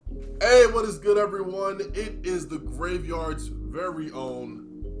Hey, what is good, everyone? It is the Graveyard's very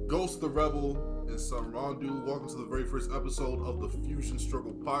own Ghost the Rebel and Son Rondu. Welcome to the very first episode of the Fusion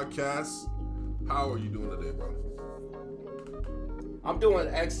Struggle Podcast. How are you doing today, bro? I'm doing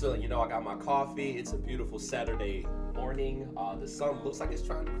excellent. You know, I got my coffee. It's a beautiful Saturday morning. The sun looks like it's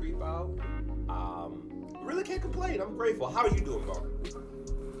trying to creep out. Really can't complain. I'm grateful. How are you doing, bro?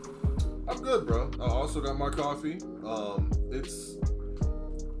 I'm good, bro. I also got my coffee. It's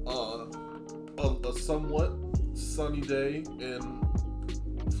a somewhat sunny day in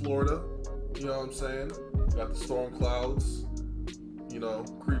Florida. You know what I'm saying? Got the storm clouds,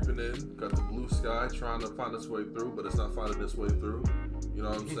 creeping in. Got the blue sky trying to find its way through, but it's not finding its way through. You know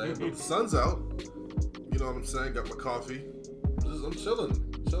what I'm saying? But the sun's out. You know what I'm saying? Got my coffee. I'm chilling.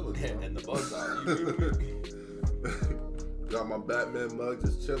 And the bugs out. Got my Batman mug,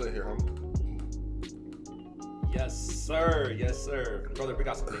 just chilling here, homie. Yes, sir. Brother, we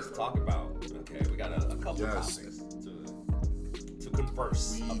got some things to talk about. Okay, we got a couple of topics to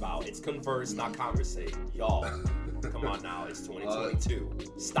converse about. It's converse, not conversate. Y'all, come on now. It's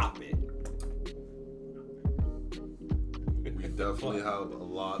 2022. Stop it. We definitely have a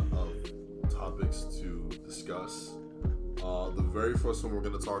lot of topics to discuss. The very first one we're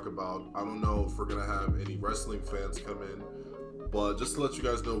going to talk about, I don't know if we're going to have any wrestling fans come in, but just to let you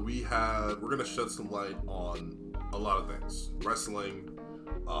guys know, we're going to shed some light on a lot of things. Wrestling,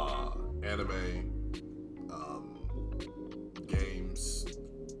 anime, games,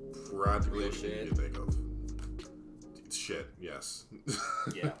 practically anything you think of. Shit, yes.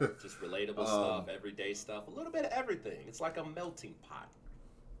 Yeah, just relatable stuff, everyday stuff, a little bit of everything. It's like a melting pot.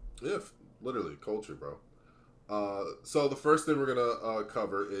 Yeah, literally, culture, bro. So the first thing we're gonna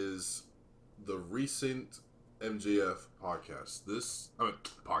cover is the recent MJF podcast.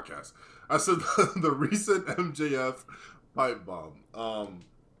 Podcast. I said the recent MJF pipe bomb.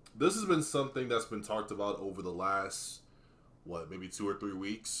 This has been something that's been talked about over the last, maybe 2 or 3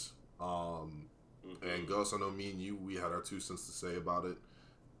 weeks. And Gus, I know me and you, we had our 2 cents to say about it,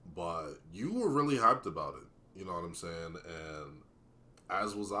 but you were really hyped about it. You know what I'm saying? And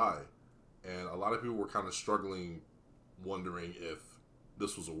as was I. And a lot of people were kind of struggling, wondering if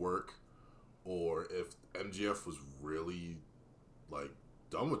this was a work or if MJF was really,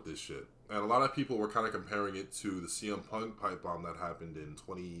 done with this shit. And a lot of people were kind of comparing it to the CM Punk pipe bomb that happened in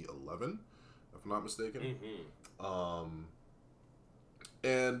 2011, if I'm not mistaken.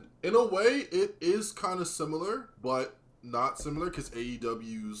 And in a way, it is kind of similar, but not similar because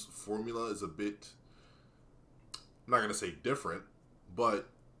AEW's formula is a bit, I'm not going to say different, but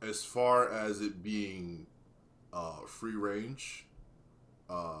as far as it being free range,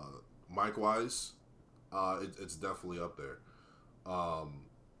 mic-wise, it's definitely up there.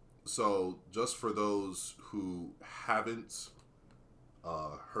 So just for those who haven't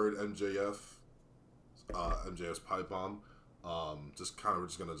heard MJF's pipe bomb, we're just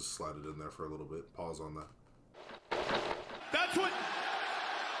gonna slide it in there for a little bit. Pause on that. That's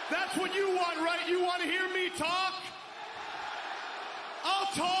what you want, right? You want to hear me talk?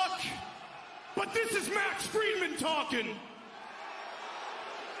 I'll talk, but this is Max Friedman talking.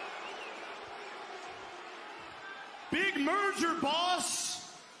 Big merger, boss.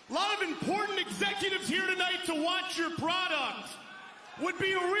 A lot of important executives here tonight to watch your product. Would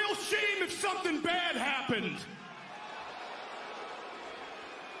be a real shame if something bad happened.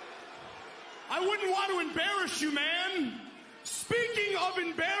 I wouldn't want to embarrass you, man. Speaking of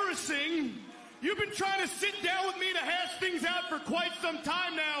embarrassing, you've been trying to sit down with me to hash things out for quite some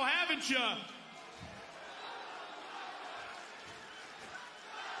time now, haven't you?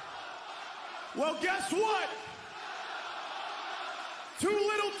 Well, guess what? Too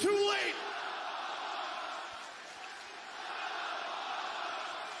little, too late.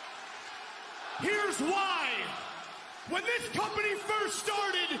 Here's why. When this company first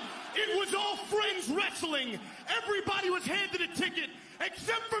started, it was all friends wrestling. Everybody was handed a ticket,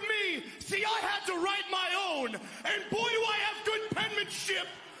 except for me. See, I had to write my own. And boy, do I have good penmanship,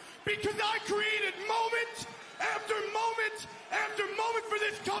 because I created moment after moment after moment for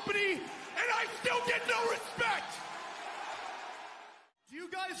this company, and I still get no respect. Do you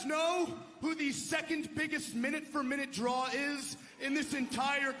guys know who the second biggest minute-for-minute draw is in this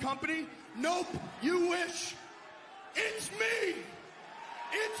entire company? Nope, you wish. It's me!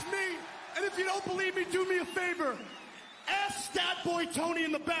 It's me! And if you don't believe me, do me a favor. Ask Stat Boy Tony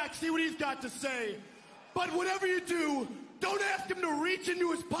in the back, see what he's got to say. But whatever you do, don't ask him to reach into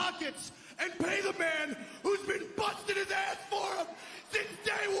his pockets and pay the man who's been busting his ass for him since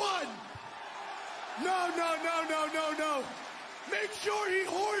day one. No. Make sure he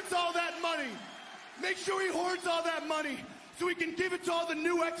hoards all that money. so he can give it to all the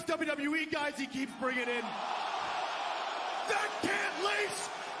new ex-WWE guys he keeps bringing in. That can't lace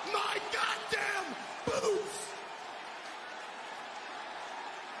my goddamn boots!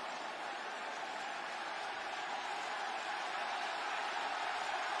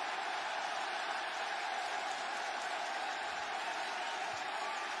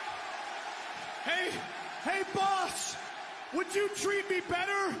 Hey, boss, would you treat me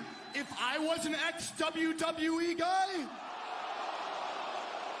better if I was an ex-WWE guy?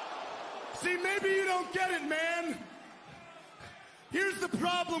 See, maybe you don't get it, man. Here's the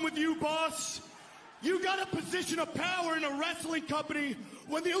problem with you, boss. You got a position of power in a wrestling company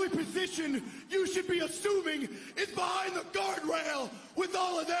when the only position you should be assuming is behind the guardrail with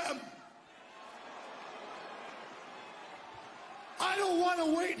all of them. I don't want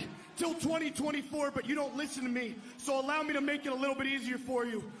to wait till 2024, but you don't listen to me, so allow me to make it a little bit easier for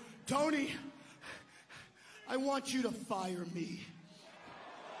you. Tony, I want you to fire me.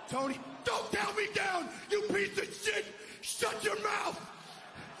 Tony, don't count me down, you piece of shit! Shut your mouth!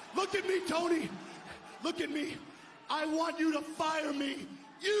 Look at me, Tony. Look at me. I want you to fire me.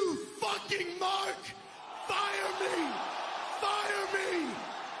 You fucking mark! Fire me! Fire me!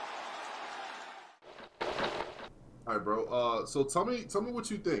 All right, bro. So tell me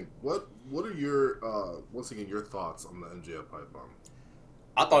what you think. What are your once again your thoughts on the MJF pipe bomb?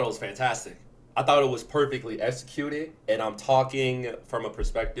 I thought it was fantastic. I thought it was perfectly executed, and I'm talking from a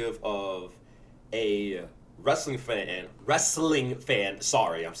perspective of a wrestling fan.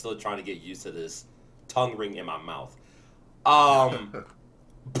 Sorry, I'm still trying to get used to this tongue ring in my mouth. But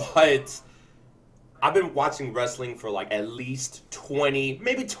I've been watching wrestling for like at least 20,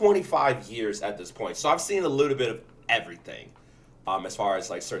 maybe 25 years at this point. So I've seen a little bit of everything, as far as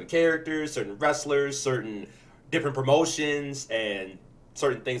like certain characters, certain wrestlers, certain different promotions, and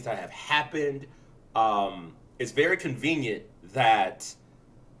certain things that have happened. It's very convenient that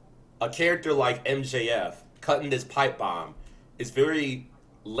a character like MJF cutting this pipe bomb is very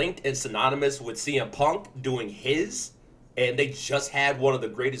linked and synonymous with CM Punk doing his, and they just had one of the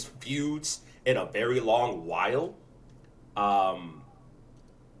greatest feuds in a very long while.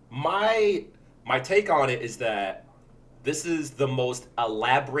 My take on it is that this is the most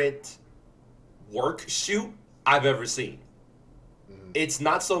elaborate work shoot I've ever seen. It's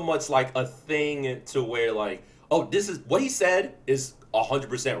not so much like a thing to where like, oh, this is what he said is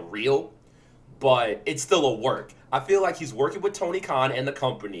 100% real, but it's still a work. I feel like he's working with Tony Khan and the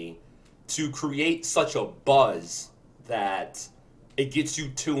company to create such a buzz that it gets you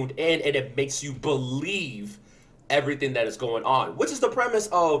tuned in and it makes you believe everything that is going on, which is the premise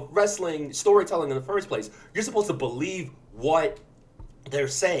of wrestling storytelling in the first place. You're supposed to believe what they're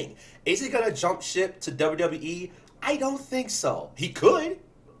saying. Is he going to jump ship to WWE? I don't think so. He could.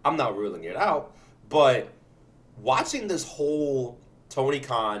 I'm not ruling it out. But watching this whole Tony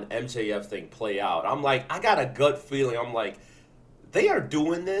Khan MJF thing play out, I'm like, I got a gut feeling. I'm like, they are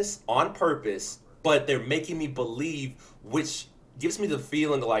doing this on purpose, but they're making me believe, which gives me the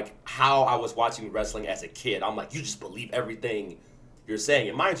feeling like how I was watching wrestling as a kid. I'm like, you just believe everything you're saying.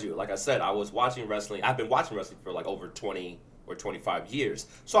 And mind you, like I said, I was watching wrestling. I've been watching wrestling for like over 20 or 25 years.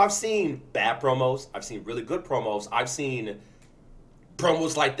 So I've seen bad promos. I've seen really good promos. I've seen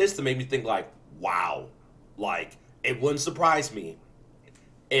promos like this to make me think like, wow, like it wouldn't surprise me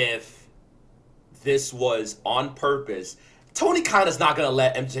if this was on purpose. Tony Khan is not going to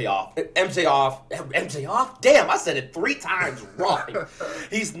let MJ off. Damn, I said it 3 times wrong.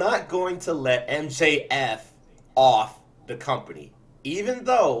 He's not going to let MJF off the company. Even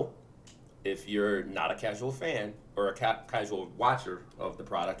though, if you're not a casual fan or a casual watcher of the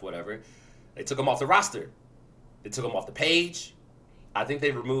product, whatever, they took him off the roster. They took him off the page. I think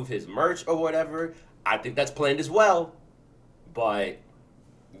they removed his merch or whatever. I think that's planned as well. But,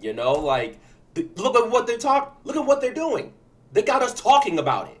 you know, like, look at what they're doing. They got us talking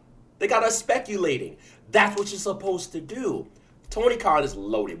about it. They got us speculating. That's what you're supposed to do. Tony Khan is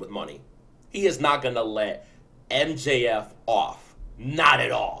loaded with money. He is not going to let MJF off. Not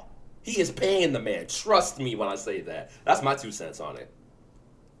at all. He is paying the man. Trust me when I say that. That's my 2 cents on it.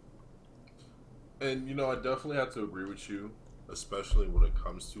 And, you know, I definitely have to agree with you, especially when it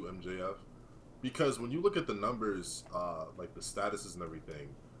comes to MJF. Because when you look at the numbers, like the statuses and everything,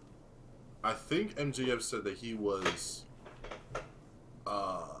 I think MJF said that he was,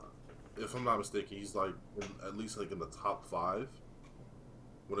 if I'm not mistaken, he's like at least like in the top 5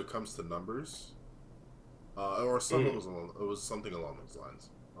 when it comes to numbers, or something it was something along those lines.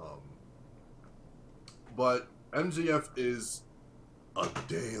 But MJF is a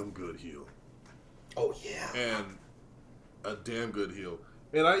damn good heel. Oh yeah, and a damn good heel.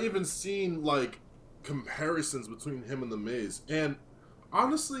 And I even seen like comparisons between him and The Miz. And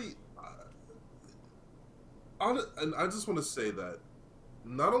honestly, and I just want to say that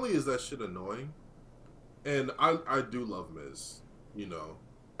not only is that shit annoying, and I do love Miz, you know,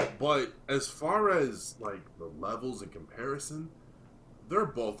 but as far as like the levels in comparison, they're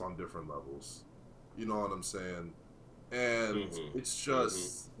both on different levels. You know what I'm saying? And it's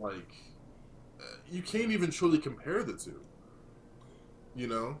just like you can't even truly compare the two. You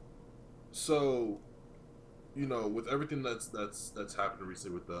know, so you know with everything that's happened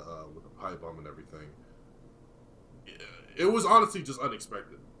recently with the pipe bomb and everything, it was honestly just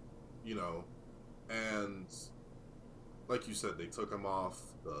unexpected. You know, and like you said, they took him off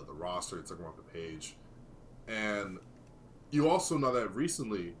the roster, they took him off the page, and you also know that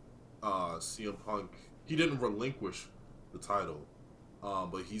recently, CM Punk, he didn't relinquish the title,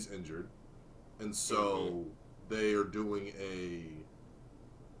 but he's injured, and so they are doing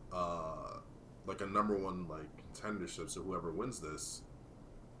like a number one like contendership. So whoever wins this,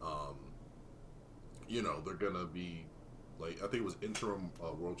 you know, they're gonna be like I think it was interim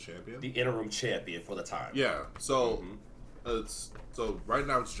world champion. The interim champion for the time. Yeah. So so right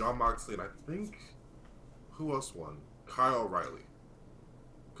now it's Jon Moxley and I think who else won? Kyle O'Reilly.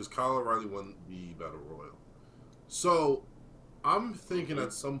 Because Kyle O'Reilly won the Battle Royal. So I'm thinking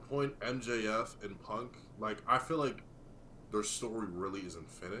at some point MJF and Punk, like I feel like their story really isn't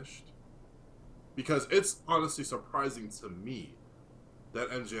finished. Because it's honestly surprising to me that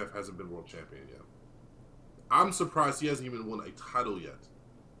MJF hasn't been world champion yet. I'm surprised he hasn't even won a title yet.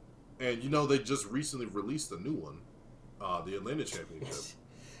 And you know they just recently released a new one, the Atlanta Championship.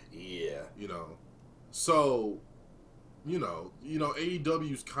 Yeah. You know, so you know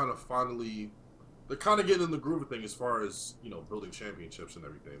AEW's kind of finally they're kind of getting in the groove of thing as far as you know building championships and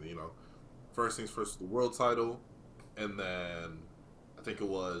everything. You know, first things first, the world title, and then I think it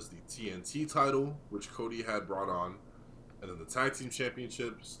was the TNT title, which Cody had brought on, and then the tag team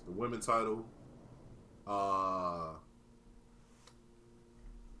championships, the women's title. Now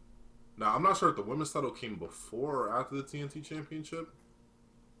I'm not sure if the women's title came before or after the TNT championship,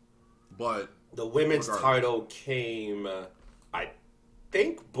 but the women's title came, I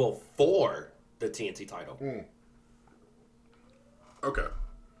think, before the TNT title. Okay.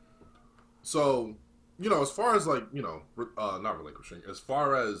 So, you know, as far as like, you know, not relinquishing, as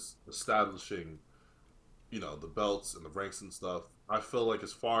far as establishing, you know, the belts and the ranks and stuff, I feel like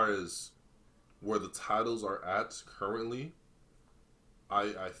as far as where the titles are at currently,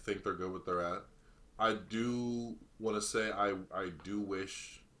 I think they're good with where they're at. I do want to say I do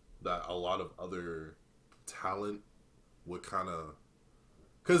wish that a lot of other talent would kind of,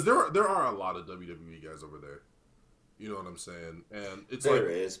 because there are a lot of WWE guys over there. You know what I'm saying? And it's there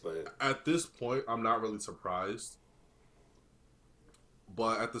is, but at this point, I'm not really surprised.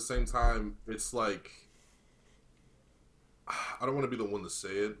 But at the same time, it's like I don't want to be the one to say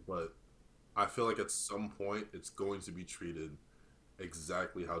it, but I feel like at some point it's going to be treated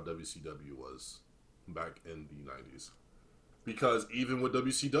exactly how WCW was back in the 90s. Because even with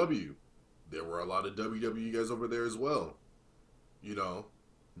WCW, there were a lot of WWE guys over there as well. You know,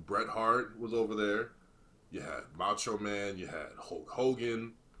 Bret Hart was over there. You had Macho Man. You had Hulk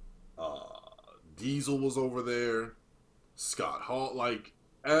Hogan. Diesel was over there. Scott Hall. Like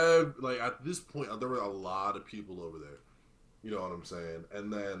at this point, there were a lot of people over there. You know what I'm saying?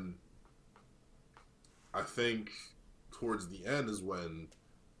 And then I think towards the end is when,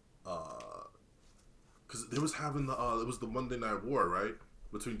 because they was having it was the Monday Night War, right?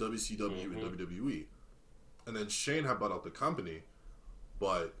 Between WCW and WWE. And then Shane had bought out the company,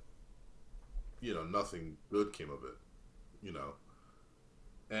 but, you know, nothing good came of it, you know.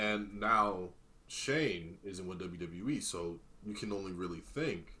 And now Shane isn't with WWE, so you can only really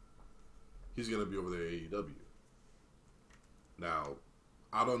think he's going to be over there at AEW. Now,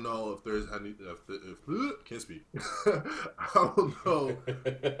 I don't know if there's any, can't speak. I don't know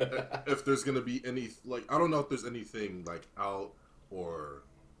if there's going to be any, like, I don't know if there's anything, like, out or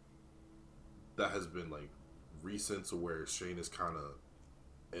that has been, like, recent to where Shane is kind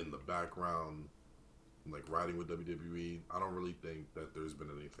of in the background, like, riding with WWE. I don't really think that there's been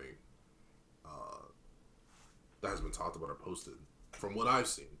anything that has been talked about or posted from what I've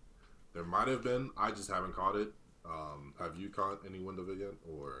seen. There might have been. I just haven't caught it. Have you caught any wind of it yet,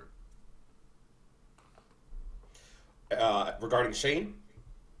 or regarding Shane?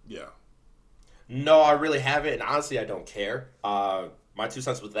 Yeah. No, I really haven't, and honestly, I don't care. My 2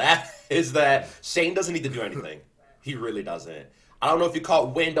 cents with that is that Shane doesn't need to do anything. He really doesn't. I don't know if you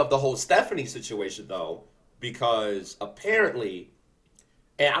caught wind of the whole Stephanie situation, though, because apparently,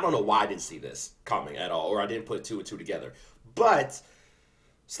 and I don't know why I didn't see this coming at all, or I didn't put 2 and 2 together, but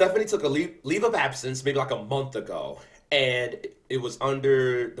Stephanie took a leave of absence maybe like a month ago, and it was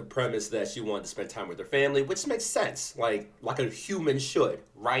under the premise that she wanted to spend time with her family, which makes sense, like a human should,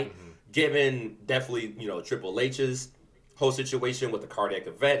 right? Given definitely Triple H's whole situation with the cardiac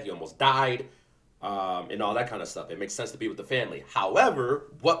event, he almost died, and all that kind of stuff. It makes sense to be with the family.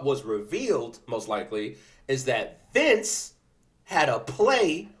 However, what was revealed most likely is that Vince had a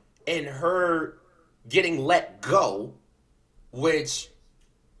play in her getting let go, which,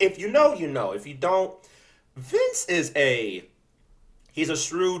 if you know, you know. If you don't, Vince he's a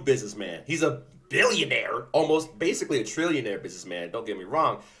shrewd businessman. He's a billionaire, almost basically a trillionaire businessman, don't get me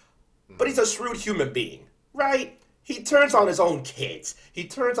wrong. But he's a shrewd human being, right? He turns on his own kids. He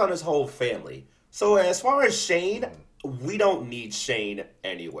turns on his whole family. So as far as Shane, we don't need Shane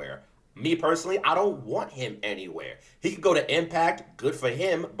anywhere. Me personally, I don't want him anywhere. He could go to Impact, good for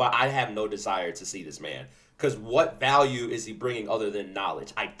him, but I have no desire to see this man. Because what value is he bringing other than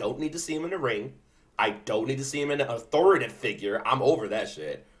knowledge? I don't need to see him in the ring. I don't need to see him in an authoritative figure. I'm over that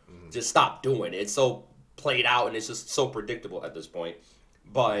shit. Just stop doing it. It's so played out and it's just so predictable at this point.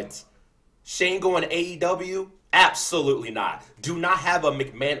 But Shane going to AEW? Absolutely not. Do not have a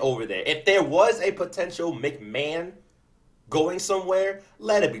McMahon over there. If there was a potential McMahon going somewhere,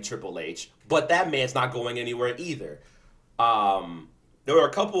 let it be Triple H. But that man's not going anywhere either. There were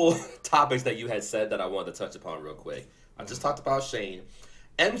a couple topics that you had said that I wanted to touch upon real quick. I just talked about Shane.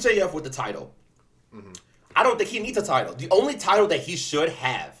 MJF with the title. I don't think he needs a title. The only title that he should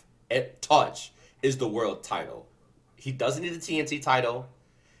have at touch is the world title. He doesn't need a TNT title.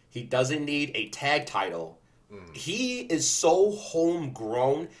 He doesn't need a tag title. He is so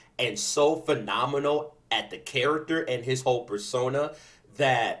homegrown and so phenomenal at the character and his whole persona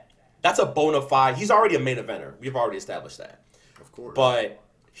that's a bona fide. He's already a main eventer. We've already established that. Of course. But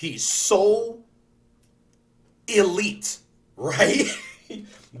he's so elite, right?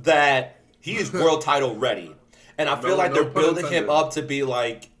 that he is world title ready. And I feel like they're building him up to be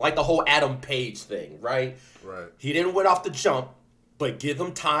like the whole Adam Page thing, right? Right. He didn't win off the jump, but give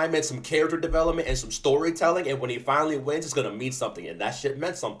him time and some character development and some storytelling, and when he finally wins, it's going to mean something, and that shit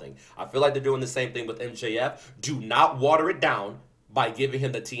meant something. I feel like they're doing the same thing with MJF. Do not water it down by giving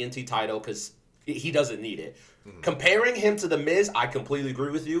him the TNT title, because he doesn't need it. Comparing him to The Miz, I completely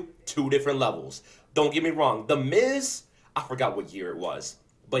agree with you. 2 different levels. Don't get me wrong. The Miz, I forgot what year it was,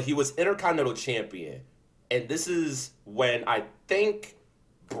 but he was Intercontinental Champion, and this is when I think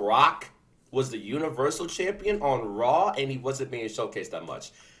Brock was the Universal Champion on Raw, and he wasn't being showcased that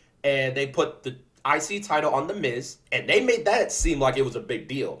much. And they put the IC title on The Miz, and they made that seem like it was a big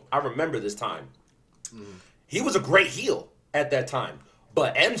deal. I remember this time. He was a great heel at that time.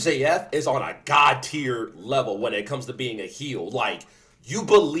 But MJF is on a god-tier level when it comes to being a heel. Like, you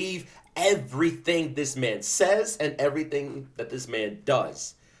believe everything this man says and everything that this man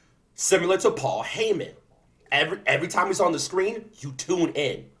does. Similar to Paul Heyman. Every time he's on the screen, you tune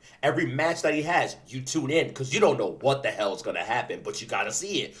in. Every match that he has, you tune in because you don't know what the hell is going to happen, but you got to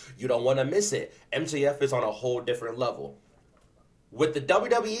see it. You don't want to miss it. MJF is on a whole different level. With the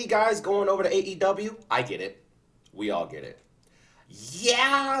WWE guys going over to AEW, I get it. We all get it.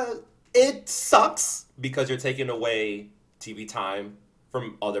 Yeah, it sucks because you're taking away TV time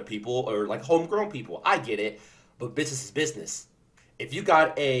from other people or like homegrown people. I get it, but business is business. If you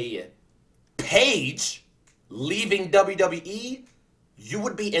got a Paige leaving WWE, you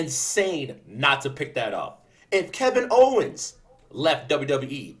would be insane not to pick that up. If Kevin Owens left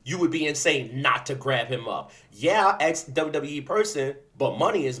WWE, you would be insane not to grab him up. Yeah, ex-WWE person, but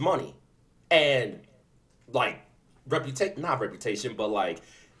money is money. And, like, not reputation, but, like,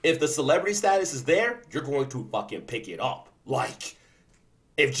 if the celebrity status is there, you're going to fucking pick it up. Like,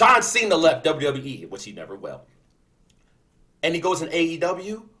 if John Cena left WWE, which he never will, and he goes in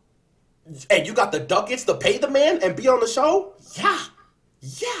AEW, and you got the ducats to pay the man and be on the show,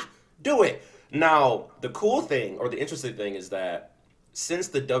 yeah, do it. Now, the cool thing, or the interesting thing, is that since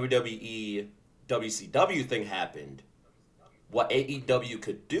the WWE WCW thing happened, what AEW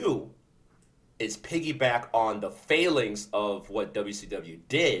could do is piggyback on the failings of what WCW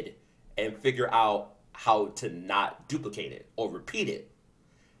did and figure out how to not duplicate it or repeat it.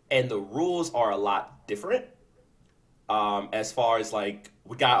 And the rules are a lot different. As far as, like,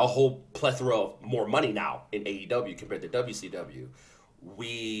 we got a whole plethora of more money now in AEW compared to WCW.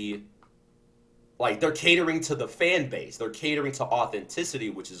 They're catering to the fan base. They're catering to authenticity,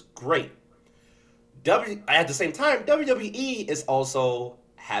 which is great. At the same time, WWE is also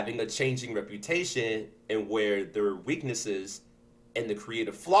having a changing reputation in where their weaknesses and the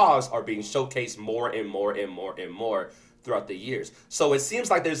creative flaws are being showcased more and more and more and more throughout the years. So it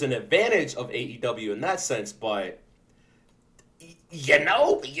seems like there's an advantage of AEW in that sense, but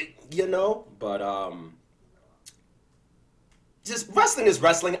but just wrestling is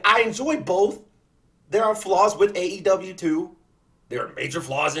wrestling. I enjoy both. There are flaws with AEW too. There are major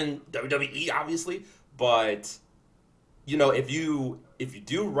flaws in WWE, obviously, but if you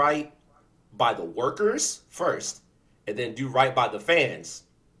do right by the workers first, and then do right by the fans,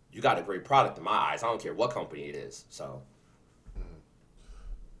 you got a great product in my eyes. I don't care what company it is. So,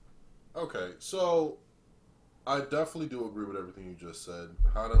 Okay, so I definitely do agree with everything you just said.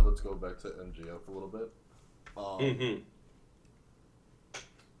 Kind of, let's go back to MJF a little bit. mm-hmm.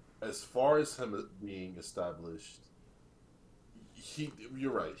 As far as him being established,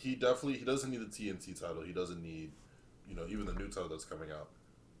 you're right. He doesn't need the TNT title. He doesn't need, even the new title that's coming out.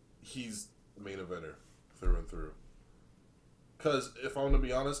 He's the main eventer through and through. Because if I'm gonna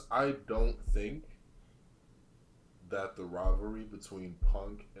be honest, I don't think that the rivalry between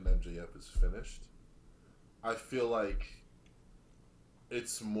Punk and MJF is finished. I feel like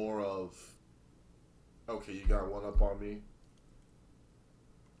it's more of, okay, you got one up on me,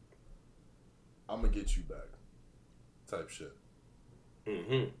 I'm gonna get you back, type shit.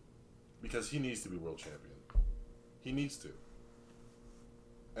 Mm-hmm. Because he needs to be world champion. He needs to.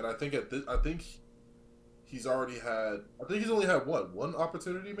 And I think I think he's already had. I think he's only had one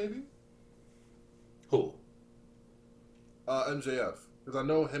opportunity, maybe. Who? MJF, because I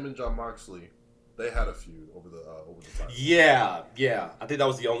know him and Jon Moxley, they had a feud over the time. Yeah. I think that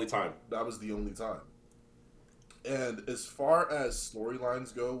was the only time. That was the only time. And as far as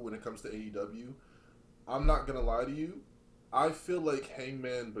storylines go when it comes to AEW, I'm not gonna lie to you. I feel like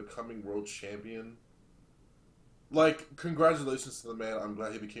Hangman becoming world champion. Like, congratulations to the man. I'm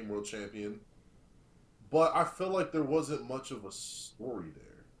glad he became world champion. But I feel like there wasn't much of a story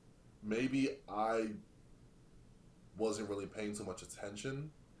there. Maybe I wasn't really paying too much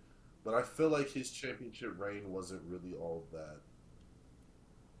attention. But I feel like his championship reign wasn't really all that,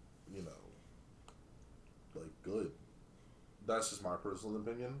 good. That's just my personal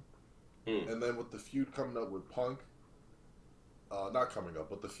opinion. And then with the feud coming up with Punk, not coming up,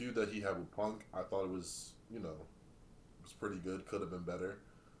 but the feud that he had with Punk, I thought it was, was pretty good. Could have been better.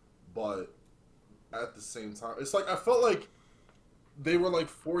 But at the same time, it's like I felt like they were like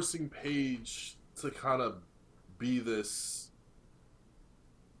forcing Paige to kind of be this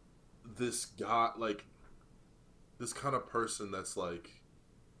guy, like this kind of person that's like,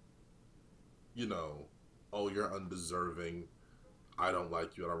 oh, you're undeserving. I don't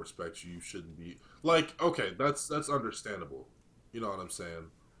like you. I don't respect you. You shouldn't be like. Okay, that's understandable. You know what I'm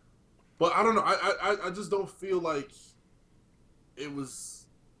saying? But I don't know. I just don't feel like it was.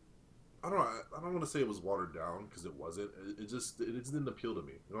 I don't know. I don't want to say it was watered down because it wasn't. It just didn't appeal to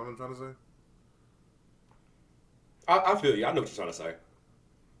me. You know what I'm trying to say? I feel you. I know what you're trying to say.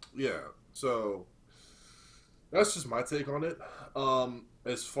 Yeah. So that's just my take on it.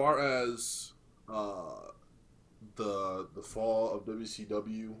 As far as the fall of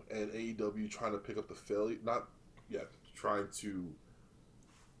WCW and AEW trying to pick up the failure, trying to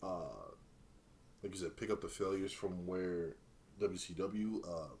like you said, pick up the failures from where WCW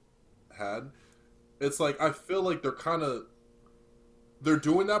had. It's like I feel like they're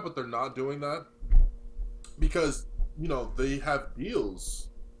doing that, but they're not doing that because they have deals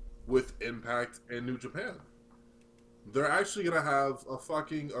with Impact and New Japan. They're actually gonna have a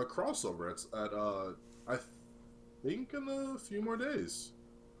crossover at I think in a few more days,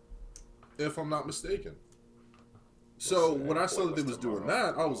 if I'm not mistaken. So when I saw that they was doing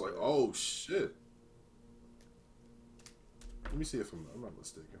that, I was like, "Oh shit!" Let me see if I'm not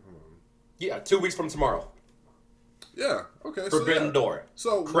mistaken. Hold on. Yeah, 2 weeks from tomorrow. Yeah. Okay. Forbidden Door.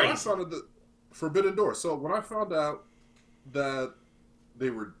 So crazy. When I found out the Forbidden Door. So when I found out that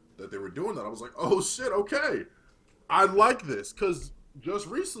they were doing that, I was like, "Oh shit!" Okay, I like this because just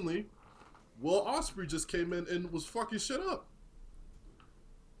recently, Will Ospreay just came in and was fucking shit up.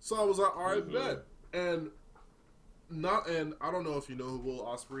 So I was like, "All right, bet." And I don't know if you know who Will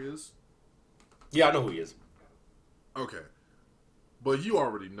Ospreay is. Yeah, I know who he is. Okay. But you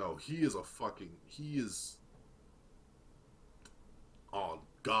already know he is on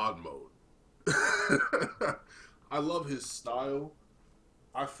God mode. I love his style.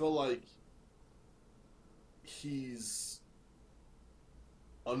 I feel like he's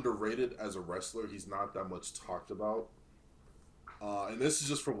underrated as a wrestler. He's not that much talked about. And this is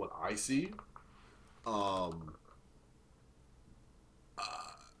just from what I see.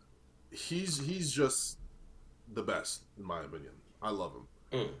 He's just the best in my opinion. I love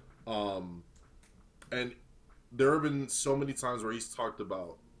him. And there have been so many times where he's talked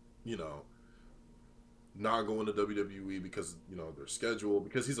about, not going to WWE because, their schedule,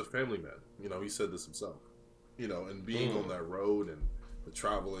 because he's a family man. He said this himself. and being on that road and the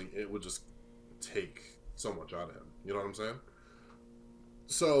traveling, it would just take so much out of him. You know what I'm saying?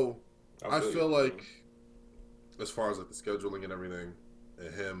 So I feel like, as far as like the scheduling and everything,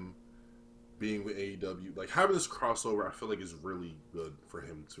 and him being with AEW, like having this crossover, I feel like is really good for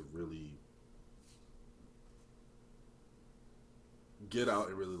him to really get out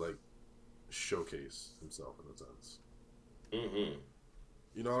and really like showcase himself in a sense. Mm-hmm.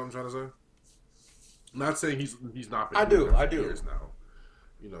 You know what I'm trying to say? I'm not saying he's not been. I do. Years now.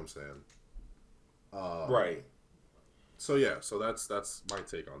 You know what I'm saying? Right. So yeah, so that's my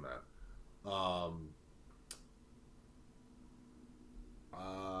take on that.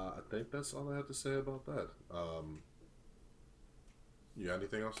 I think that's all I have to say about that. You got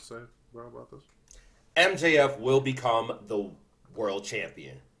anything else to say about this? MJF will become the world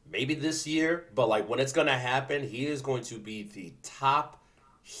champion. Maybe this year, but like when it's gonna happen, he is going to be the top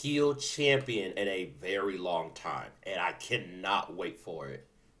heel champion in a very long time, and I cannot wait for it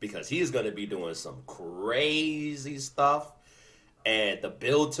because he's gonna be doing some crazy stuff, and the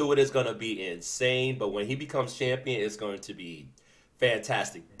build to it is gonna be insane. But when he becomes champion, it's going to be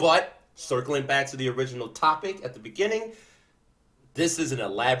fantastic. But circling back to the original topic at the beginning, this is an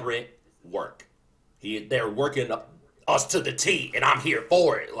elaborate work. They're working us to the T, and I'm here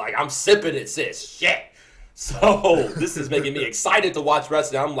for it. Like, I'm sipping it, sis. Shit. So this is making me excited to watch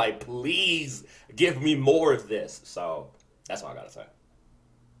wrestling. I'm like, please give me more of this. So that's all I gotta say.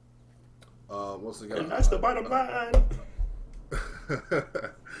 Once again, and that's the bottom line.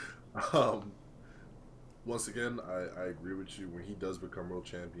 Once again, I agree with you. When he does become world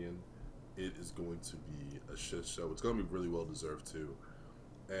champion, it is going to be a shit show. It's going to be really well deserved too.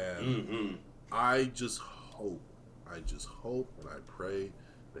 And I just hope, and I pray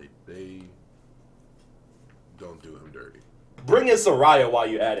they don't do him dirty. Bring in Soraya while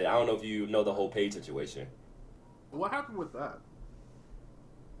you're at it. I don't know if you know the whole Paige situation. What happened with that?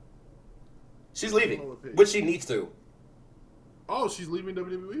 She's leaving, which she needs to. Oh, she's leaving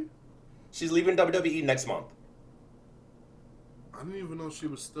WWE? She's leaving WWE next month. I didn't even know she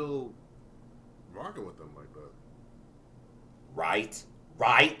was still rocking with them like that. Right.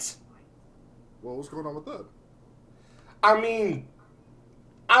 Well, what's going on with that? I mean,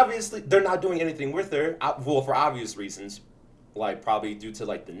 obviously, they're not doing anything with her. Well, for obvious reasons. Like, probably due to,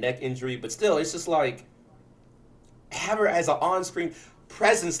 like, the neck injury. But still, it's just like, have her as an on-screen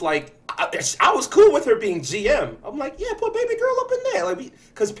presence. Like, I was cool with her being GM. I'm like, yeah, put baby girl up in there. Like,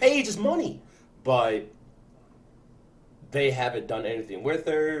 because Paige is money. But they haven't done anything with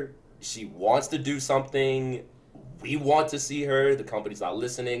her. She wants to do something. We want to see her. The company's not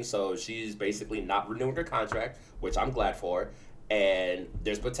listening, so she's basically not renewing her contract, which I'm glad for. And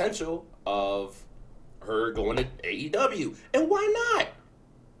there's potential of her going to AEW. And why not?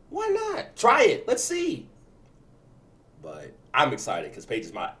 Why not? Try it. Let's see. But I'm excited because Paige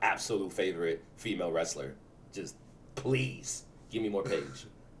is my absolute favorite female wrestler. Just please give me more Paige.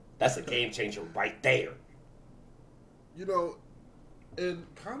 That's a game changer right there. You know, and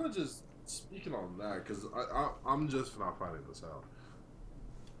kind of just speaking on that, because I'm just not finding this out.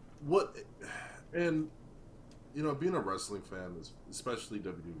 And you know, being a wrestling fan, especially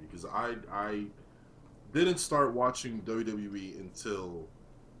WWE, because I didn't start watching WWE until,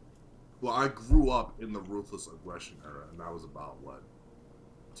 well, I grew up in the Ruthless Aggression era, and that was about, what,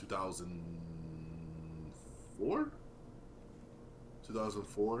 2004?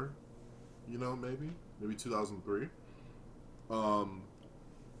 2004, you know, maybe 2003.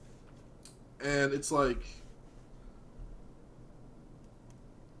 And it's like,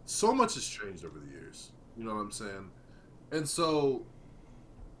 so much has changed over the years. You know what I'm saying? And so,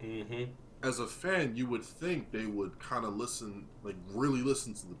 as a fan, you would think they would kind of listen, like really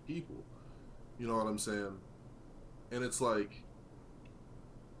listen to the people. You know what I'm saying? And it's like,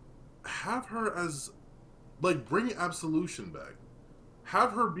 have her as, like, bring Absolution back.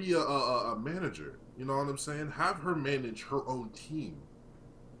 Have her be a manager. You know what I'm saying? Have her manage her own team.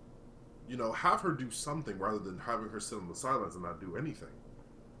 You know, have her do something rather than having her sit on the sidelines and not do anything.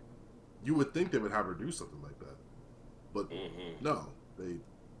 You would think they would have her do something like that. But no, they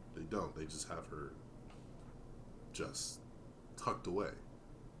don't. They just have her just tucked away.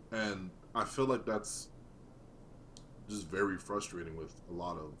 And I feel like that's just very frustrating with a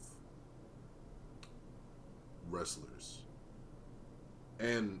lot of wrestlers.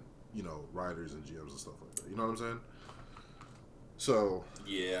 And, you know, writers and GMs and stuff like that. You know what I'm saying? So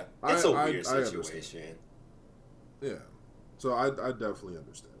yeah, it's a weird situation. Yeah, so I definitely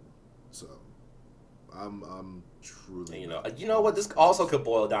understand. So, I'm truly. You know what? This also could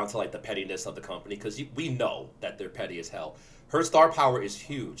boil down to like the pettiness of the company because we know that they're petty as hell. Her star power is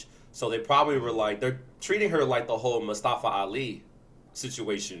huge, so they probably were like they're treating her like the whole Mustafa Ali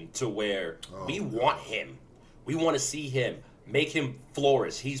situation to where we want him, we want to see him, make him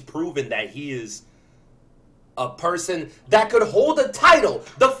flourish. He's proven that he is a person that could hold a title.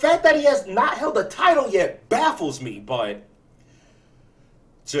 The fact that he has not held a title yet baffles me, but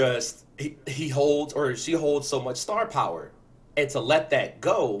just he holds or she holds so much star power, and to let that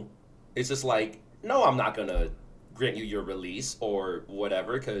go, it's just like, no, I'm not gonna grant you your release or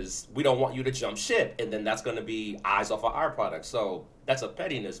whatever because we don't want you to jump ship, and then that's gonna be eyes off of our product. So that's a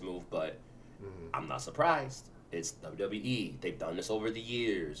pettiness move, but I'm not surprised. It's WWE. They've done this over the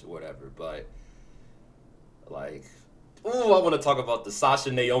years or whatever, but like, ooh, I want to talk about the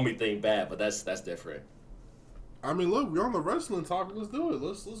Sasha Naomi thing bad, but that's different. I mean, look, we're on the wrestling topic. Let's do it.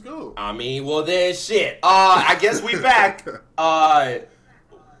 Let's go. I mean, well then, shit. I guess we back.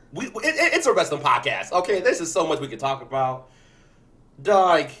 It's a wrestling podcast. Okay, this is so much we can talk about.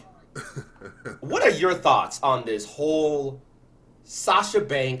 Dog, what are your thoughts on this whole Sasha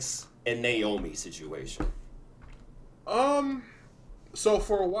Banks and Naomi situation? So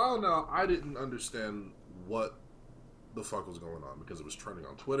for a while now, I didn't understand what the fuck was going on because it was trending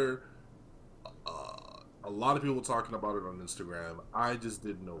on Twitter. A lot of people talking about it on Instagram. I just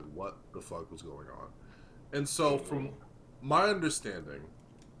didn't know what the fuck was going on. And so from my understanding,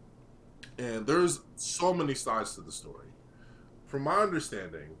 and there's so many sides to the story. From my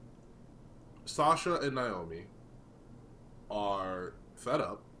understanding, Sasha and Naomi are fed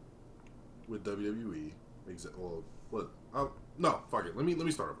up with WWE. No, fuck it. Let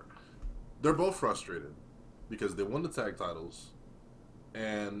me start over. They're both frustrated because they won the tag titles.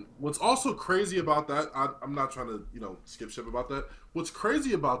 And what's also crazy about that, I'm not trying to, skip ship about that. What's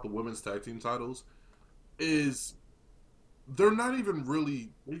crazy about the women's tag team titles is they're not even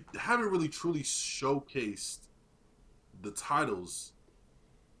really, they haven't really truly showcased the titles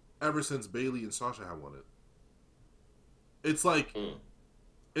ever since Bayley and Sasha have won it. It's like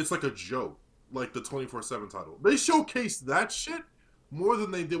a joke, like the 24/7 title. They showcased that shit more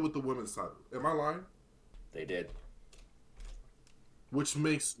than they did with the women's title. Am I lying? They did. Which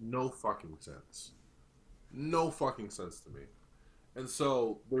makes no fucking sense. No fucking sense to me. And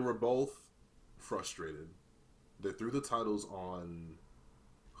so they were both frustrated. They threw the titles on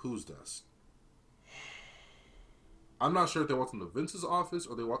whose desk? I'm not sure if they walked into Vince's office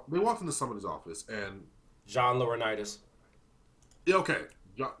or they walked into somebody's office and John Laurinaitis. Yeah, okay.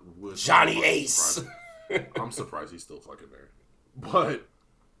 Johnny Ace. I'm surprised he's still fucking there. But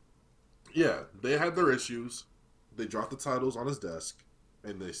yeah, they had their issues. They dropped the titles on his desk,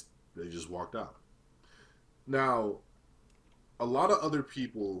 and they just walked out. Now, a lot of other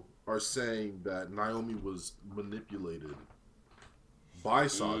people are saying that Naomi was manipulated by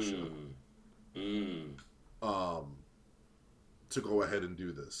Sasha to go ahead and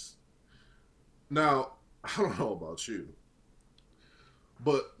do this. Now, I don't know about you,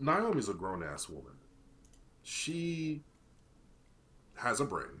 but Naomi's a grown-ass woman. She has a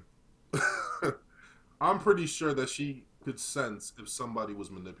brain. I'm pretty sure that she could sense if somebody was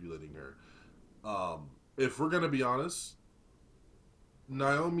manipulating her. If we're going to be honest,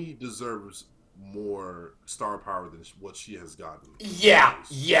 Naomi deserves more star power than what she has gotten. Yeah.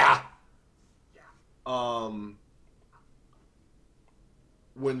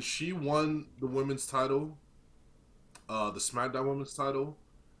 When she won the women's title, the SmackDown women's title,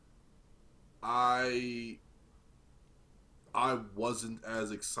 I wasn't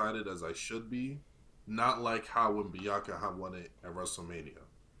as excited as I should be. Not like how when Bianca had won it at WrestleMania.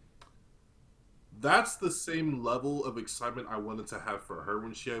 That's the same level of excitement I wanted to have for her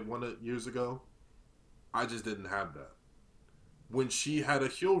when she had won it years ago. I just didn't have that. When she had a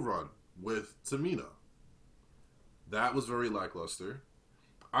heel run with Tamina, that was very lackluster.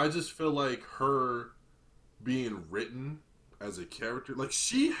 I just feel like her being written as a character, like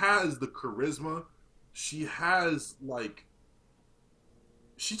she has the charisma, she has like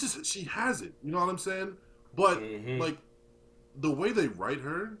she has it, you know what I'm saying? But like the way they write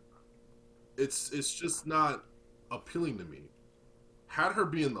her, it's just not appealing to me. Had her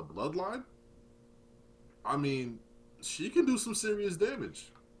be in the bloodline, I mean, she can do some serious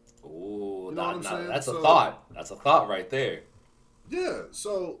damage. Ooh, that's a thought. That's a thought right there. Yeah,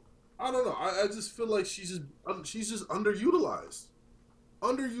 so I don't know. I just feel like she's just underutilized.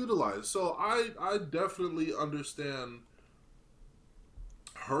 So I definitely understand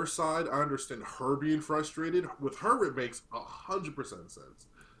her side. I understand her being frustrated. With her, it makes 100% sense.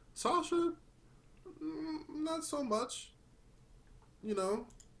 Sasha, not so much.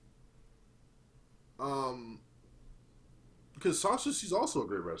 Because Sasha, she's also a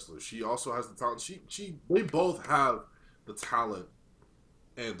great wrestler. She also has the talent. They both have the talent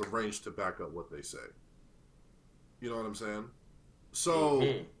and the range to back up what they say. You know what I'm saying?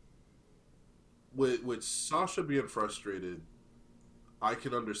 So, with Sasha being frustrated, I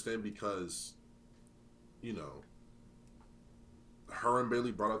can understand because, you know, her and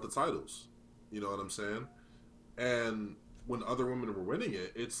Bayley brought out the titles. You know what I'm saying? And when other women were winning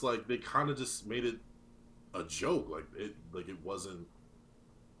it, it's like they kind of just made it a joke. It wasn't.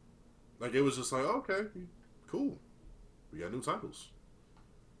 Like, it was just like, okay, cool, we got new titles.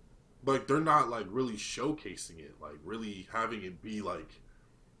 Like, they're not like really showcasing it, like really having it be like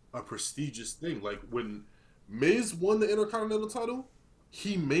a prestigious thing. Like when Miz won the Intercontinental title,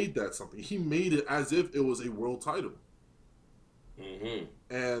 he made that something. He made it as if it was a world title.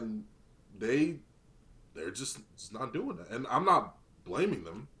 And they're just not doing that. And I'm not blaming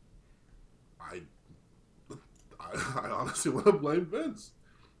them. I honestly want to blame Vince.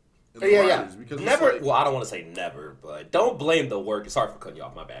 Yeah. Because never. Well, I don't want to say never, but don't blame the work. Sorry for cutting you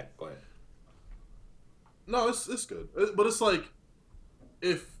off. My bad. Go ahead. No, it's good. But it's like,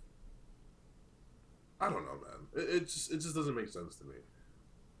 if I don't know, man. It just doesn't make sense to me.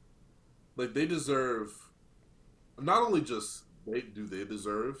 Like, they deserve not only just they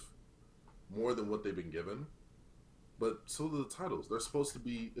deserve more than what they've been given, but so do the titles. They're supposed to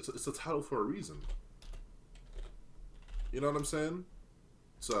be. It's a title for a reason. You know what I'm saying?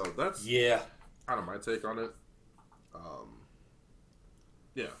 So that's kind of my take on it.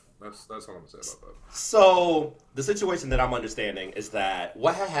 Yeah, that's all I'm gonna say about that. So the situation that I'm understanding is that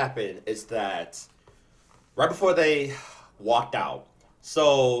what had happened is that right before they walked out,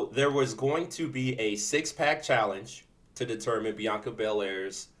 so there was going to be a 6-pack challenge to determine Bianca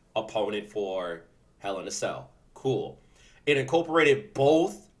Belair's opponent for Hell in a Cell. Cool. It incorporated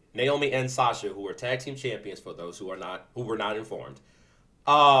both Naomi and Sasha, who were tag team champions for those who were not informed.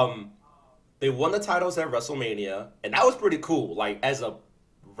 They won the titles at WrestleMania, and that was pretty cool. Like, as a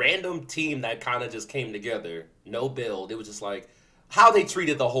random team that kind of just came together, no build. It was just like how they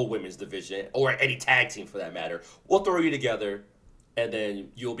treated the whole women's division, or any tag team for that matter. We'll throw you together, and then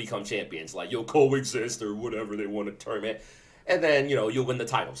you'll become champions. Like, you'll coexist or whatever they want to term it, and then you'll win the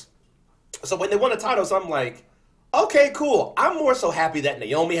titles. So when they won the titles, I'm like, okay, cool. I'm more so happy that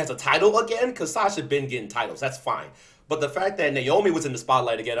Naomi has a title again, because Sasha been getting titles. That's fine. But the fact that Naomi was in the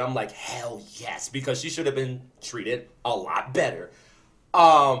spotlight again, I'm like, hell yes, because she should have been treated a lot better.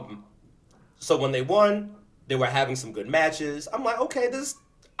 So when they won, they were having some good matches. I'm like, okay,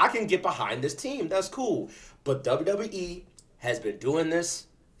 I can get behind this team. That's cool. But WWE has been doing this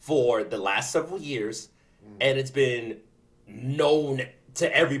for the last several years, and it's been known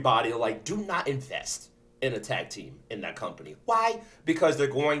to everybody, like, do not invest in a tag team in that company. Why? Because they're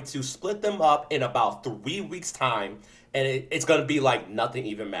going to split them up in about 3 weeks' time, and it's going to be like nothing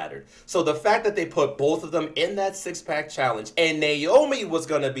even mattered. So the fact that they put both of them in that 6-pack challenge, and Naomi was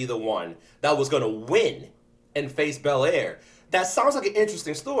going to be the one that was going to win and face Belair, that sounds like an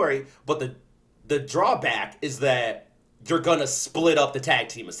interesting story, but the drawback is that you're going to split up the tag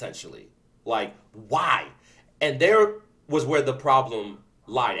team, essentially. Like, why? And there was where the problem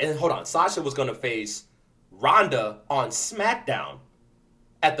lied. And hold on, Sasha was going to face Ronda on SmackDown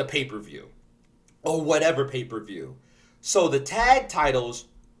at the pay-per-view, or whatever pay-per-view. So the tag titles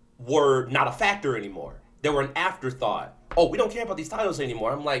were not a factor anymore. They were an afterthought. Oh, we don't care about these titles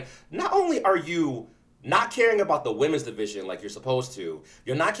anymore. I'm like, not only are you not caring about the women's division like you're supposed to,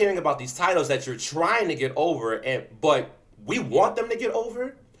 you're not caring about these titles that you're trying to get over, but we want them to get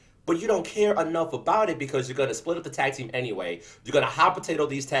over, but you don't care enough about it because you're going to split up the tag team anyway. You're going to hot potato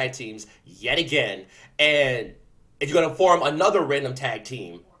these tag teams yet again, and you're going to form another random tag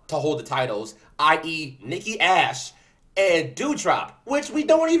team to hold the titles, i.e. Nikki Ash and Doudrop, which we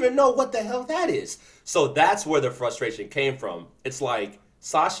don't even know what the hell that is. So that's where the frustration came from. It's like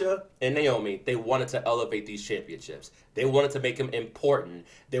Sasha and Naomi, they wanted to elevate these championships. They wanted to make them important.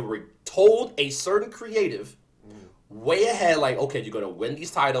 They were told a certain creative way ahead, like, okay, you're going to win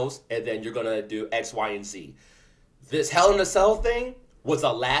these titles, and then you're going to do X, Y, and Z. This Hell in a Cell thing was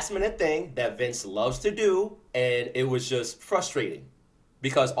a last-minute thing that Vince loves to do, and it was just frustrating.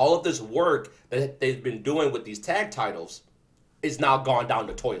 Because all of this work that they've been doing with these tag titles is now gone down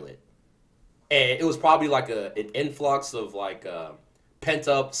the toilet. And it was probably like an influx of like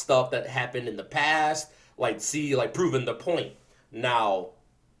pent-up stuff that happened in the past, like proving the point. Now,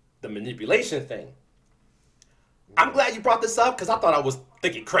 the manipulation thing. I'm glad you brought this up because I thought I was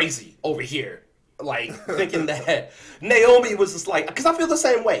thinking crazy over here. Like, thinking that Naomi was just like, because I feel the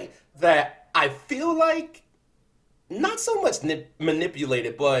same way. That I feel like, not so much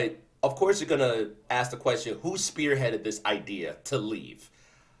manipulated, but of course you're gonna ask the question, who spearheaded this idea to leave?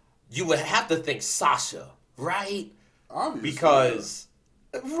 You would have to think Sasha, right? Obviously, Because,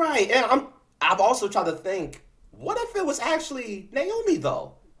 right, and I've also tried to think, what if it was actually Naomi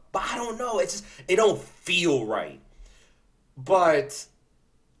though? But I don't know. It don't feel right. But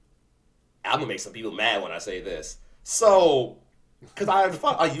I'm gonna make some people mad when I say this. So, because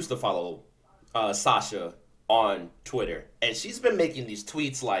I used to follow Sasha on Twitter, and she's been making these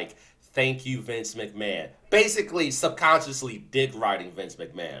tweets like, "Thank you, Vince McMahon," basically subconsciously dick riding Vince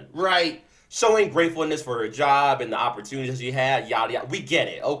McMahon, right? Showing gratefulness for her job and the opportunities she had, yada yada. We get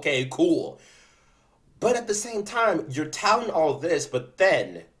it. Okay, cool. But at the same time, you're touting all this, but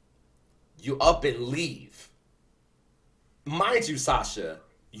then you up and leave. Mind you, Sasha,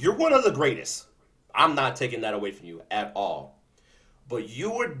 you're one of the greatest. I'm not taking that away from you at all. But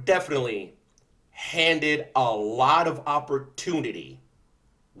you were definitely handed a lot of opportunity,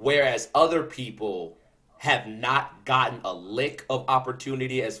 whereas other people have not gotten a lick of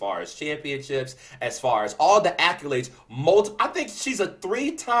opportunity as far as championships, as far as all the accolades. I think she's a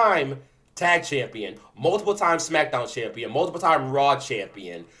 3-time tag champion, multiple time SmackDown champion, multiple time Raw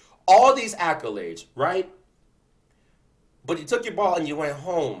champion. All these accolades, right? But you took your ball and you went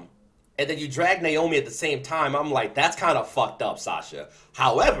home. And then you dragged Naomi at the same time. I'm like, that's kind of fucked up, Sasha.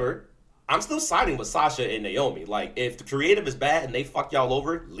 However, I'm still siding with Sasha and Naomi. Like, if the creative is bad and they fuck y'all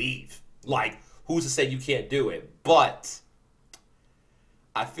over, leave. Like, who's to say you can't do it? But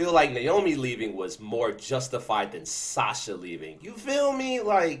I feel like Naomi leaving was more justified than Sasha leaving. You feel me?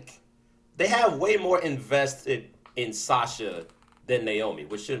 Like, they have way more invested in Sasha than Naomi,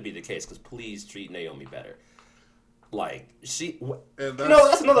 which shouldn't be the case, because please treat Naomi better. Like,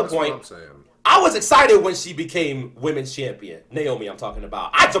 that's another point. What I'm saying. I was excited when she became women's champion. Naomi, I'm talking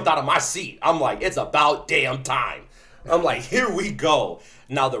about. I jumped out of my seat. I'm like, it's about damn time. I'm like, here we go.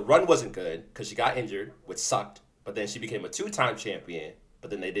 Now, the run wasn't good because she got injured, which sucked. But then she became a 2-time champion. But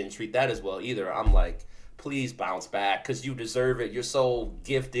then they didn't treat that as well either. I'm like, please bounce back because you deserve it. You're so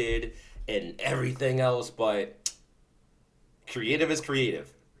gifted and everything else. But creative is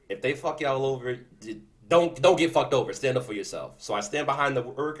creative. If they fuck y'all over, don't get fucked over. Stand up for yourself. So I stand behind the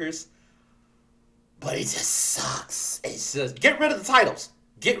workers. But it just sucks. It's just, get rid of the titles.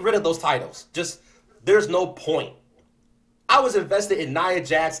 Get rid of those titles. Just, there's no point. I was invested in Nia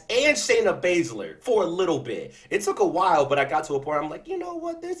Jax and Shayna Baszler for a little bit. It took a while, but I got to a point I'm like, you know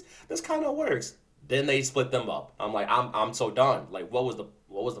what, this kind of works. Then they split them up. I'm like, I'm so done. Like, what was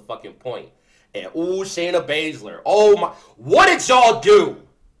the fucking point? And ooh, Shayna Baszler. Oh my, what did y'all do?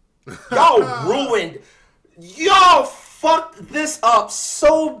 Y'all ruined. Y'all fucked this up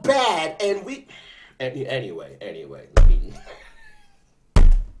so bad, and we. Anyway.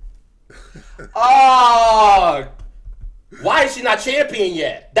 Why is she not champion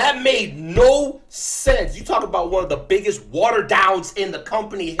yet? That made no sense. You talk about one of the biggest water downs in the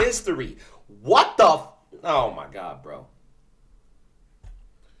company history. What the? Oh my god, bro.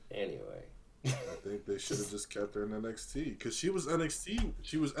 Anyway. I think they should have just kept her in NXT because she was NXT.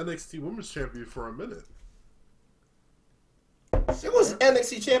 She was NXT Women's Champion for a minute. She was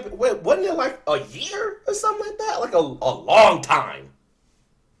NXT champion. Wait, wasn't it like a year or something like that? Like a long time.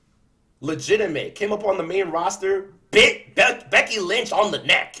 Legitimate. Came up on the main roster. Bit Becky Lynch on the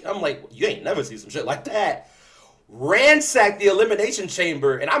neck. I'm like, you ain't never seen some shit like that. Ransacked the Elimination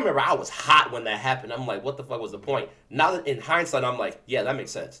Chamber. And I remember I was hot when that happened. I'm like, what the fuck was the point? Now that in hindsight, I'm like, yeah, that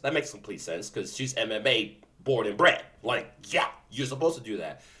makes sense. That makes complete sense because she's MMA born and bred. Like, yeah, you're supposed to do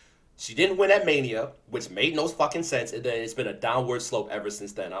that. She didn't win at Mania, which made no fucking sense, and then it's been a downward slope ever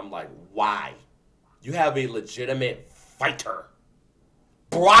since then. I'm like, why? You have a legitimate fighter.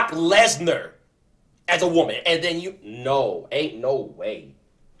 Brock Lesnar as a woman, and then no, ain't no way.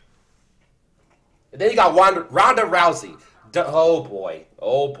 And then you got Ronda Rousey. Oh boy,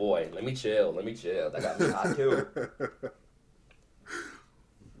 let me chill. That got me hot too.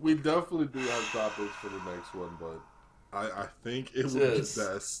 We definitely do have topics for the next one, but I think it would be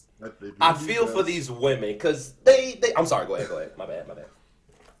best. I feel for these women because they. I'm sorry. Go ahead. My bad.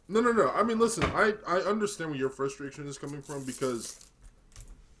 No. I mean, listen. I understand where your frustration is coming from because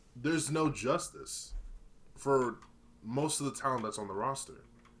there's no justice for most of the talent that's on the roster,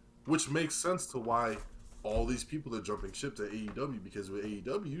 which makes sense to why all these people are jumping ship to AEW because with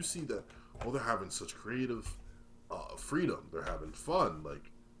AEW you see that they're having such creative freedom. They're having fun. Like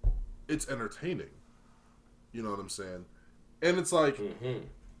it's entertaining. You know what I'm saying? And it's like,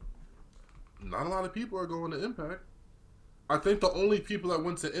 not a lot of people are going to Impact. I think the only people that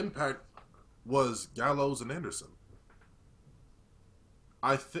went to Impact was Gallows and Anderson.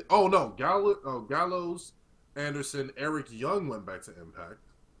 Gallows, Anderson, Eric Young went back to Impact.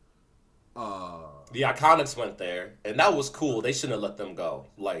 The Iconics went there, and that was cool. They shouldn't have let them go.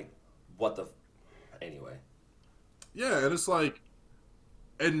 Like, what the... Anyway. Yeah, and it's like...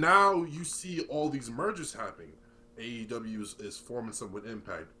 And now you see all these mergers happening. AEW is forming some with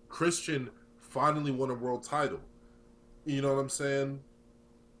Impact. Christian finally won a world title. You know what I'm saying?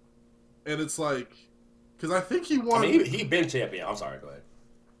 And it's like... Because I think he won... I mean, he been champion. I'm sorry, go ahead.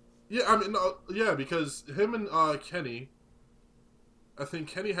 Yeah, I mean, yeah, because him and Kenny... I think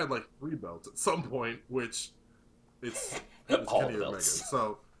Kenny had like 3 belts at some point, which it's Kenny Omega.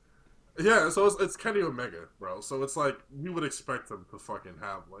 So yeah, so it's Kenny Omega, bro. So it's like you would expect him to fucking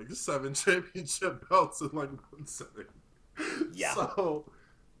have like 7 championship belts in like one setting. Yeah.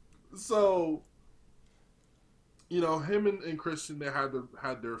 So you know, him and Christian, they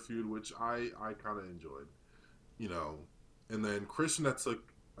had their feud, which I kind of enjoyed. You know, and then Christian that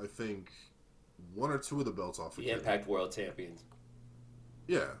took I think 1 or 2 of the belts off. The Impact World Champions.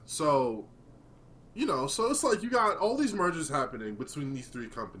 Yeah, so, you know, so it's like you got all these mergers happening between these 3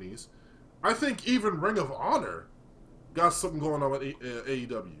 companies. I think even Ring of Honor got something going on with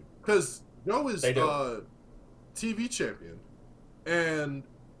AEW. Because Joe is TV champion, and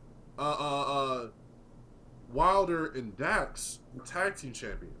Wilder and Dax were tag team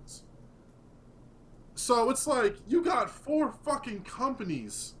champions. So it's like you got 4 fucking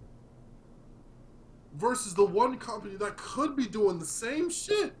companies versus the one company that could be doing the same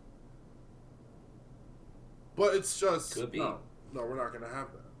shit. But it's just... Could be. No, we're not going to have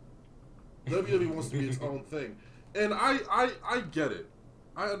that. WWE wants to be its own thing. And I get it.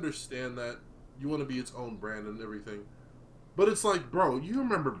 I understand that. You want to be its own brand and everything. But it's like, bro, you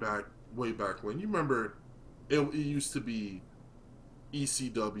remember way back when. You remember it used to be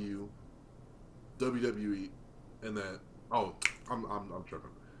ECW, WWE, and then... Oh, I'm tripping.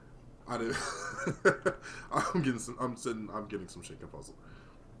 I didn't. I'm getting some shaking puzzle.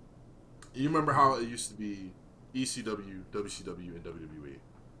 You remember how it used to be ECW, WCW, and WWE,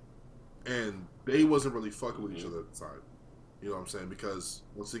 and they wasn't really fucking with each other at the time. You know what I'm saying? Because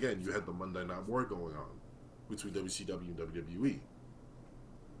once again, you had the Monday Night War going on between WCW and WWE.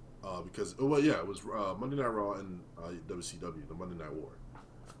 Because it was Monday Night Raw and WCW, the Monday Night War.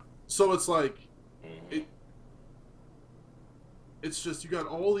 So it's like it's just you got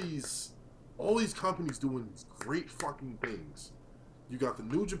all these companies doing these great fucking things. You got the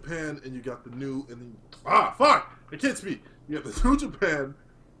New Japan and you got the new and then I can't speak. You got the New Japan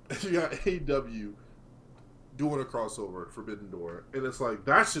and you got AEW doing a crossover at Forbidden Door, and it's like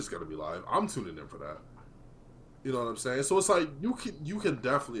that's just gonna be live. I'm tuning in for that. You know what I'm saying? So it's like you can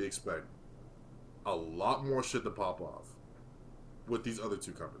definitely expect a lot more shit to pop off with these other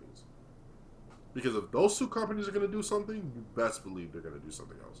 2 companies. Because if those 2 companies are going to do something, you best believe they're going to do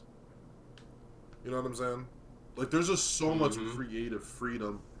something else. You know what I'm saying? Like, there's just so much creative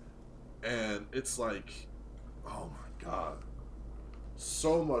freedom. And it's like, oh my God.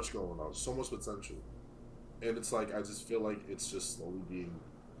 So much going on. So much potential. And it's like, I just feel like it's just slowly being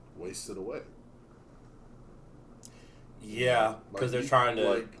wasted away. Yeah, because they're trying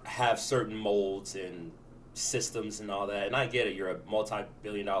to have certain molds and systems and all that. And I get it. You're a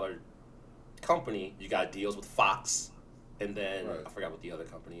multi-billion-dollar company. You got deals with Fox, and then I forgot what the other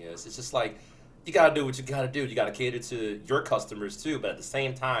company is. It's just like you gotta do what you gotta do. You gotta cater to your customers too, but at the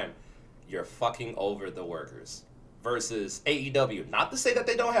same time, you're fucking over the workers. Versus AEW. Not to say that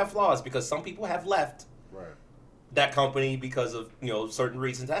they don't have flaws, because some people have left that company because of certain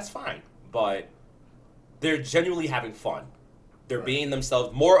reasons. That's fine, but they're genuinely having fun. They're being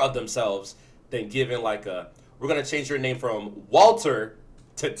themselves, more of themselves than giving like we're gonna change your name from Walter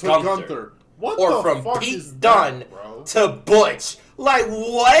to Gunther. Or from Pete Dunne to Butch. Like,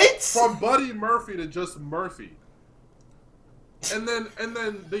 what? From Buddy Murphy to just Murphy. And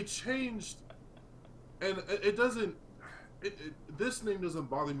then they changed, and it doesn't. This name doesn't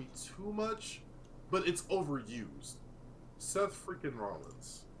bother me too much, but it's overused. Seth freaking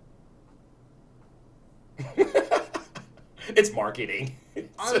Rollins. It's marketing.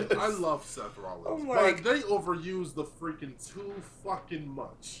 I love Seth Rollins, but they overuse the freaking too fucking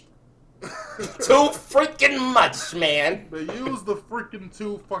much. Too freaking much, man. They use the freaking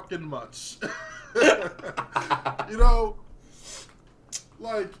too fucking much. You know,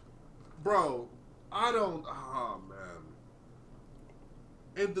 like, bro, I don't. Oh man,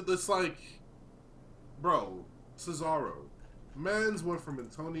 and it's like, bro, Cesaro. Man's went from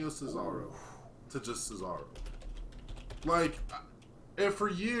Antonio Cesaro to just Cesaro. Like, and for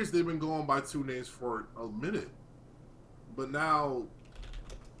years they've been going by 2 names for a minute, but now.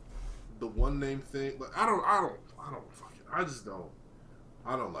 The one name thing, like I don't like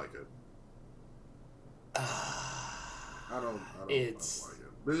it. I don't like it.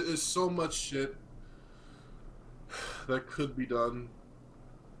 There's so much shit that could be done.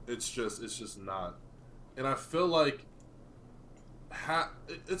 It's just not. And I feel like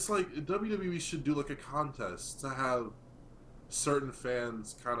it's like WWE should do like a contest to have certain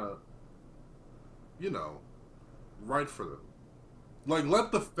fans kind of, write for them. Like,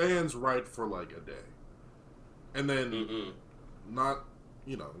 let the fans write for like a day, and then not,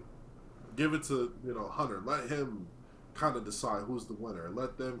 give it to Hunter. Let him kind of decide who's the winner.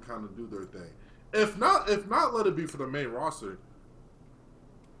 Let them kind of do their thing. If not, let it be for the main roster.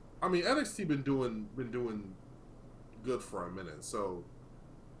 I mean, NXT been doing good for a minute, so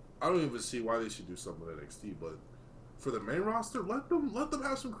I don't even see why they should do something with NXT. But for the main roster, let them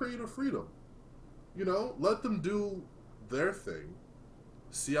have some creative freedom. Let them do their thing.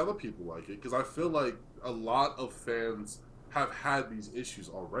 See how the people like it, because I feel like a lot of fans have had these issues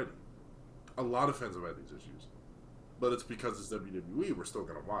already. A lot of fans have had these issues, but it's because it's WWE. We're still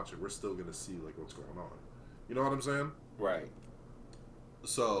gonna watch it. We're still gonna see like what's going on. You know what I'm saying? Right.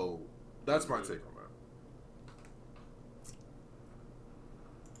 So that's my take on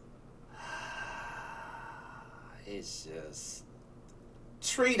that. It's just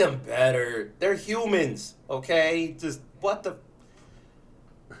treat them better. They're humans, okay? Just what the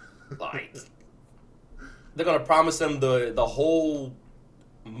like. They're gonna promise them the whole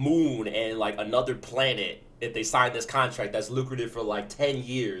moon and like another planet if they sign this contract that's lucrative for like 10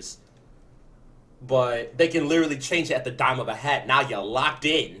 years. But they can literally change it at the dime of a hat. Now you're locked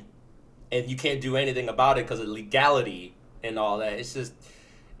in, and you can't do anything about it because of legality and all that.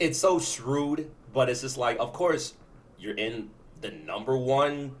 It's so shrewd, but it's just like, of course, you're in the number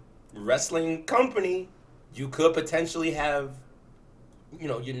one wrestling company. You could potentially have,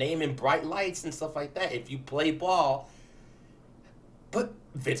 your name in bright lights and stuff like that if you play ball. But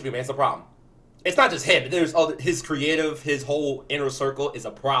Vince McMahon's the problem. It's not just him. There's his creative, his whole inner circle is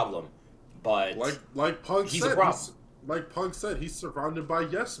a problem. But like Punk he's said, a problem. Like Punk said, he's surrounded by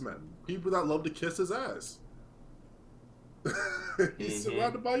yes men, people that love to kiss his ass. He's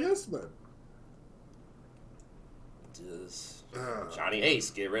surrounded by yes men. Just Johnny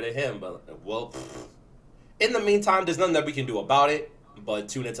Ace, get rid of him. But in the meantime, there's nothing that we can do about it but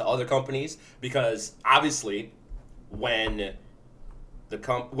tune into other companies, because obviously when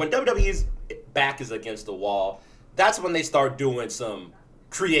WWE's back is against the wall, that's when they start doing some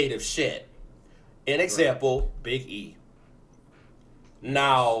creative shit. An example, Big E.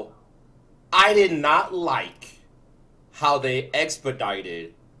 Now, I did not like how they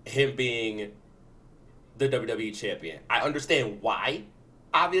expedited him being the WWE champion. I understand why.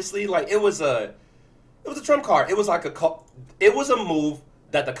 Obviously, like it was a trump card. It was like it was a move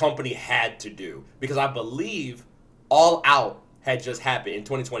that the company had to do, because I believe All Out had just happened in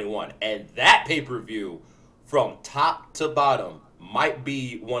 2021, and that pay-per-view from top to bottom might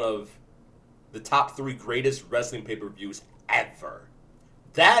be one of the top 3 greatest wrestling pay-per-views ever.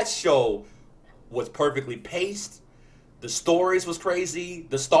 That show was perfectly paced. The stories was crazy.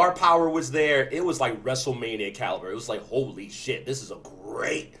 The star power was there. It was like WrestleMania caliber. It was like, holy shit, this is a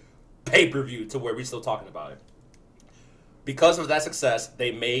great pay-per-view, to where we're still talking about it. Because of that success,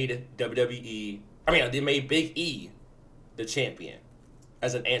 they made they made Big E the champion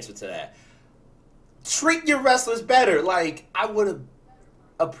as an answer to that. Treat your wrestlers better. Like, I would have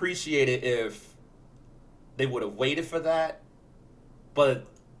appreciated if they would have waited for that, but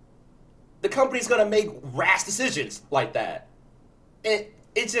the company's gonna make rash decisions like that. It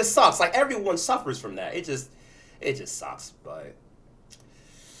just sucks. Like, everyone suffers from that. It just sucks. But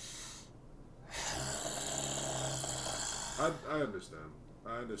I understand.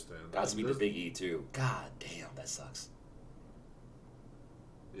 Got to be the Big E too. God damn, that sucks.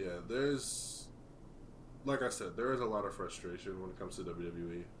 Yeah, like I said, there is a lot of frustration when it comes to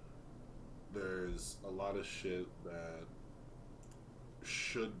WWE. There's a lot of shit that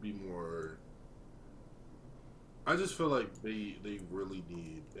should be more. I just feel like they really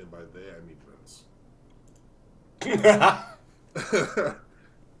need, and by they I mean Vince.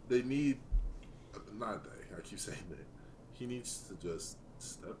 They need, not they. I keep saying they. He needs to just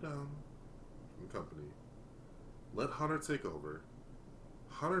step down from the company. Let Hunter take over.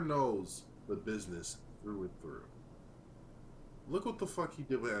 Hunter knows the business through and through. Look what the fuck he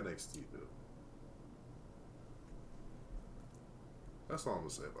did with NXT, dude. That's all I'm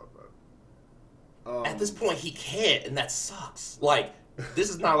gonna say about that. At this point, he can't, and that sucks. Like, this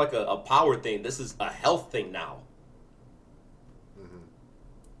is not like a power thing. This is a health thing now. Mm-hmm.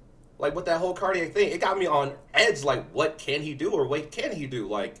 Like, with that whole cardiac thing, it got me on edge. Like, what can he do, or what can he do?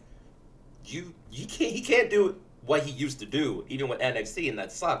 Like, he can't do what he used to do, even with NXT, and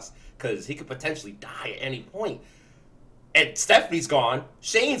that sucks, because he could potentially die at any point. And Stephanie's gone.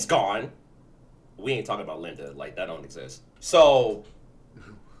 Shane's gone. We ain't talking about Linda. Like, that don't exist. So,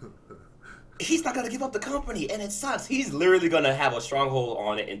 he's not going to give up the company, and it sucks. He's literally going to have a stronghold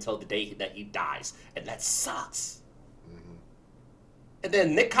on it until the day that he dies, and that sucks. Mm-hmm. And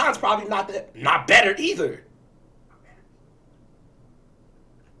then Nick Khan's probably not better either.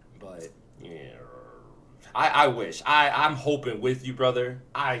 But, yeah. I wish. I'm hoping with you, brother.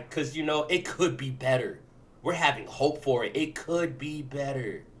 Because, you know, it could be better. We're having hope for it. It could be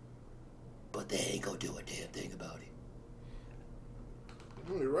better. But they ain't gonna do a damn thing about it.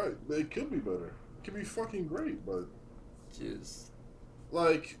 You're right. It could be better. It could be fucking great, but... Just...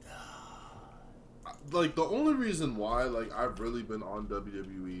 Like, the only reason why, like, I've really been on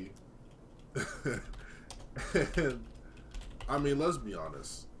WWE... and, I mean, let's be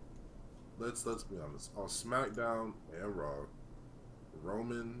honest. Let's be honest. On SmackDown and Raw,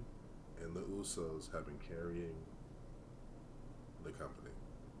 Roman and the Usos have been carrying the company.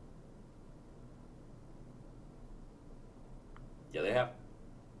 Yeah, they have.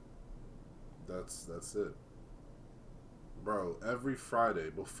 That's it. Bro, every Friday,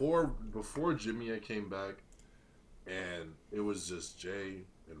 before Jimmy came back and it was just Jay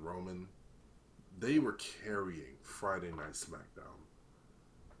and Roman, they were carrying Friday Night SmackDown.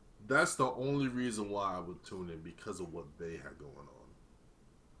 That's the only reason why I would tune in, because of what they had going on.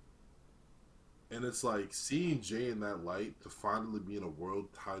 And it's like, seeing Jay in that light to finally be in a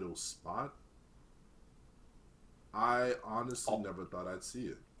world title spot, I honestly never thought I'd see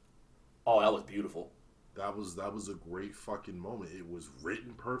it. Oh, that was beautiful. That was a great fucking moment. It was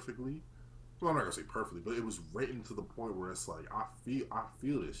written perfectly. Well, I'm not gonna say perfectly, but it was written to the point where it's like, I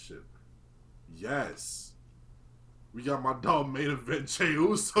feel this shit. Yes. We got my dog main event Jey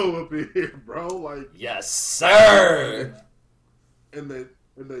Uso up in here, bro. Like, yes, sir. And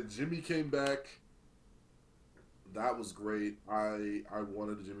then Jimmy came back. That was great. I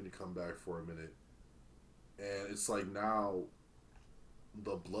wanted Jimmy to come back for a minute. And it's like, now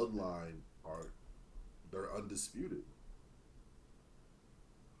the bloodline they're undisputed.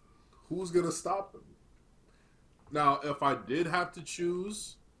 Who's gonna stop them? Now, if I did have to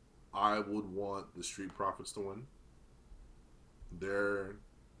choose, I would want the Street Profits to win. They're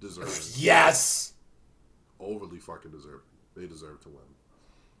deserving. Yes! Overly fucking deserving. They deserve to win.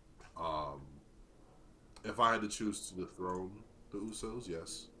 If I had to choose to dethrone the Usos,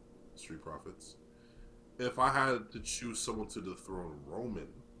 yes, Street Profits. If I had to choose someone to dethrone Roman,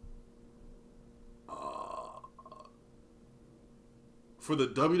 for the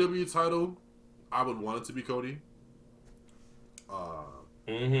WWE title, I would want it to be Cody.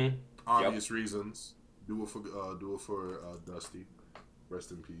 Obvious reasons. Do it for Dusty.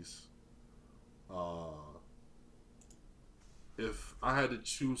 Rest in peace. If I had to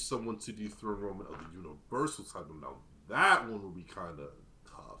choose someone to dethrone Roman of the Universal title, now that one would be kind of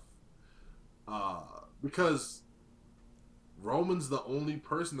tough. Because Roman's the only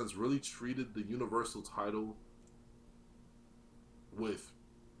person that's really treated the Universal title with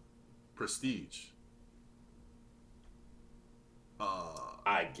prestige.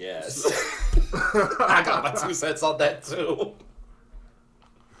 I guess. I got my 2 cents on that too.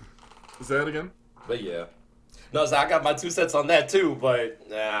 Say that again? But yeah. No, so I got my 2 cents on that too, but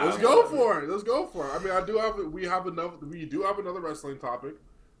let's go for it. I mean, we do have another wrestling topic.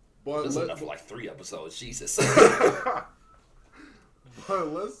 But this is enough for like 3 episodes, Jesus. But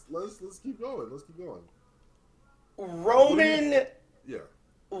let's keep going. Roman Yeah.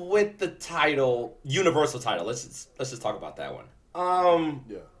 With the title, Universal title. Let's just talk about that one.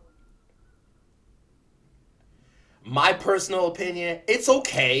 Yeah. My personal opinion, it's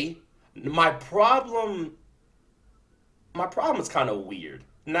okay. My problem is kind of weird.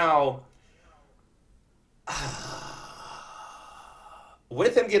 Now,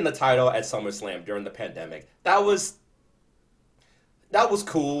 with him getting the title at SummerSlam during the pandemic, that was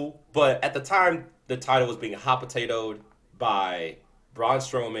cool. But at the time, the title was being hot potatoed by Braun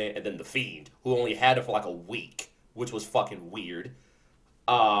Strowman and then The Fiend, who only had it for like a week, which was fucking weird.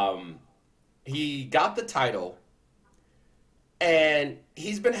 He got the title, and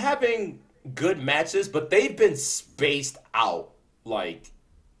he's been having good matches, but they've been spaced out like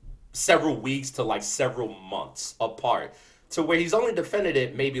several weeks to like several months apart, to where he's only defended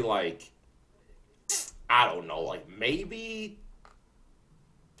it maybe like, I don't know, like maybe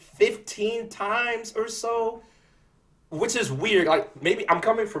 15 times or so, which is weird. Like, maybe I'm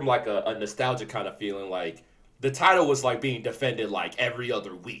coming from like a nostalgia kind of feeling. Like, the title was like being defended like every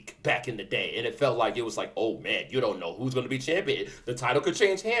other week back in the day, and it felt like it was like, oh man, you don't know who's going to be champion. The title could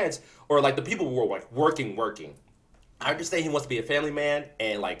change hands, or like the people were like working. I understand he wants to be a family man,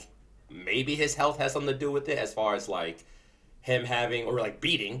 and like maybe his health has something to do with it, as far as like him having, or like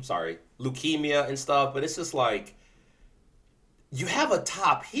beating, sorry, leukemia and stuff. But it's just like, you have a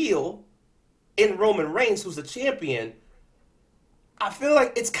top heel in Roman Reigns who's the champion. I feel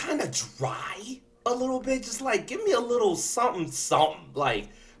like it's kind of dry a little bit. Just like, give me a little something, something. Like,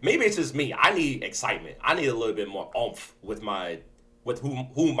 maybe it's just me. I need excitement. I need a little bit more oomph with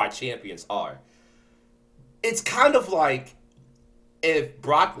who my champions are. It's kind of like if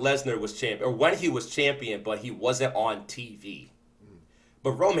Brock Lesnar was champion, or when he was champion, but he wasn't on TV.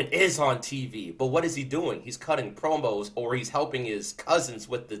 But Roman is on TV. But what is he doing? He's cutting promos, or he's helping his cousins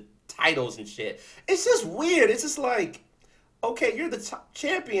with the titles and shit. It's just weird. It's just like, okay, you're the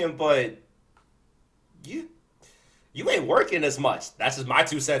champion, but you ain't working as much. That's just my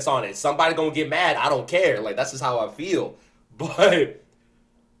 2 cents on it. Somebody gonna get mad. I don't care. Like, that's just how I feel. But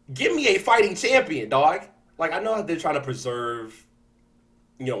give me a fighting champion, dog. Like, I know they're trying to preserve,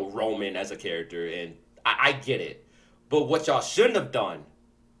 Roman as a character, and I get it. But what y'all shouldn't have done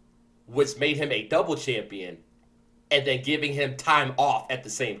was made him a double champion and then giving him time off at the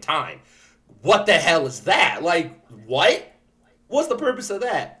same time. What the hell is that? Like, what? What's the purpose of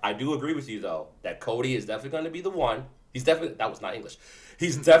that? I do agree with you, though, that Cody is definitely going to be the one. That was not English.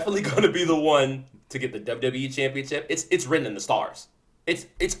 He's definitely going to be the one to get the WWE Championship. It's written in the stars.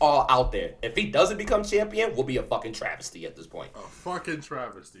 It's all out there. If he doesn't become champion, we'll be a fucking travesty at this point. A fucking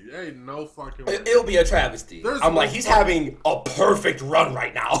travesty. Ain't no fucking way. It'll be a travesty. He's having a perfect run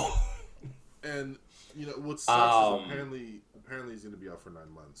right now. And, what sucks is apparently he's going to be out for 9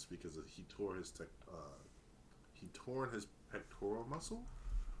 months because he tore his pectoral muscle.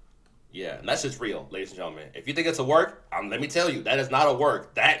 Yeah, and that's just real, ladies and gentlemen. If you think it's a work, let me tell you, that is not a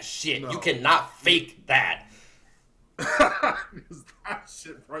work. That shit, you cannot fake that. Because that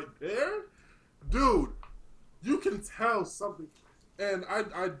shit right there, dude, you can tell something. And I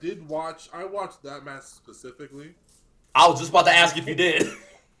watched that match specifically. I was just about to ask if you did.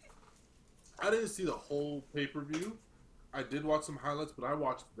 I didn't see the whole pay-per-view. I did watch some highlights, but I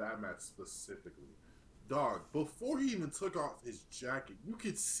watched that match specifically. Dog, before he even took off his jacket, you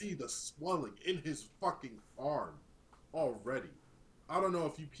could see the swelling in his fucking arm already. I don't know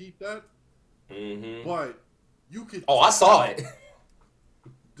if you peeped that, but you could... Oh, I saw it.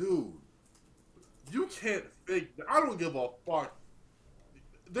 Dude, you can't fake that. I don't give a fuck.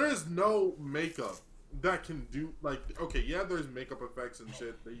 There's no makeup that can do... Like, okay, yeah, there's makeup effects and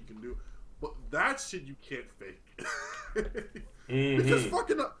shit that you can do, but that shit you can't fake. Because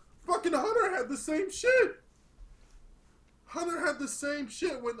fucking Hunter had the same shit. Hunter had the same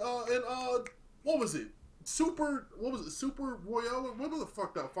shit when what was it? Super Royale? What the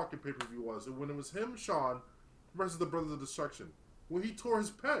fuck that fucking pay-per-view was? When it was him, Shawn, versus the Brothers of Destruction. When he tore his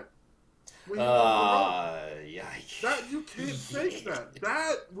pec. Yikes. That you can't fake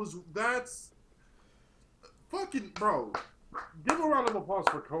that. That's fucking, bro. Give a round of applause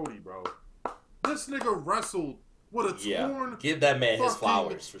for Cody, bro. This nigga wrestled with a torn, give that man his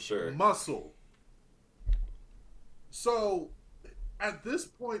flowers for sure. Muscle. So, at this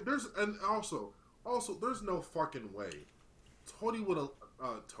point, there's no fucking way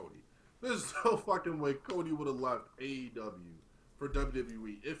there's no fucking way Cody would have left AEW for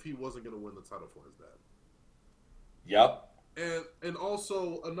WWE if he wasn't gonna win the title for his dad. Yep. And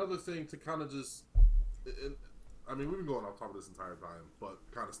also another thing to kind of just, I mean, we've been going off topic this entire time, but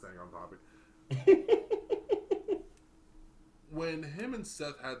kind of staying on topic. When him and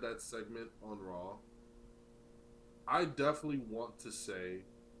Seth had that segment on Raw, I definitely want to say,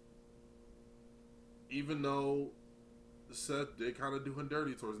 even though Seth did kind of do him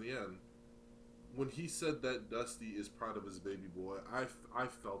dirty towards the end, when he said that Dusty is proud of his baby boy, I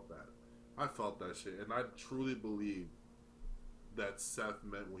felt that. I felt that shit. And I truly believe that Seth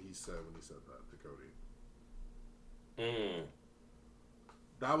meant what he said when he said that to Cody.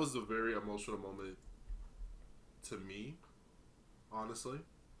 That was a very emotional moment to me, honestly.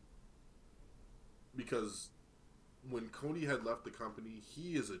 Because when Cody had left the company,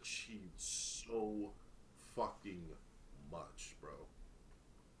 he has achieved so fucking much, bro.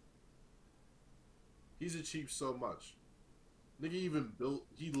 He's achieved so much. Nigga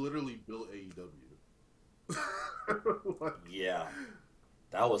he literally built AEW. Like, yeah.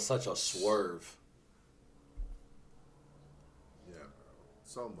 That was such a swerve. Yeah, bro.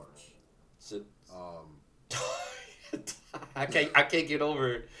 So much. So, I can't get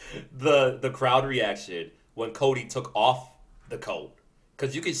over the crowd reaction when Cody took off the coat.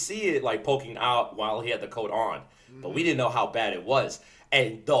 Because you could see it like poking out while he had the coat on. But we didn't know how bad it was.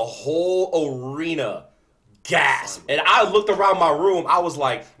 And the whole arena gasped. And I looked around my room. I was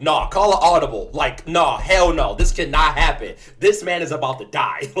like, nah, call an audible. Like, nah, hell no. This cannot happen. This man is about to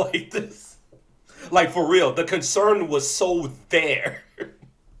die. Like this. Like, for real, the concern was so there.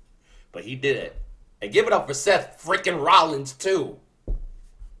 But he did it. And give it up for Seth freaking Rollins, too.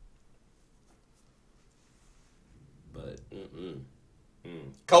 But,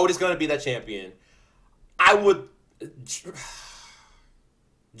 Cody's going to be that champion. I would...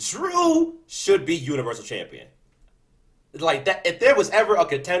 Drew should be Universal Champion. Like, that, if there was ever a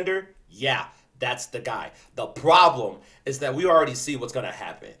contender, yeah, that's the guy. The problem is that we already see what's going to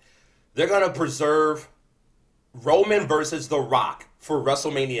happen. They're going to preserve Roman versus The Rock for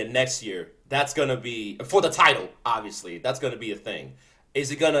WrestleMania next year. That's going to be, for the title, obviously. That's going to be a thing. Is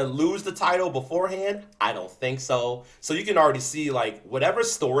he going to lose the title beforehand? I don't think so. So you can already see, like, whatever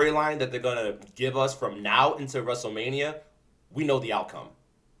storyline that they're going to give us from now into WrestleMania, we know the outcome.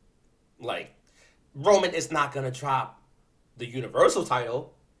 Like, Roman is not going to drop the Universal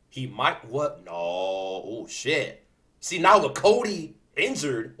title. He might, what? No. Oh, shit. See, now with Cody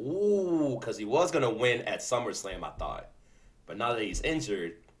injured, because he was going to win at SummerSlam, I thought. But now that he's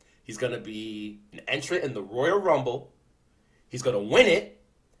injured, he's going to be an entrant in the Royal Rumble. He's going to win it.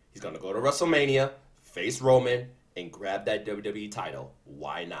 He's going to go to WrestleMania, face Roman, and grab that WWE title.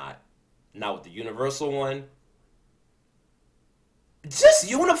 Why not? Now with the Universal one, just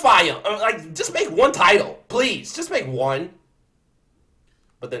unify them. Like, just make one title. Please, just make one.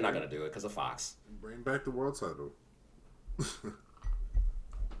 But they're not going to do it because of Fox. Bring back the world title.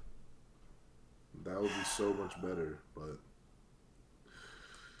 That would be so much better, but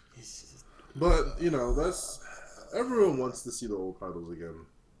you know, that's everyone wants to see the old titles again.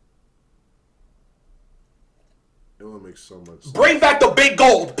 It would make so much sense. Bring back the big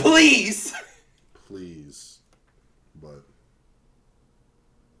gold, please. Please, but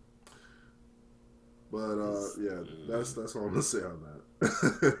yeah, that's all I'm gonna say on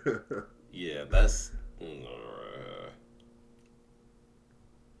that. Yeah, that's.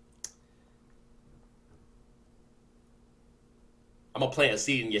 I'm gonna plant a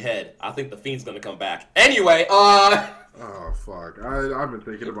seed in your head. I think the Fiend's gonna come back. Anyway, Oh fuck! I've been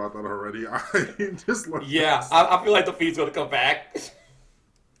thinking about that already. I just yeah, I feel like the Fiend's gonna come back.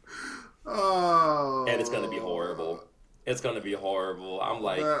 Oh. And it's gonna be horrible. It's gonna be horrible. I'm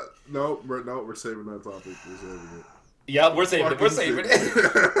like, no, we're saving that topic. We're saving it. Yeah, we're saving it. We're saving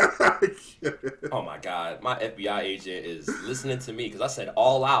it. Oh my god, my FBI agent is listening to me because I said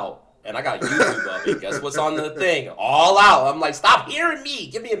all out. And I got YouTube up, and guess what's on the thing? All out. I'm like, stop hearing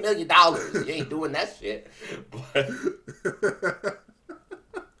me. Give me $1 million. You ain't doing that shit. But,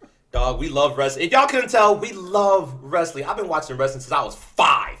 dog, we love wrestling. If y'all couldn't tell, we love wrestling. I've been watching wrestling since I was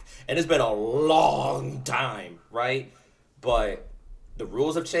 5, and it's been a long time, right? But the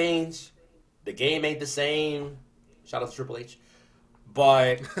rules have changed. The game ain't the same. Shout out to Triple H.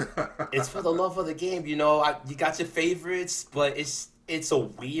 But it's for the love of the game, you know. You got your favorites, but it's a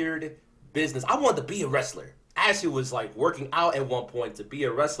weird business. I wanted to be a wrestler. I actually was like working out at one point to be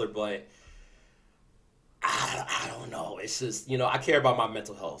a wrestler, but I don't know. It's just, you know, I care about my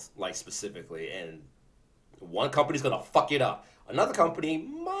mental health, like, specifically. And one company's going to fuck it up. Another company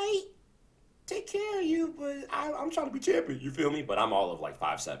might take care of you, but I'm trying to be champion. You feel me? But I'm all of like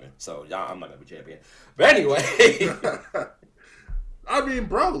 5'7", so I'm not going to be champion. But anyway. I mean,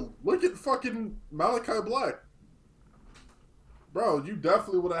 bro, look at fucking Malachi Black. Bro, you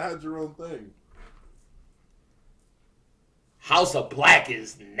definitely would have had your own thing. House of Black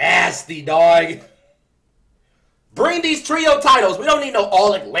is nasty, dog. Bring these trio titles. We don't need no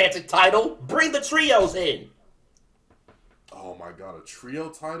All-Atlantic title. Bring the trios in. Oh my god, a trio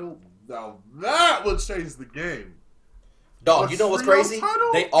title? Now that would change the game. Dog, you know what's crazy?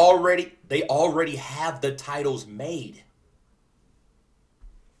 Title? They already have the titles made.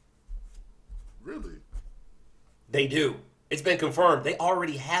 Really? They do. It's been confirmed. They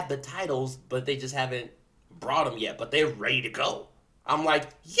already have the titles, but they just haven't brought them yet. But they're ready to go. I'm like,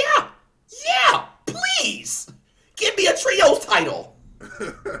 yeah, please. Give me a trios title.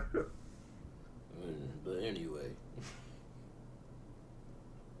 But anyway.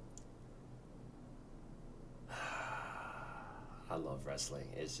 I love wrestling.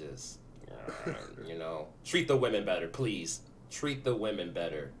 It's just, you know, treat the women better, please. Treat the women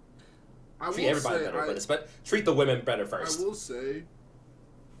better. Treat everybody better, but treat the women better first. I will say,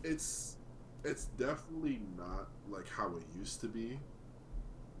 it's definitely not like how it used to be.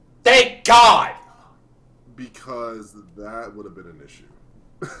 Thank God! Because that would have been an issue.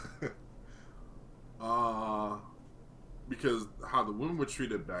 Because how the women were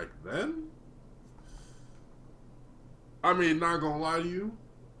treated back then, I mean, not gonna lie to you,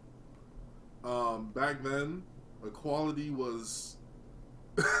 back then, equality was...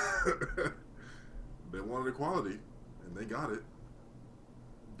 They wanted equality, and they got it.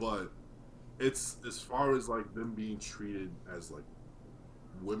 But it's as far as like them being treated as like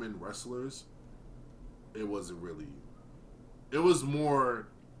women wrestlers, it wasn't really. It was more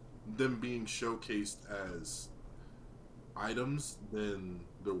them being showcased as items than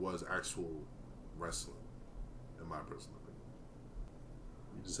there was actual wrestling, in my personal opinion.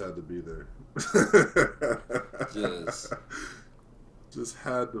 You just had to be there. Just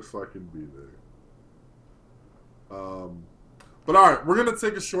had to fucking be there. But all right, we're gonna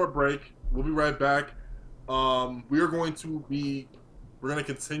take a short break. We'll be right back. We're gonna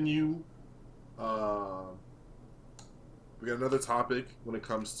continue. We got another topic when it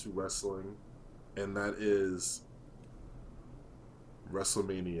comes to wrestling, and that is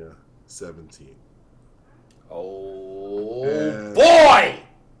WrestleMania 17. Oh, boy!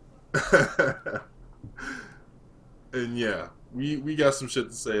 And yeah, we got some shit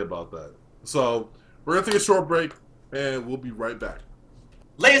to say about that. So we're going to take a short break, and we'll be right back.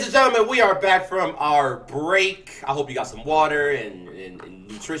 Ladies and gentlemen, we are back from our break. I hope you got some water and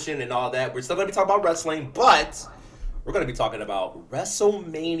nutrition and all that. We're still going to be talking about wrestling, but we're going to be talking about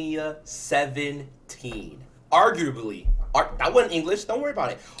WrestleMania 17. Arguably, that wasn't English, don't worry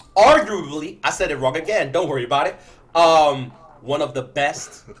about it. Arguably, I said it wrong again, don't worry about it. One of the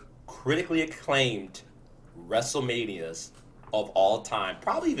best, critically acclaimed WrestleManias of all time.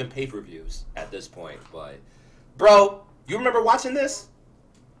 Probably even pay-per-views at this point, but bro, you remember watching this?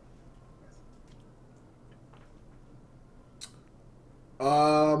 I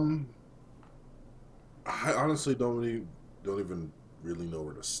honestly don't even really know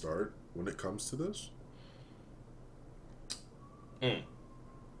where to start when it comes to this.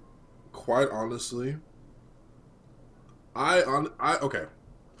 Quite honestly, okay.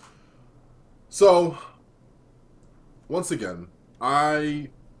 So once again, I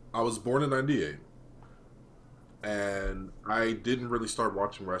was born in '98, and I didn't really start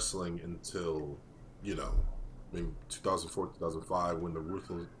watching wrestling until, maybe 2004, 2005, when the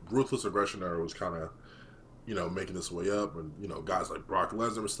Ruthless Aggression era was kind of, making its way up, and guys like Brock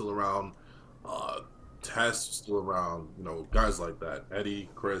Lesnar were still around, Test was still around, guys like that, Eddie,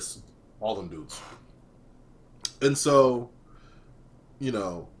 Chris, all them dudes. And so,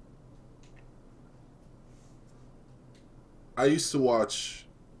 I used to watch,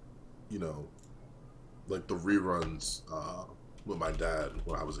 like the reruns with my dad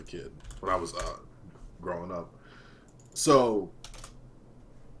when I was a kid, when I was growing up. So,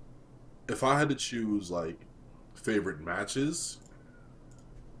 if I had to choose like favorite matches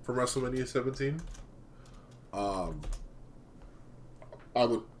from WrestleMania 17, I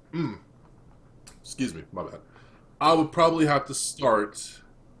would. Excuse me, my bad. I would probably have to start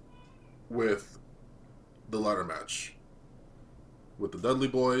with the ladder match with the Dudley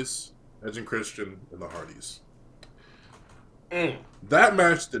Boys, Edge and Christian, and the Hardys. That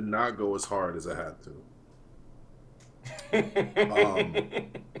match did not go as hard as it had to.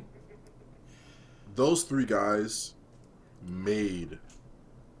 Those three guys made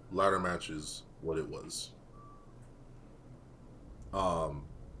ladder matches what it was.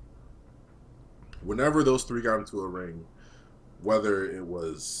 Whenever those three got into a ring, whether it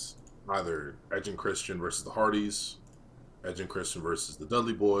was either Edge and Christian versus the Hardys, Edge and Christian versus the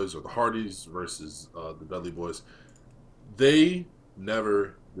Dudley Boys, or the Hardys versus the Dudley Boys, they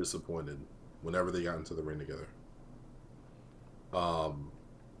never disappointed whenever they got into the ring together.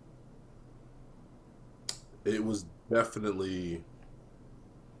 It was definitely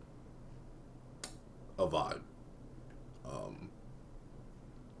a vibe.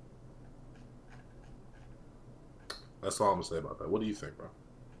 That's all I'm gonna say about that. What do you think, bro?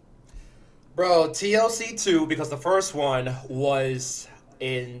 Bro, TLC 2, because the first one was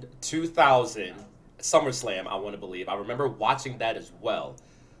in 2000, SummerSlam, I want to believe. I remember watching that as well.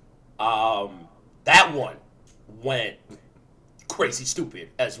 That one went crazy stupid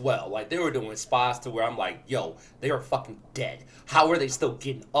as well. Like, they were doing spots to where I'm like, yo, they are fucking dead. How are they still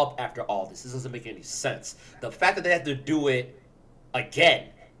getting up after all this? This doesn't make any sense. The fact that they had to do it again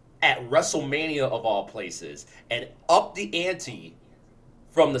at WrestleMania of all places and up the ante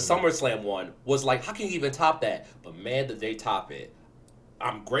from the SummerSlam one was like, how can you even top that? But man, did they top it.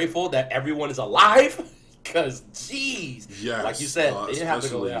 I'm grateful that everyone is alive because, jeez, yes, like you said, they didn't have to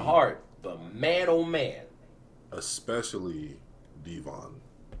go that hard. But man, oh man. Especially Devon.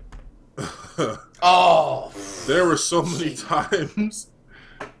 Oh. There were so many times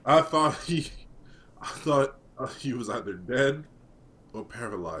I thought he was either dead or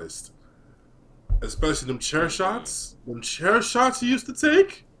paralyzed. Especially them chair shots. Them chair shots he used to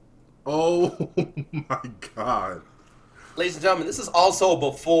take. Oh my god. Ladies and gentlemen, this is also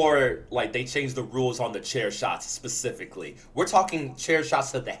before like they changed the rules on the chair shots specifically. We're talking chair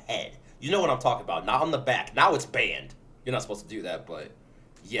shots to the head. You know what I'm talking about. Not on the back. Now it's banned. You're not supposed to do that, but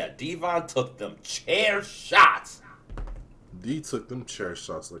yeah, Devon took them chair shots. D took them chair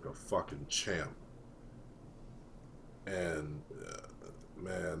shots like a fucking champ. And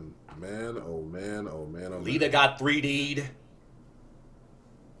man, oh man. Lita got 3D'd.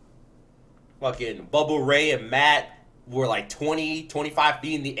 Fucking Bubba Ray and Matt were like 20, 25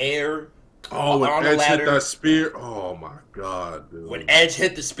 feet in the air. Oh, when Edge hit that spear. Oh my god, dude. When Edge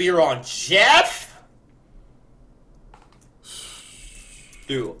hit the spear on Jeff.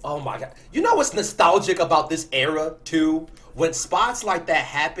 Dude, oh my god. You know what's nostalgic about this era, too? When spots like that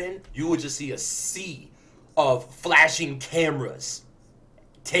happen, you would just see a sea of flashing cameras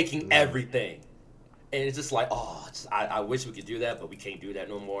taking everything. And it's just like, I wish we could do that, but we can't do that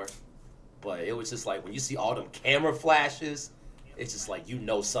no more. But it was just like, when you see all them camera flashes, it's just like,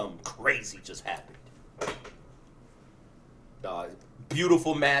 something crazy just happened.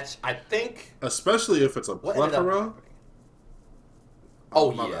 Beautiful match. I think... Especially if it's a plethora.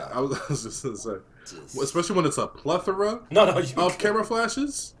 Oh, yeah. I was just going to say. Especially when it's a plethora of camera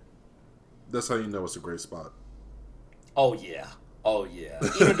flashes. That's how you know it's a great spot. Oh, yeah.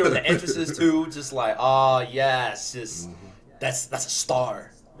 Even during the entrances, too, just like, yes. Just, that's a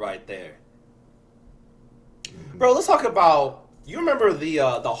star right there. Bro, let's talk about... You remember the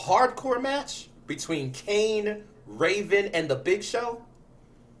hardcore match between Kane, Raven, and the Big Show?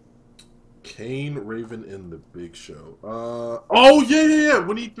 Kane, Raven, and the Big Show. Oh, yeah.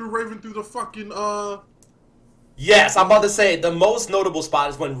 When he threw Raven through the fucking, Yes, I'm about to say, the most notable spot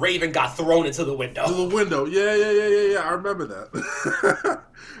is when Raven got thrown into the window. To the window. Yeah. I remember that.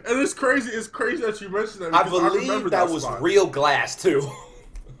 And it's crazy that you mentioned that. I believe that was spot. Real glass, too.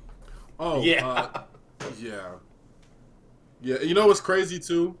 Oh, yeah. Yeah. You know what's crazy,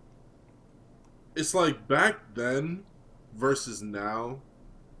 too? It's like back then versus now.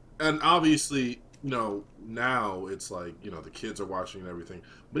 And obviously, now it's like, the kids are watching and everything.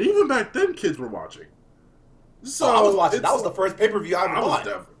 But even back then, kids were watching. So I was watching. That was the first pay-per-view I ever bought.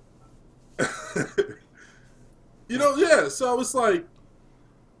 Yeah. So it's like,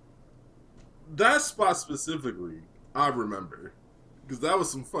 that spot specifically, I remember. Because that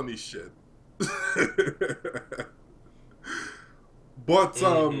was some funny shit. But,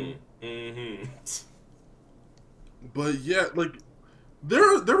 But yeah, like,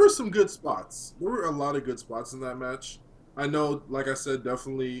 there were some good spots. There were a lot of good spots in that match. I know, like I said,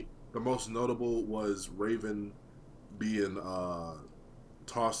 definitely the most notable was Raven being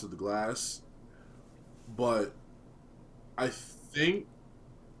tossed to the glass. But I think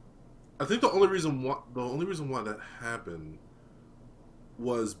the only reason why that happened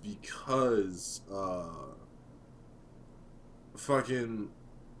was because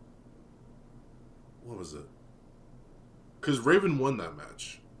what was it? Because Raven won that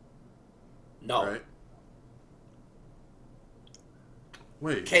match. No. Right?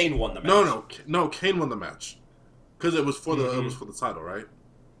 Wait. Kane won the match. No. Kane won the match. Because it was for the title, right?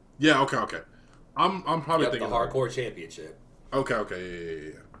 Yeah. Okay. I'm probably thinking the hardcore championship.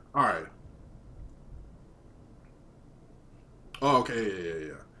 Okay. Yeah. All right. Oh, okay.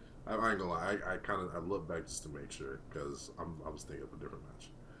 Yeah. I ain't gonna lie. I looked back just to make sure because I was thinking of a different match.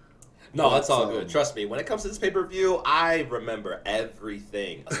 No, that's all good. Trust me. When it comes to this pay-per-view, I remember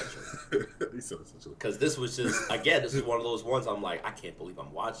everything, essentially. Because this was just, again, this is one of those ones I'm like, I can't believe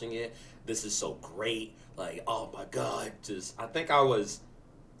I'm watching it. This is so great. Like, oh my God. I think I was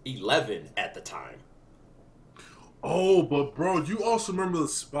 11 at the time. Oh, but bro, you also remember the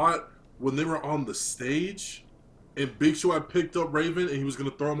spot when they were on the stage and Big Show had picked up Raven and he was going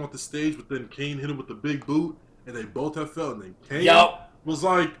to throw him off the stage, but then Kane hit him with the big boot and they both have fell, and then Kane was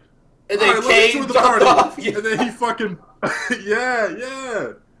like, and then Kane jumped off. Yeah. And then he fucking...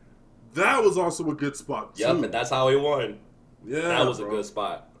 yeah. That was also a good spot, too. Yep, and that's how he won. Yeah, that was a good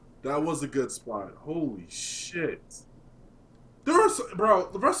spot. That was a good spot. Holy shit. The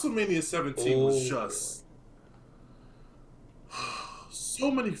WrestleMania 17 was just...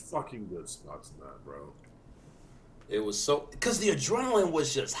 so many fucking good spots in that, bro. It was so... Because the adrenaline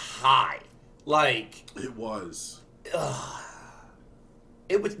was just high. Like... It was.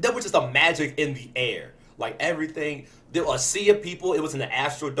 There was just a magic in the air. Like, everything. There was a sea of people. It was in the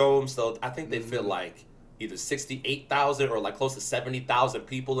Astrodome, so I think they fit like either 68,000 or like close to 70,000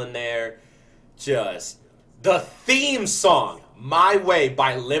 people in there. Just the theme song, My Way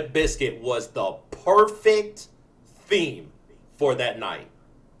by Limp Bizkit, was the perfect theme for that night.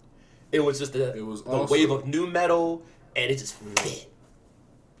 It was just the wave of new metal, and it just fit.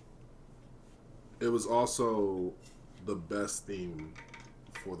 It was also the best theme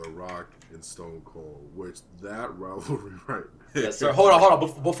for The Rock and Stone Cold, which that rivalry right there. Yes, sir. Hold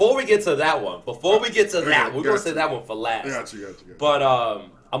on. Before we get to that one, we're going to say that one for last. Got you. But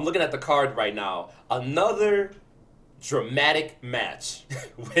I'm looking at the card right now. Another dramatic match,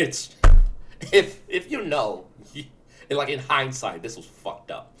 which, if you know, like in hindsight, this was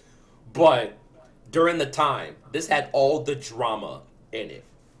fucked up. But during the time, this had all the drama in it.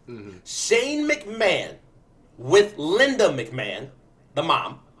 Mm-hmm. Shane McMahon with Linda McMahon, the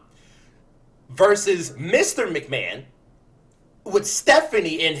mom, versus Mr. McMahon with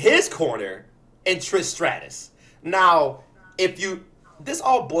Stephanie in his corner and Trish Stratus. Now, this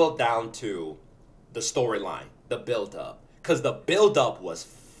all boiled down to the storyline, the build-up, because the build-up was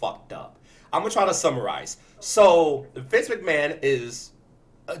fucked up. I'm gonna try to summarize. So, Vince McMahon is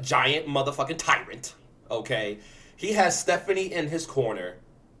a giant motherfucking tyrant, okay? He has Stephanie in his corner,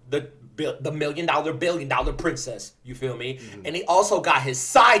 the $1 million, billion dollar princess, you feel me? Mm-hmm. And he also got his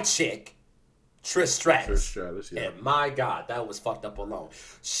side chick, Trish Stratus. Yeah. And my God, that was fucked up alone.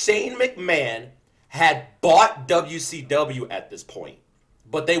 Shane McMahon had bought WCW at this point,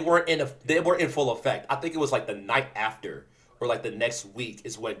 but they weren't in full effect. I think it was like the night after or like the next week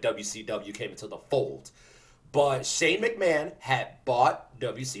is when WCW came into the fold. But Shane McMahon had bought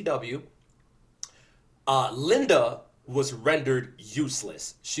WCW. Linda was rendered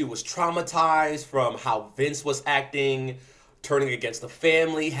useless. She was traumatized from how Vince was acting, turning against the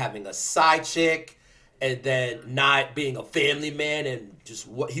family, having a side chick, and then not being a family man, and just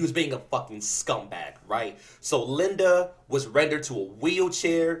what he was being a fucking scumbag, right? So Linda was rendered to a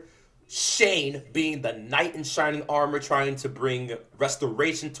wheelchair. Shane being the knight in shining armor, trying to bring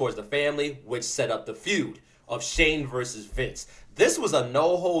restoration towards the family, which set up the feud of Shane versus Vince. This was a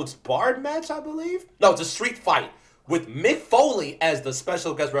no-holds-barred match, I believe. No, it's a street fight with Mick Foley as the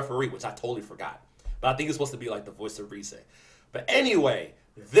special guest referee, which I totally forgot. But I think it's supposed to be like the voice of reason. But anyway,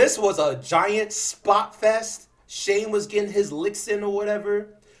 this was a giant spot fest. Shane was getting his licks in or whatever.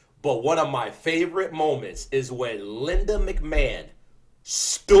 But one of my favorite moments is when Linda McMahon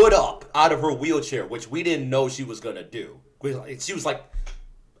stood up out of her wheelchair, which we didn't know she was going to do. She was like,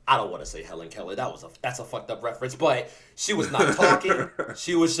 I don't want to say Helen Keller. That's a fucked up reference. But she was not talking.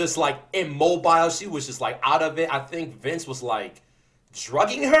 She was just like immobile. She was just like out of it. I think Vince was like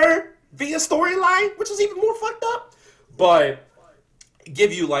drugging her via storyline, which is even more fucked up. But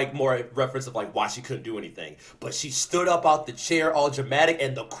give you like more reference of like why she couldn't do anything. But she stood up out the chair all dramatic,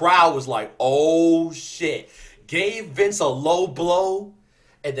 and the crowd was like, oh shit. Gave Vince a low blow,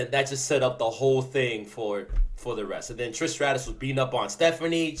 and then that just set up the whole thing for the rest. And then Trish Stratus was beating up on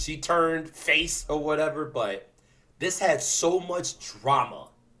Stephanie. She turned face or whatever, but this had so much drama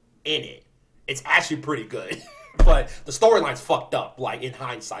in it. It's actually pretty good. But the storyline's fucked up, like, in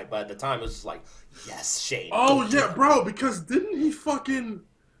hindsight. But at the time, it was just like, yes, Shane. Oh, yeah, bro, because didn't he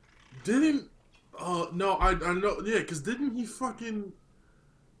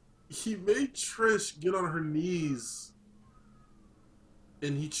he made Trish get on her knees,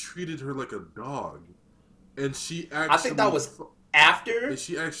 and he treated her like a dog. And she actually... I think that was after. And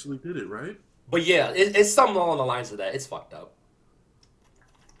she actually did it, right? But yeah, it's something along the lines of that. It's fucked up.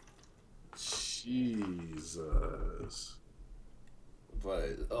 Jesus.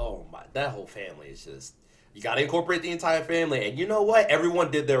 But, oh my, that whole family is just... You gotta incorporate the entire family. And you know what?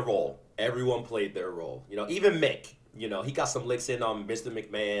 Everyone did their role. Everyone played their role. You know, even Mick. You know, he got some licks in on Mr.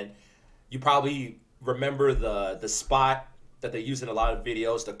 McMahon. You probably remember the spot that they use in a lot of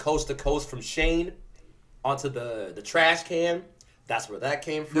videos, the coast to coast from Shane onto the trash can. That's where that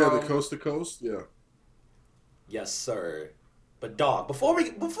came from. Yeah, the coast to coast. Yeah. Yes, sir. But dog, before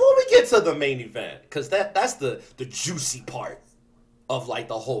we get to the main event, because that's the juicy part of like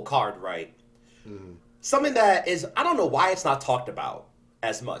the whole card, right? Mm-hmm. Something that is, I don't know why it's not talked about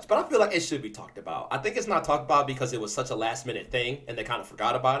as much, but I feel like it should be talked about. I think it's not talked about because it was such a last minute thing and they kind of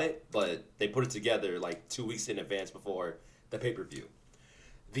forgot about it, but they put it together like 2 weeks in advance before the pay-per-view.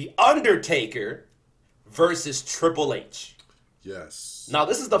 The Undertaker versus Triple H. Yes. Now,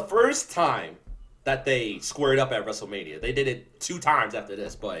 this is the first time that they squared up at WrestleMania. They did it 2 times after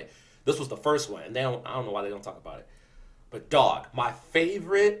this, but this was the first one, and I don't know why they don't talk about it. But dog, my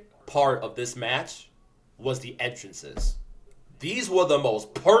favorite part of this match was the entrances. These were the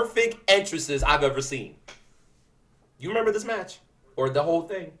most perfect entrances I've ever seen. You remember this match? Or the whole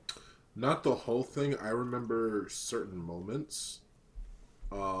thing? Not the whole thing. I remember certain moments.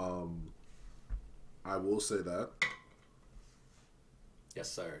 I will say that.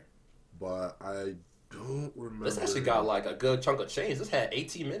 Yes, sir. But I don't remember. This actually got like a good chunk of change. This had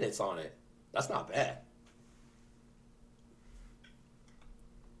 18 minutes on it. That's not bad.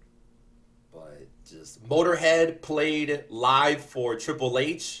 But just Motorhead played live for Triple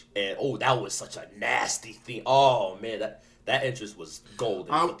H, and that was such a nasty thing. Oh man, that entrance was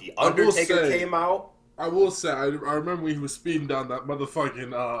golden. But the Undertaker came out. I will say, I remember when he was speeding down that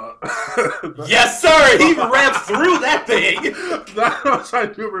motherfucking. Yes, sir. He ran through that thing. That much I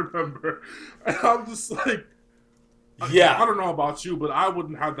do remember, and I'm just like, yeah. I don't know about you, but I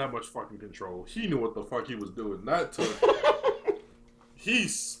wouldn't have that much fucking control. He knew what the fuck he was doing. That took. He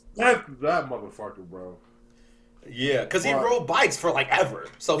spent through that motherfucker, bro. Yeah, because he rode bikes for like ever,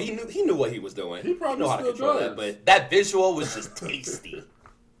 so he knew what he was doing. He probably knew how to still control does. that, but that visual was just tasty.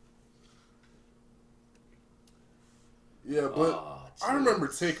 Yeah, but I remember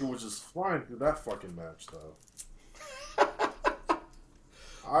Taker was just flying through that fucking match, though.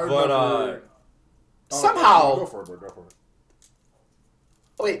 I remember. Somehow. Go for it, bro. Go for it.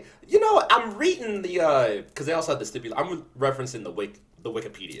 Wait, I'm reading the because they also had the stipulation. I'm referencing the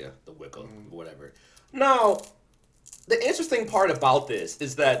Wikipedia, the Wicca, whatever. Now, the interesting part about this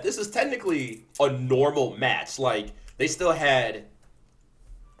is that this is technically a normal match. Like they still had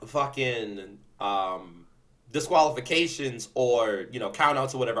fucking disqualifications or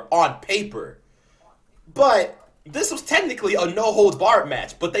countouts or whatever on paper, but this was technically a no holds barred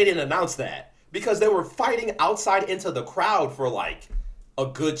match. But they didn't announce that because they were fighting outside into the crowd for like a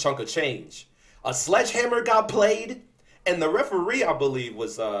good chunk of change. A sledgehammer got played, and the referee, I believe,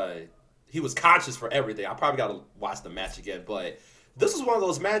 was he was conscious for everything. I probably got to watch the match again, but this is one of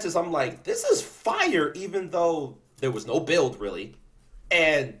those matches I'm like, this is fire, even though there was no build really,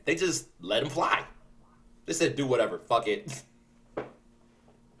 and they just let him fly. They said, do whatever, fuck it.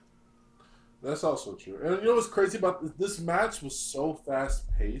 That's also true. And you know what's crazy about this match was so fast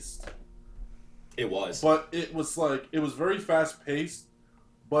paced. It was. But it was very fast paced,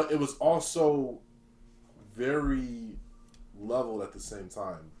 but it was also very leveled at the same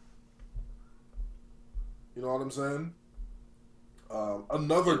time. You know what I'm saying?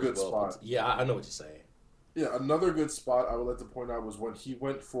 Another good spot. Yeah, I know what you're saying. Yeah, another good spot I would like to point out was when he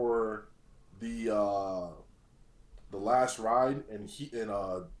went for the last ride and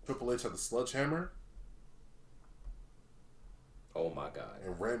Triple H had the sledgehammer. Oh my god.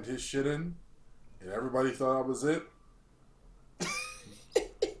 And rammed his shit in. And everybody thought that was it.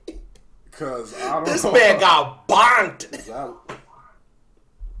 Because I don't know. This man got bonked.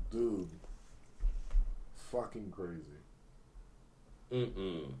 Dude. Fucking crazy.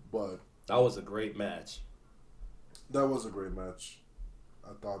 But that was a great match. That was a great match.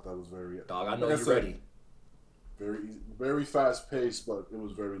 I thought that was very... Dog, I know you're ready. Very, very fast paced, but it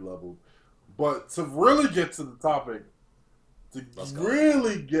was very leveled. But to really get to the topic,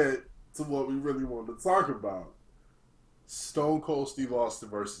 really get to what we really wanted to talk about, Stone Cold Steve Austin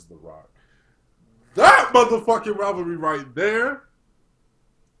versus The Rock. That motherfucking rivalry right there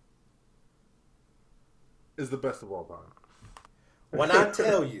is the best of all time. When I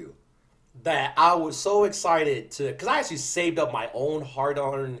tell you that I was so excited because I actually saved up my own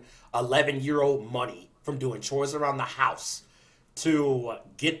hard-earned 11-year-old money from doing chores around the house to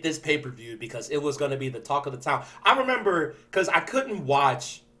get this pay-per-view because it was going to be the talk of the town. I remember because I couldn't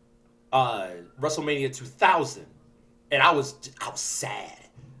watch WrestleMania 2000, and I was sad.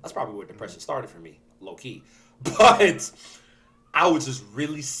 That's probably where depression started for me, low-key. But I was just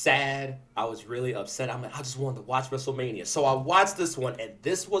really sad. I was really upset. I just wanted to watch WrestleMania. So I watched this one, and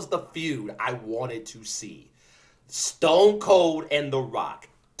this was the feud I wanted to see. Stone Cold and The Rock.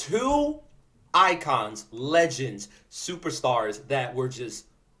 Two icons, legends, superstars that were just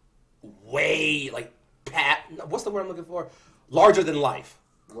way, what's the word I'm looking for? Larger than life.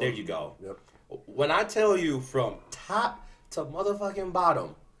 There you go. Yep. When I tell you from top to motherfucking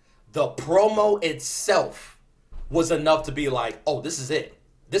bottom, the promo itself was enough to be like, oh, this is it.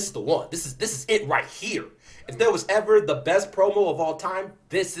 This is the one. This is it right here. If there was ever the best promo of all time,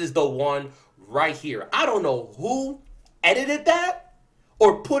 this is the one right here. I don't know who edited that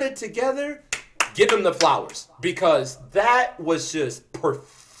or put it together. Give him the flowers because that was just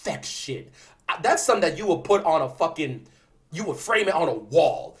perfection. That's something that you would put on you would frame it on a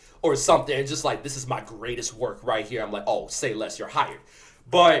wall or something and just like, this is my greatest work right here. I'm like, oh, say less, you're hired.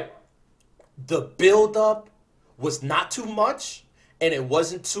 But the build-up was not too much, and it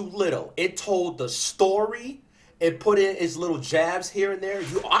wasn't too little. It told the story. It put in its little jabs here and there.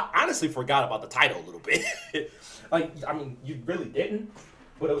 I honestly forgot about the title a little bit. You really didn't.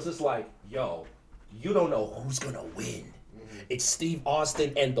 But it was just like, yo, you don't know who's going to win. It's Steve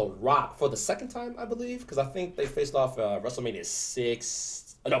Austin and The Rock for the second time, I believe, because I think they faced off WrestleMania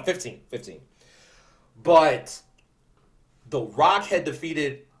 15. But The Rock had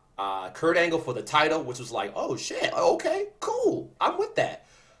defeated Kurt Angle for the title, which was like, oh shit, okay, cool, I'm with that.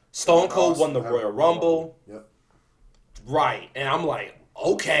 Stone Cold won the Royal Rumble. Yep. Right. And I'm like,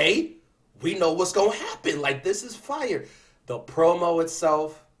 okay, we know what's going to happen. Like, this is fire. The promo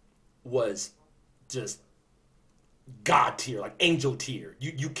itself was just God tier, like angel tier.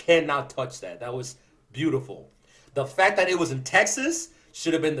 You cannot touch that. That was beautiful. The fact that it was in Texas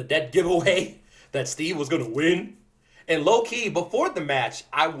should have been the dead giveaway that Steve was going to win. And low-key, before the match,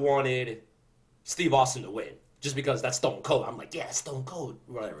 I wanted Steve Austin to win. Just because that's Stone Cold. I'm like, yeah, Stone Cold,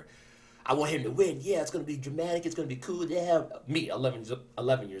 whatever. I want him to win. Yeah, it's going to be dramatic. It's going to be cool. Yeah, me,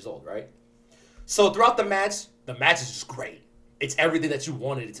 11 years old, right? So throughout the match is just great. It's everything that you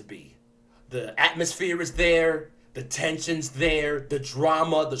wanted it to be. The atmosphere is there. The tension's there. The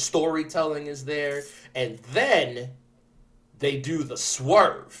drama, the storytelling is there. And then they do the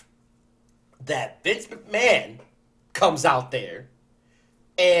swerve that Vince McMahon comes out there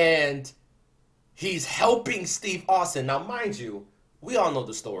and he's helping Steve Austin. Now, mind you, we all know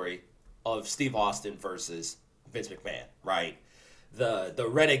the story of Steve Austin versus Vince McMahon, right? The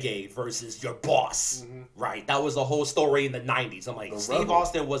renegade versus your boss, right? That was the whole story in the 90s. I'm like, Steve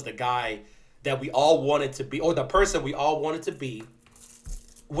Austin was the guy that we all wanted to be, or the person we all wanted to be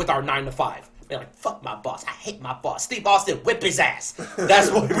with our 9 to 5. They're like, fuck my boss. I hate my boss. Steve Austin, whip his ass.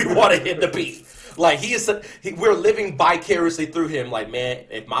 That's what we wanted him to be. Like, we're living vicariously through him. Like, man,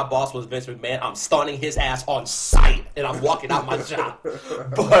 if my boss was Vince McMahon, I'm stunning his ass on sight, and I'm walking out my job.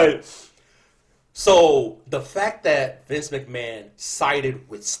 But, so, the fact that Vince McMahon sided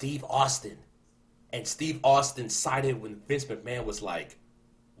with Steve Austin, and Steve Austin sided when Vince McMahon was like,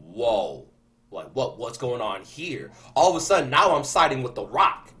 whoa, like, what's going on here? All of a sudden, now I'm siding with The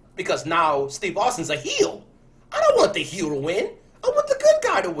Rock. Because now Steve Austin's a heel. I don't want the heel to win. I want the good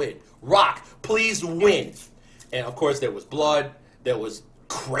guy to win. Rock, please win. And of course, there was blood. There was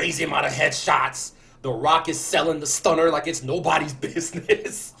crazy amount of headshots. The Rock is selling the stunner like it's nobody's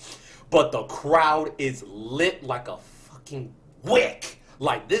business. But the crowd is lit like a fucking wick.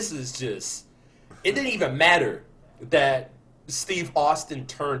 Like, this is just... It didn't even matter that Steve Austin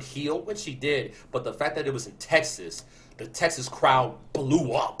turned heel, which he did. But the fact that it was in Texas... The Texas crowd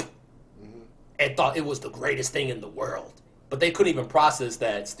blew up and thought it was the greatest thing in the world. But they couldn't even process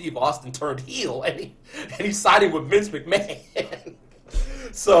that Steve Austin turned heel and he's siding with Vince McMahon.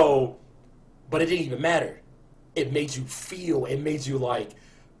 So, but it didn't even matter. It made you feel, it made you like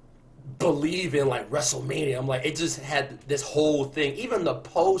believe in like WrestleMania. I'm like, it just had this whole thing. Even the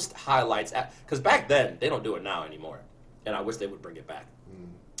post highlights, because back then, they don't do it now anymore. And I wish they would bring it back.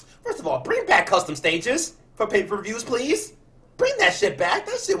 First of all, bring back custom stages. For pay-per-views, please. Bring that shit back.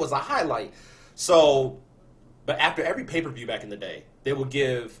 That shit was a highlight. So, but after every pay-per-view back in the day, they would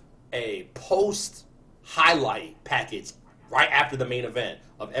give a post-highlight package right after the main event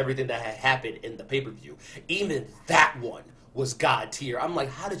of everything that had happened in the pay-per-view. Even that one was God tier. I'm like,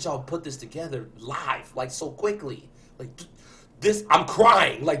 how did y'all put this together live, like, so quickly? Like, this, I'm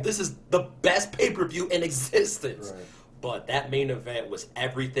crying. Like, this is the best pay-per-view in existence. Right. But that main event was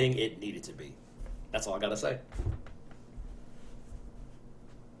everything it needed to be. That's all I gotta say.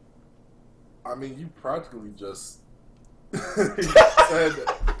 I mean, you practically just said.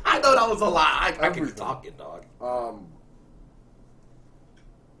 I know that was a lie. I can be talking, dog.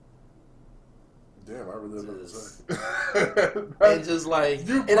 Damn, I really don't know what to say. And just like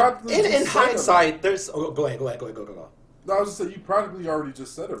in hindsight, there's. Oh, go ahead. Go. No, I was just saying you practically already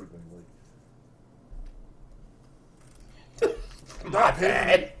just said everything. Like, my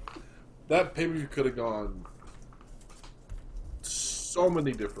bad. That pay-per-view could have gone so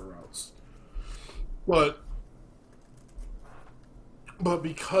many different routes. But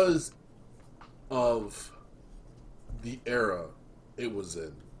because of the era it was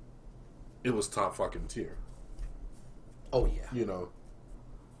in, it was top fucking tier. Oh, yeah. You know?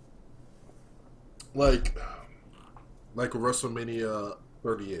 Like WrestleMania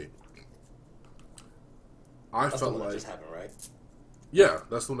 38. That's felt like... just happened, right? Yeah,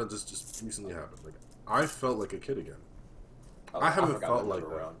 that's the one that just recently happened. Like, I felt like a kid again. I haven't felt like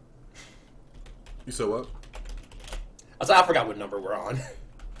that. On. You said what? I forgot what number we're on.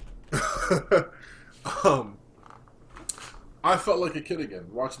 I felt like a kid again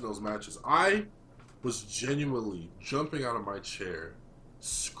watching those matches. I was genuinely jumping out of my chair,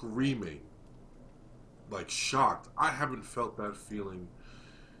 screaming, like shocked. I haven't felt that feeling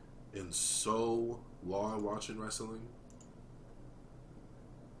in so long watching wrestling.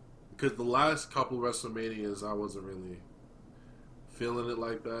 Because the last couple WrestleManias, I wasn't really feeling it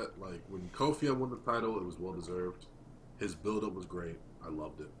like that. Like, when Kofi won the title, it was well-deserved. His build-up was great. I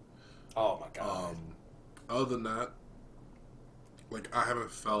loved it. Oh, my God. Other than that, like, I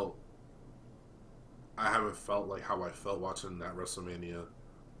haven't felt like how I felt watching that WrestleMania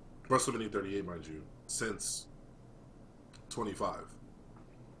WrestleMania 38, mind you, since 25.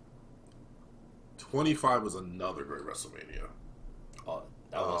 25 was another great WrestleMania. Oh,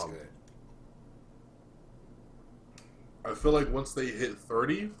 that was good. I feel like once they hit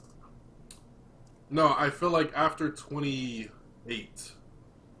 30, no, I feel like after 28,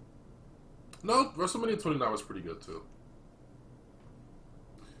 no, WrestleMania 29 was pretty good too.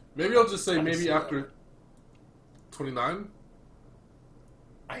 Maybe I'll just say maybe after 29.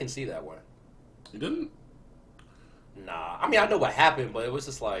 I didn't see that one. You didn't? Nah, I mean I know what happened, but it was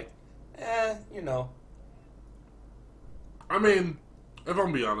just like, you know. I mean, if I'm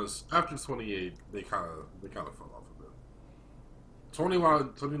gonna be honest, after 28, they kind of fell off a bit.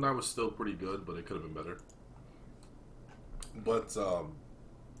 29 was still pretty good, but it could have been better. But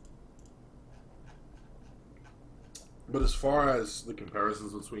as far as the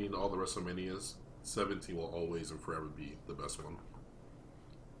comparisons between all the WrestleManias, 17 will always and forever be the best one.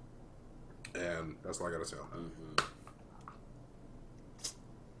 And that's all I gotta say on that. Mm-hmm.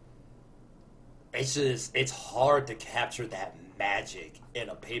 It's hard to capture that magic in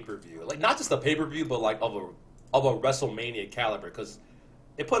a pay-per-view. Like, not just a pay-per-view, but like of a WrestleMania caliber, because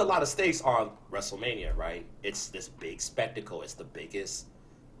they put a lot of stakes on WrestleMania, right? It's this big spectacle. It's the biggest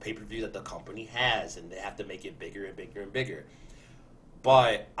pay-per-view that the company has, and they have to make it bigger and bigger and bigger.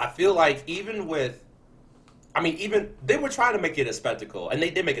 But I feel like even they were trying to make it a spectacle, and they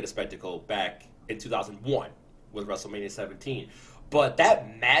did make it a spectacle back in 2001 with WrestleMania 17. But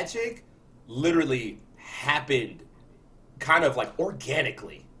that magic literally happened kind of like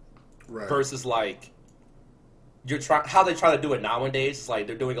organically, Right. versus like how they try to do it nowadays. It's like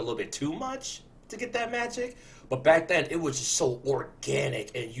they're doing a little bit too much to get that magic. But back then, it was just so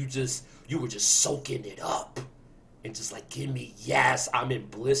organic, and you were just soaking it up, and just like, give me, yes, I'm in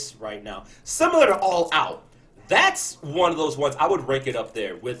bliss right now. Similar to All Out. That's one of those ones I would rank it up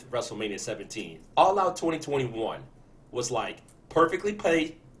there with WrestleMania 17. All Out 2021 was like perfectly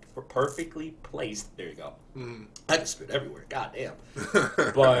placed. There you go. Mm. I just spit everywhere. God damn.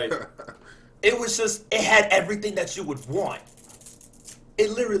 But it was just, it had everything that you would want. It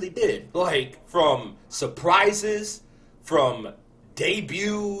literally did. Like, from surprises, from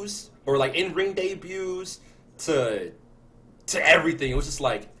debuts, or like in-ring debuts, to everything. It was just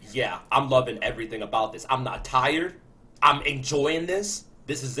like, yeah, I'm loving everything about this. I'm not tired. I'm enjoying this.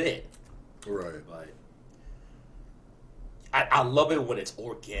 This is it. Right. But I love it when it's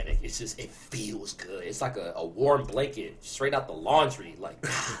organic. It's just, it feels good. It's like a warm blanket straight out the laundry. Like,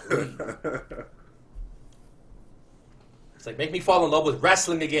 golly. It's like, make me fall in love with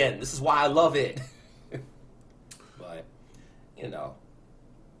wrestling again. This is why I love it. But, you know,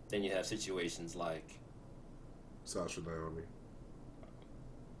 then you have situations like Sasha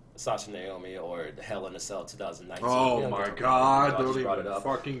Naomi or the Hell in a Cell 2019. Oh my God! Don't even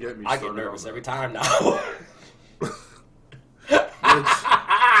fucking get me started. I get nervous every time now.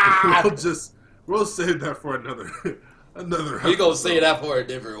 We'll save that for another episode. We gonna say that for a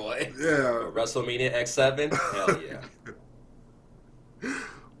different way. Yeah. WrestleMania X7. Hell yeah.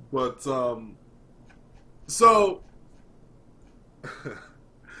 But so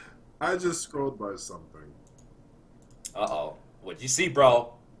I just scrolled by something. Uh-oh. What'd you see,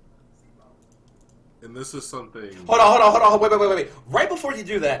 bro? And this is something. Hold on. Wait. Right before you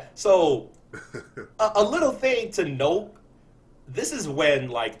do that, so a little thing to note. This is when,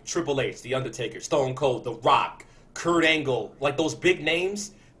 like, Triple H, The Undertaker, Stone Cold, The Rock, Kurt Angle, like those big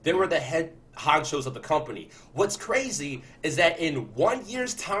names, they were the head honchos of the company. What's crazy is that in 1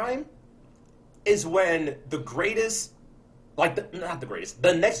 year's time is when the greatest, like,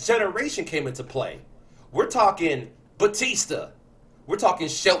 the next generation came into play. We're talking Batista. We're talking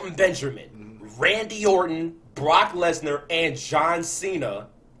Shelton Benjamin, Randy Orton, Brock Lesnar, and John Cena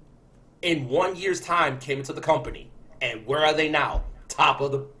in 1 year's time came into the company. And where are they now? Top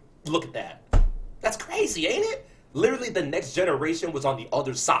of the... Look at that. That's crazy, ain't it? Literally, the next generation was on the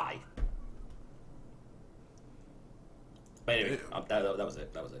other side. But anyway, that was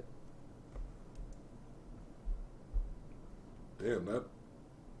it. That was it. Damn, that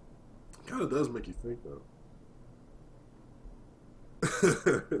kind of does make you think, though.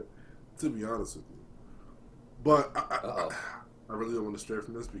 To be honest with you. But I really don't want to stray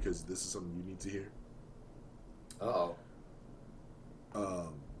from this because this is something you need to hear. Uh-oh.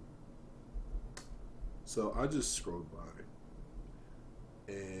 So I just scrolled by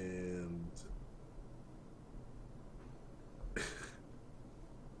and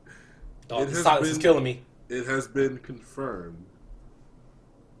The silence is killing me. It has been confirmed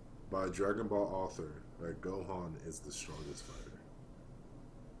by Dragon Ball author that Gohan is the strongest fighter.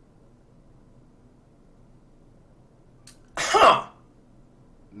 Huh.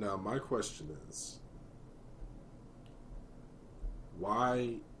 Now, my question is,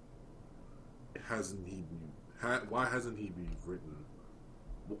 why hasn't he been written?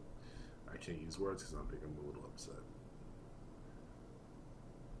 Well, I can't use words because I'm a little upset.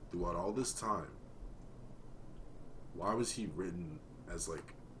 Throughout all this time, why was he written as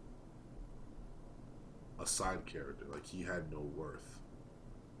like a side character? Like he had no worth.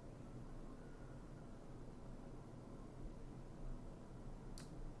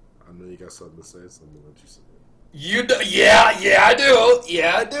 I know you got something to say, so I'm gonna let you say it. Yeah,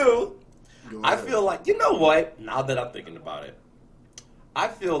 I do. I feel like, you know what? Now that I'm thinking about it, I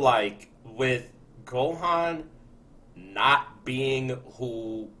feel like with Gohan not being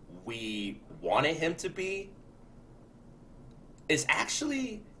who we wanted him to be is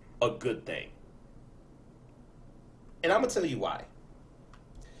actually a good thing. And I'm going to tell you why.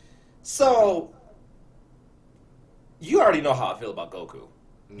 So, you already know how I feel about Goku.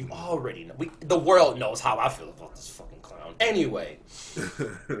 You already know. The world knows how I feel about this fucking clown. Anyway,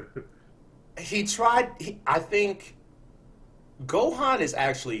 I think Gohan is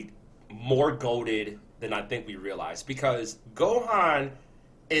actually more goated than I think we realize, because Gohan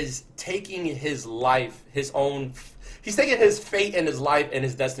is taking his life, he's taking his fate and his life and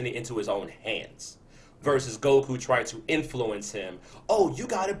his destiny into his own hands. Versus Goku trying to influence him. Oh, you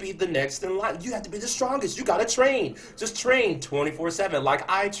gotta be the next in line. You have to be the strongest. You gotta train. Just train 24/7 like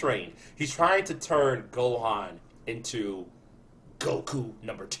I train. He's trying to turn Gohan into Goku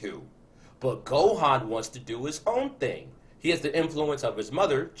number 2. But Gohan wants to do his own thing. He has the influence of his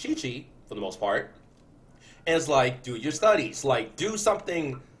mother, Chi-Chi, for the most part. And it's like, do your studies. Like, do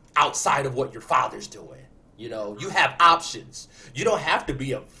something outside of what your father's doing. You know, you have options. You don't have to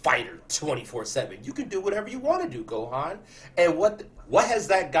be a fighter 24/7. You can do whatever you want to do, Gohan. And what has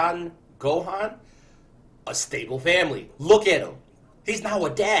that gotten Gohan? A stable family. Look at him. He's now a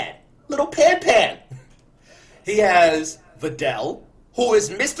dad. Little Pan. He has Videl, who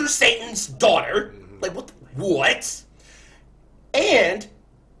is Mr. Satan's daughter. Like, what? And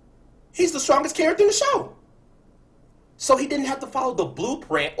he's the strongest character in the show. So he didn't have to follow the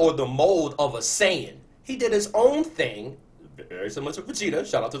blueprint or the mold of a Saiyan. He did his own thing, very similar to Vegeta,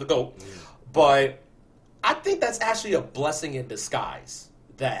 shout out to the GOAT. But I think that's actually a blessing in disguise,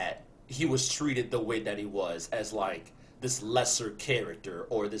 that he was treated the way that he was, as like this lesser character,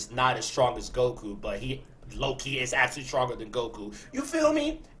 or this not as strong as Goku, but he low-key is actually stronger than Goku. You feel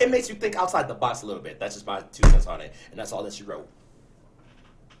me? It makes you think outside the box a little bit. That's just my 2 cents on it, and that's all that she wrote.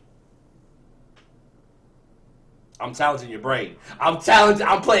 I'm challenging your brain. I'm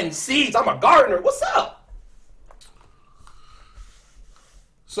planting seeds. I'm a gardener. What's up?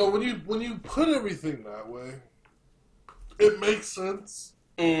 So when you put everything that way, it makes sense.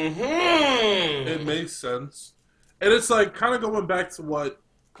 Mm-hmm. It makes sense. And it's like kind of going back to what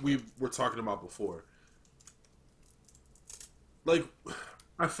we were talking about before. Like,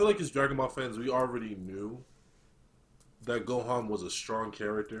 I feel like as Dragon Ball fans, we already knew that Gohan was a strong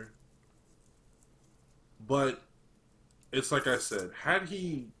character. But it's like I said, had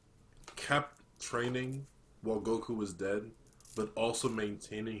he kept training while Goku was dead, but also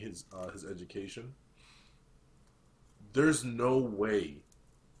maintaining his education, there's no way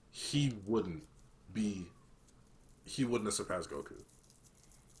he wouldn't have surpassed Goku.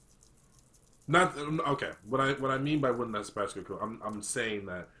 Not okay. What I mean by wouldn't have surpassed Goku, I'm saying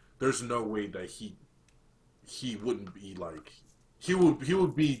that there's no way that he wouldn't be like he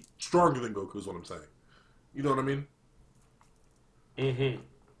would be stronger than Goku is what I'm saying. You know what I mean? Mm-hmm.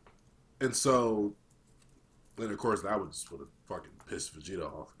 And so, and of course, that would just would have fucking pissed Vegeta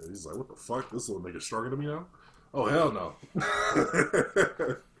off. He's like, "What the fuck? This will make it stronger than me now?" Oh hell no!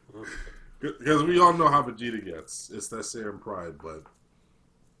 Because we all know how Vegeta gets. It's that Saiyan pride, but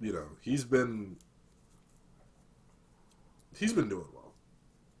you know he's been doing well.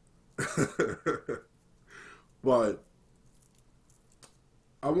 But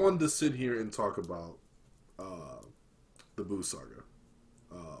I wanted to sit here and talk about the Buu saga.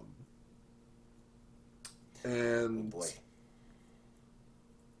 And boy,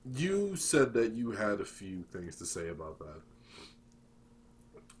 you said that you had a few things to say about that,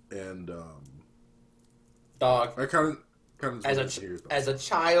 and dog. I kind of as a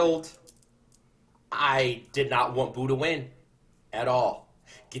child, I did not want Buu to win at all.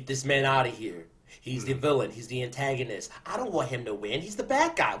 Get this man out of here. He's the villain. He's the antagonist. I don't want him to win. He's the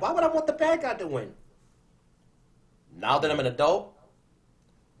bad guy. Why would I want the bad guy to win? Now that I'm an adult,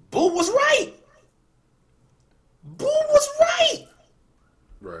 Buu was right. Buu was right.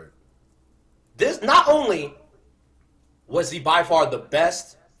 Right. This, not only was he by far the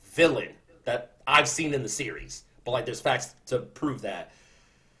best villain that I've seen in the series, but like there's facts to prove that.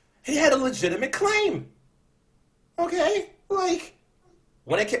 he had a legitimate claim. Okay? Like,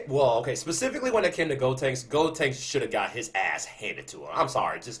 when it came, well, okay, specifically when it came to Gotenks should have got his ass handed to him. I'm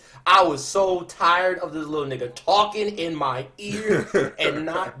sorry, I was so tired of this little nigga talking in my ear and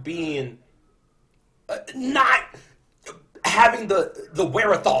not being, not having the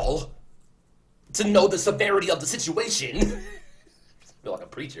wherewithal to know the severity of the situation. I feel like a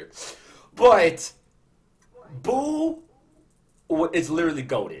preacher. But Boo is literally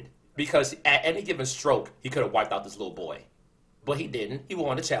goated because at any given stroke, he could have wiped out this little boy. But he didn't. He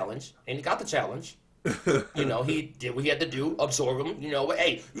won the challenge, and he got the challenge. You know, he did what he had to do, absorb him. You know,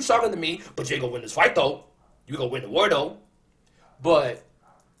 hey, you stronger than me, but you ain't gonna win this fight, though. You gonna win the war, though. But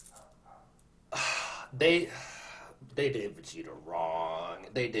they did Vegeta wrong.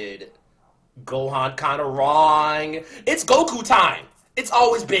 They did Gohan kind of wrong. It's Goku time. It's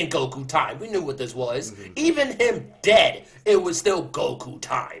always been Goku time. We knew what this was. Mm-hmm. Even him dead, it was still Goku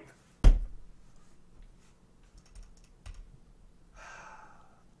time.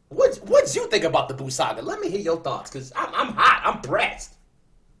 What'd you think about the Buu Saga? Let me hear your thoughts, because I'm hot. I'm pressed.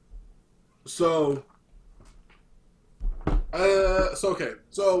 So, okay.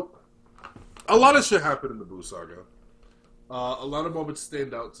 So, a lot of shit happened in the Buu Saga. A lot of moments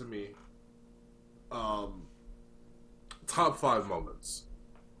stand out to me. Top 5 moments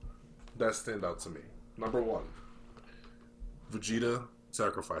that stand out to me. Number 1, Vegeta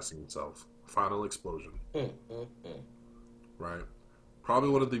sacrificing himself. Final explosion. Right? Probably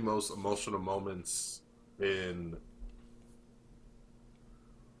one of the most emotional moments in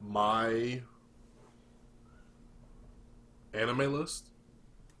my anime list.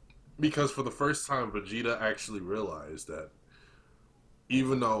 Because for the first time, Vegeta actually realized that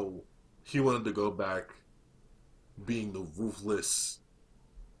even though he wanted to go back being the ruthless,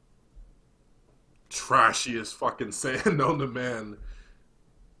 trashiest fucking Saiyan known to man,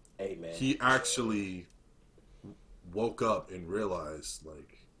 Amen. He actually woke up and realized,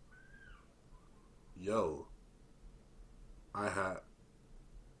 like, yo, I have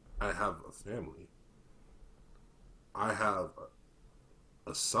a family. I have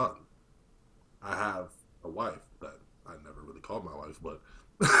a son. I have a wife that I never really called my wife, but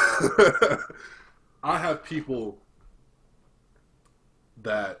I have people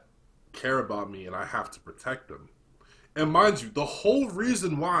that care about me and I have to protect them. And mind you, the whole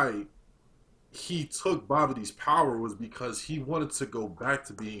reason why he took Babidi's power was because he wanted to go back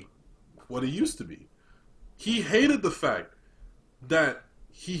to being what he used to be. He hated the fact that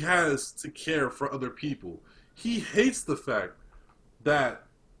he has to care for other people. He hates the fact that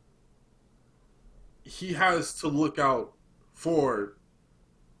he has to look out for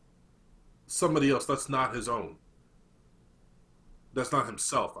somebody else that's not his own. That's not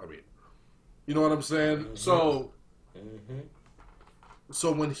himself, I mean. You know what I'm saying? Mm-hmm.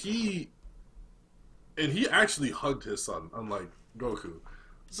 So when he actually hugged his son, unlike Goku.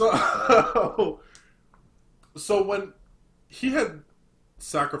 So when he had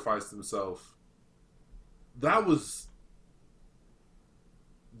sacrificed himself, that was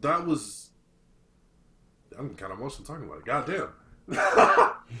I'm kind of emotional talking about it. Goddamn.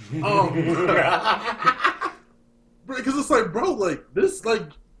 Because it's like, bro, like this, like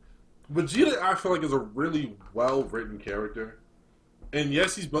Vegeta, I feel like is a really well written character, and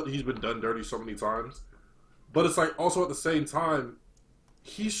yes, he's been done dirty so many times, but it's like also at the same time,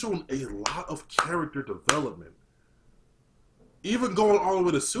 he's shown a lot of character development, even going all the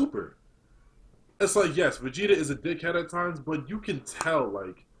way to Super. It's like, yes, Vegeta is a dickhead at times, but you can tell,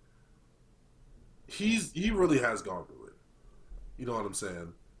 like, he really has gone through it. You know what I'm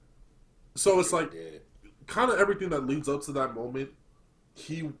saying? So it's like, kind of everything that leads up to that moment,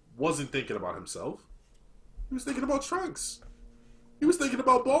 he wasn't thinking about himself. He was thinking about Trunks. He was thinking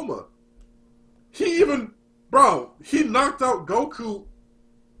about Bulma. He knocked out Goku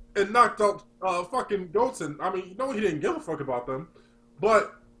and knocked out fucking Goten. I mean, he didn't give a fuck about them,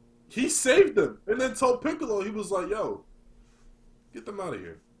 but he saved them and then told Piccolo, he was like, yo, get them out of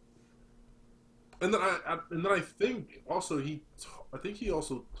here. And then I think also he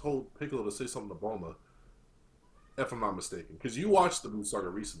also told Piccolo to say something to Bulma, if I'm not mistaken, because you watched the Buu Saga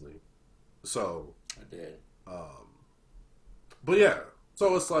recently, so I did. But yeah,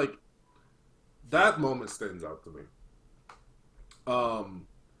 so it's like that moment stands out to me.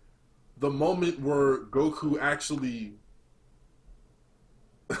 The moment where Goku actually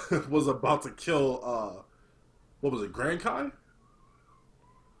was about to kill what was it, Grand Kai?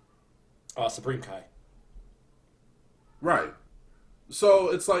 Supreme Kai. Right. So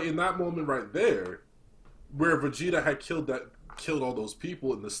it's like in that moment right there, where Vegeta had killed all those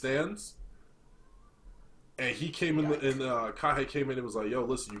people in the stands, And he came in, Kahe came in and was like, "Yo,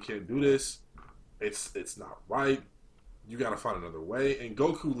 listen, you can't do this. It's not right. You gotta find another way." And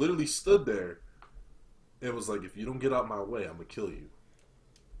Goku literally stood there and was like, "If you don't get out my way, I'm gonna kill you."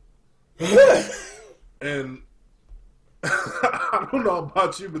 And I don't know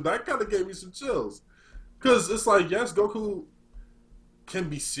about you, but that kind of gave me some chills. Because it's like, yes, Goku can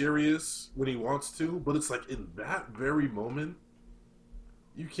be serious when he wants to, but it's like in that very moment,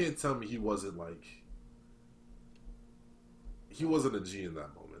 you can't tell me he wasn't a G in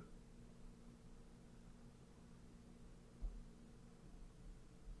that moment.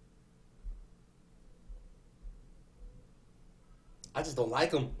 I just don't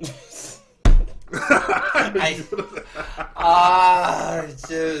like him. I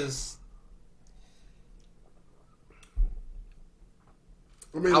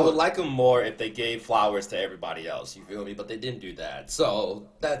would like them more if they gave flowers to everybody else. You feel me? But they didn't do that. So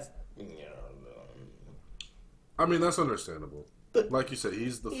that's I mean, that's understandable. But like you said,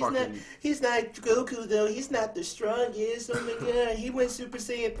 he's He's not Goku though. He's not the strongest. Oh my god, he went Super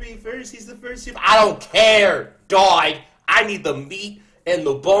Saiyan 3 first. He's the first Super. I don't care, dog. I need the meat and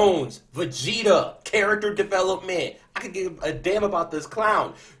the bones. Vegeta, character development. I could give a damn about this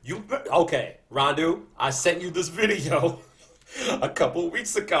clown. Okay, Randu, I sent you this video a couple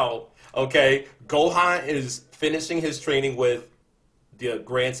weeks ago. Okay, Gohan is finishing his training with the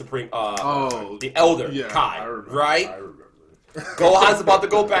Grand Supreme, the Elder Kai, right? I remember. Gohan's about to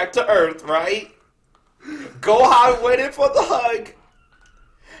go back to Earth, right? Gohan went in for the hug,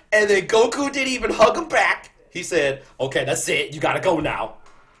 and then Goku didn't even hug him back. He said, "Okay, that's it. You gotta go now."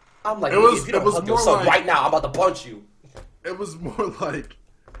 I'm like, if you don't hug your son right now, I'm about to punch you. It was more like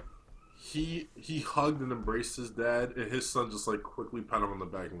he hugged and embraced his dad, and his son just like quickly patted him on the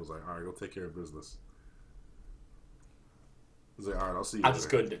back and was like, "All right, go take care of business." He's like, "All right, I'll see you." I just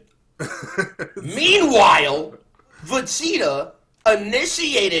couldn't. Meanwhile, Vegeta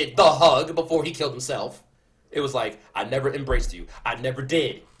initiated the hug before he killed himself. It was like, I never embraced you. I never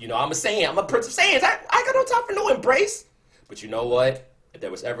did. You know, I'm a Saiyan. I'm a Prince of Saiyans. I got no time for no embrace. But you know what? If there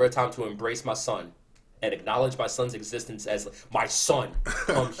was ever a time to embrace my son and acknowledge my son's existence as my son,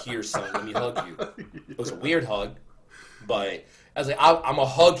 come here, son. Let me hug you. It was a weird hug, but I was like, I'm going to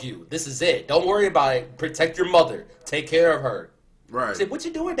hug you. This is it. Don't worry about it. Protect your mother. Take care of her. Right. I said, what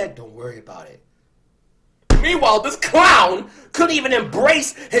you doing, Dad? Don't worry about it. Meanwhile, this clown couldn't even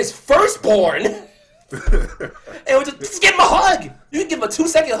embrace his firstborn. And would just give him a hug. You can give him a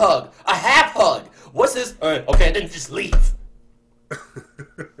 2-second hug, a half hug. What's this? Okay, then just leave.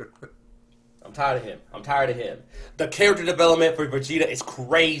 I'm tired of him. The character development for Vegeta is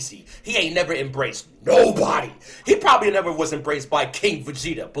crazy. He ain't never embraced nobody. He probably never was embraced by King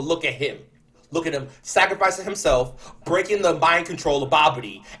Vegeta, but look at him. Look at him sacrificing himself, breaking the mind control of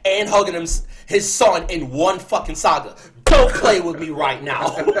Babidi, and hugging his son in one fucking saga. Don't play with me right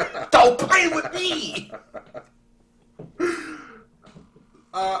now. Don't play with me.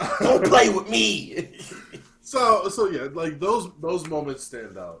 Don't play with me. So yeah, like those moments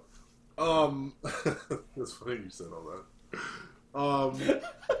stand out. It's funny you said all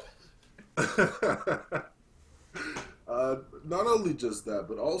that. Not only just that,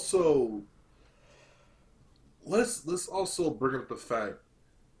 but also let's also bring up the fact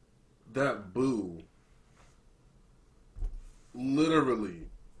that Buu literally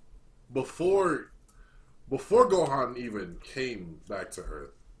before Gohan even came back to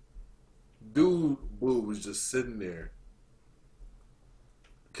Earth, Buu was just sitting there.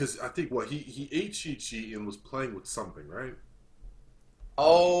 Because I think he ate Chi-Chi and was playing with something, right?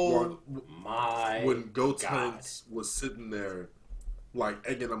 Oh my! When Gotenks was sitting there, like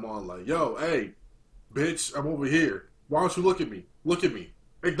egging him on, like, "Yo, hey, bitch, I'm over here. Why don't you look at me? Look at me.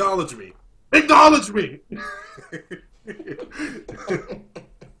 Acknowledge me. Acknowledge me."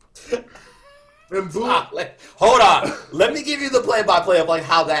 And hold on. Let me give you the play-by-play of like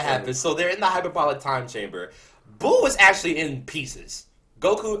how that happened. So they're in the hyperbolic time chamber. Buu was actually in pieces.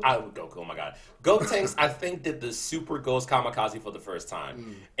 Goku, oh my god. Gotenks, I think, did the Super Ghost Kamikaze for the first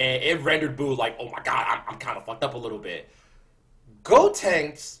time. And it rendered Buu like, oh my god, I'm kind of fucked up a little bit.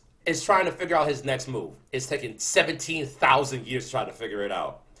 Gotenks is trying to figure out his next move. It's taken 17,000 years to try to figure it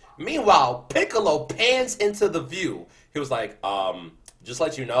out. Meanwhile, Piccolo pans into the view. He was like, just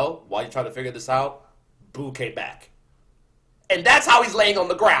let you know, while you try to figure this out, Buu came back. And that's how he's laying on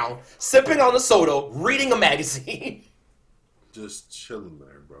the ground, sipping on a soda, reading a magazine. Just chilling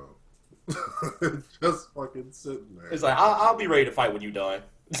there, bro. Just fucking sitting there. It's like, I'll be ready to fight when you're done.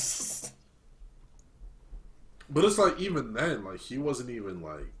 But it's like, even then, like, he wasn't even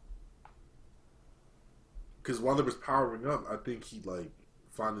like... Because while there was powering up, I think he, like,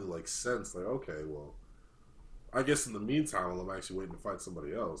 finally, like, sensed, like, okay, well, I guess in the meantime, while I'm actually waiting to fight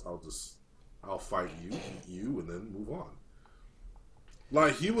somebody else, I'll fight you, eat you, and then move on.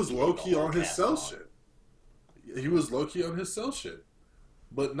 Like, he was low-key on his cell shit. He was low-key on his cell shit.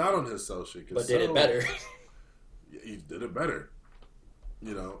 But not on his cell shit. But did it better. He did it better.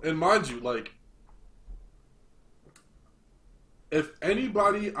 You know? And mind you, like, if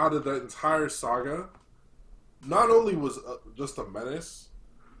anybody out of that entire saga not only was just a menace,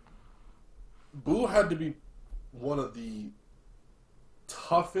 Boo had to be one of the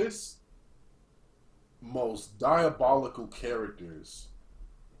toughest, most diabolical characters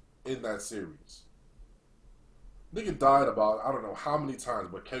in that series. Nigga died about, I don't know how many times,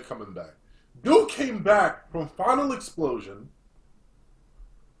 but kept coming back. Dude came back from Final Explosion,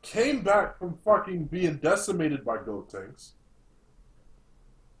 came back from fucking being decimated by Gotenks.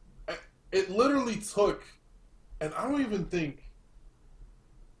 It literally took, and I don't even think,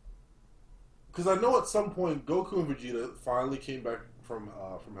 because I know at some point Goku and Vegeta finally came back from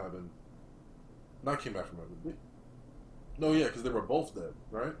heaven. Not came back from heaven. No, yeah, because they were both dead,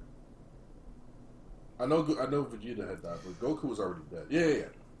 right? I know Vegeta had died, but Goku was already dead. Yeah.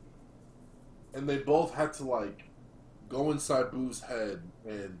 And they both had to, like, go inside Boo's head,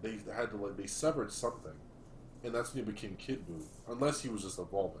 and they had to, like, they severed something. And that's when he became Kid Buu. Unless he was just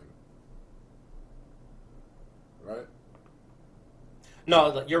evolving. Right?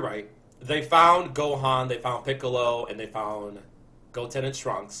 No, you're right. They found Gohan, they found Piccolo, and they found Goten and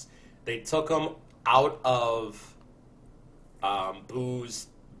Trunks. They took them out of Boo's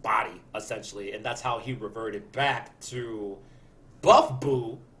body, essentially, and that's how he reverted back to Buff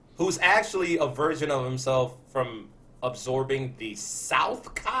Boo, who's actually a version of himself from absorbing the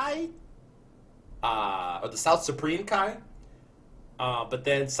South Kai, or the South Supreme Kai. But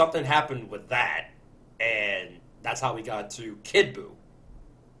then something happened with that, and that's how we got to Kid Buu.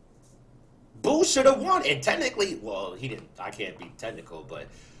 Boo should have won, and technically, well, he didn't. I can't be technical, but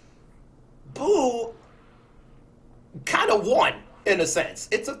Boo kind of won, in a sense.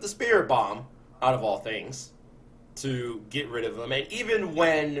 It took the Spirit Bomb, out of all things, to get rid of him. And even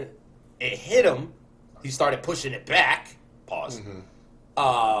when it hit him, he started pushing it back. Pause.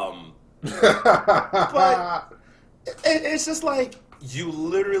 Mm-hmm. But it's just like, you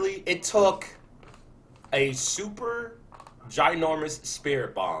literally, it took a super ginormous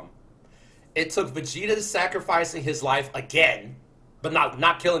Spirit Bomb. It took Vegeta sacrificing his life again, but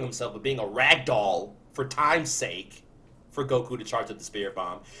not killing himself, but being a ragdoll for time's sake, for Goku to charge up the Spirit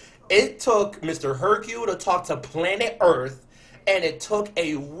Bomb. It took Mr. Hercule to talk to planet Earth, and it took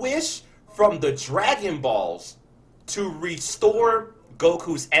a wish from the Dragon Balls to restore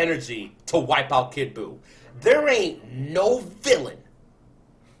Goku's energy to wipe out Kid Buu. There ain't no villain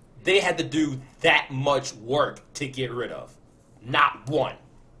they had to do that much work to get rid of. Not one.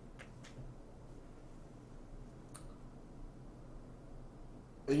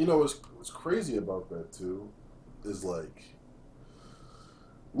 And you know what's crazy about that too is, like,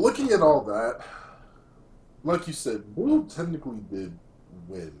 looking at all that, like you said, Boo technically did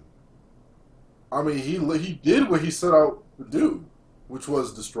win. I mean, he did what he set out to do, which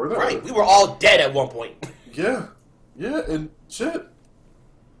was destroy the Right, Earth. we were all dead at one point. Yeah, and shit.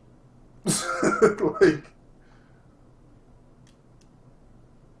 Like,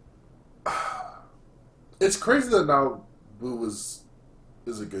 it's crazy that now Boo is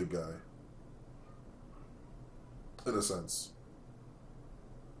a good guy, in a sense.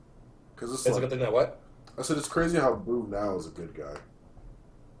 Because It's a good thing that what? I said it's crazy how Boo now is a good guy.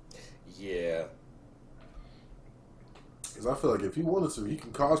 Yeah. Because I feel like if he wanted to, he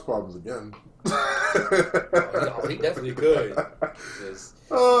can cause problems again. He definitely could.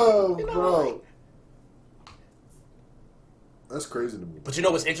 Oh, You know, bro. like- That's crazy to me. But you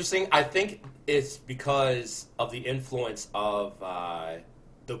know what's interesting? I think it's because of the influence of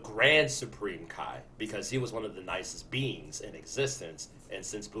the Grand Supreme Kai, because he was one of the nicest beings in existence, and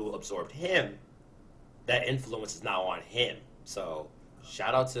since Boo absorbed him, that influence is now on him. So,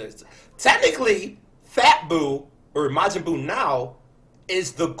 shout out to... Technically, Fat Boo, or Majin Buu now,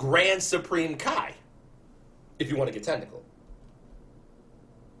 is the Grand Supreme Kai, if you want to get technical.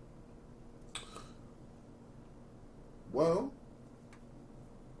 Well,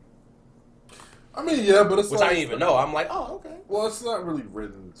 I mean, yeah, but it's Which like, I didn't even know. I'm like, oh, okay. Well, it's not really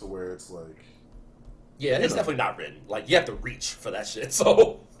written to where it's like... Yeah, it's definitely not written. Like, you have to reach for that shit,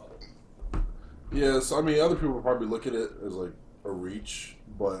 so... Yeah, so, I mean, other people probably look at it as, like, a reach,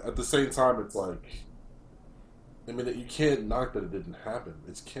 but at the same time, it's like... I mean, you can't knock that it didn't happen.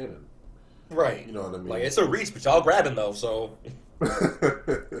 It's canon. Right. You know what I mean? Like, it's a reach, but y'all grabbing, though, so...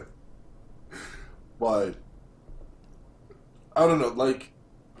 But... I don't know, like...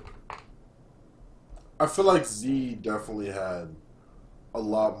 I feel like Z definitely had a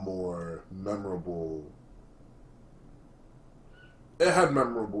lot more memorable. It had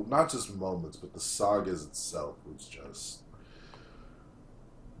memorable, not just moments, but the sagas itself was just.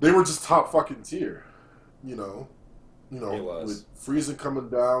 They were just top fucking tier, you know. It was. With Frieza coming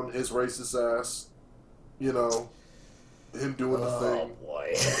down, his racist ass, you know, him doing the thing. Oh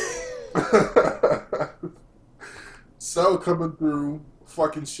boy. Cell coming through,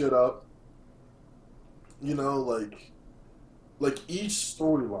 fucking shit up. You know, like each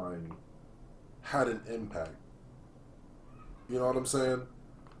storyline had an impact. You know what I'm saying?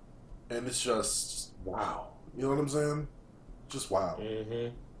 And it's just wow. You know what I'm saying? Just wow.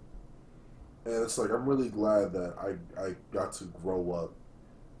 Mm-hmm. And it's like I'm really glad that I got to grow up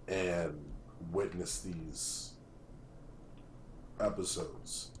and witness these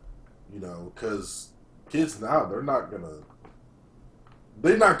episodes. You know, because kids now they're not gonna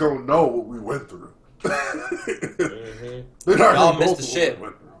know what we went through. Mm-hmm. They're not Y'all gonna missed know the what shit. we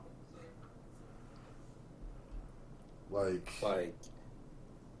went through. Like,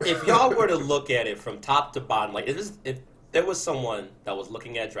 if y'all were to look at it from top to bottom, like if there was someone that was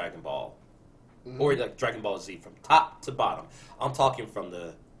looking at Dragon Ball, or like Dragon Ball Z from top to bottom, I'm talking from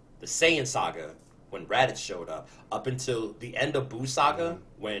the Saiyan saga when Raditz showed up until the end of Buu saga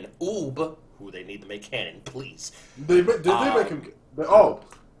when Oob, who they need to make canon, please. Did they make him?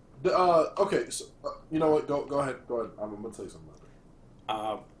 Okay. So, you know what? Go ahead. I'm gonna tell you something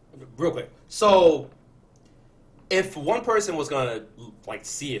about it. Real quick. So, if one person was gonna like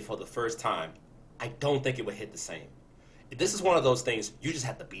see it for the first time, I don't think it would hit the same. This is one of those things you just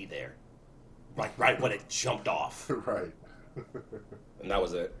have to be there, like right when it jumped off. Right. And that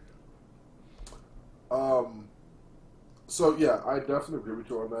was it. So yeah, I definitely agree with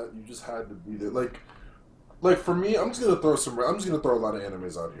you on that. You just had to be there. Like for me, I'm just gonna throw a lot of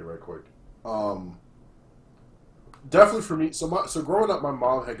animes out here right quick. Definitely for me. So growing up, my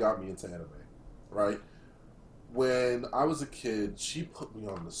mom had got me into anime, right? When I was a kid, she put me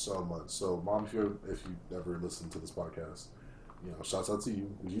on this so much. So mom, if you ever listen to this podcast, you know, shouts out to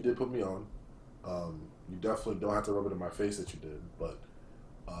you because you did put me on. You definitely don't have to rub it in my face that you did, but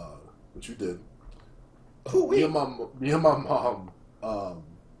you did. Me and my mom,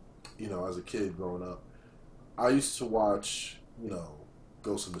 you know, as a kid growing up, I used to watch, you know,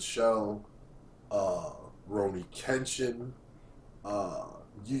 Ghost in the Shell, Rurouni Kenshin,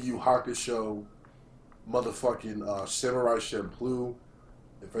 Yu Yu Hakusho, motherfucking Samurai Champloo.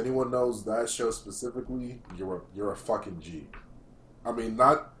 If anyone knows that show specifically, you're a fucking G. I mean,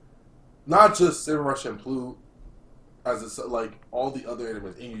 not just Samurai Champloo, as it's like all the other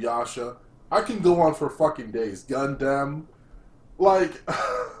animes, Inuyasha. I can go on for fucking days. Gundam, like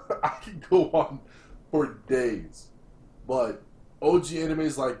I can go on for days. But OG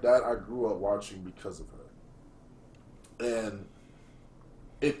animes like that, I grew up watching because of her, and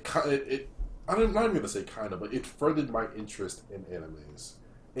it I'm not even gonna say kind of, but it furthered my interest in animes,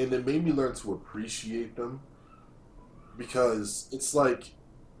 and it made me learn to appreciate them because it's like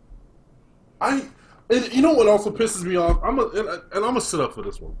and you know what also pisses me off? I'm gonna sit up for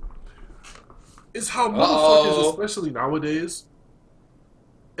this one. Is how motherfuckers, especially nowadays,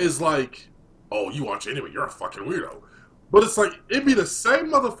 is like, oh, you watch anime, you're a fucking weirdo. But it's like, it be the same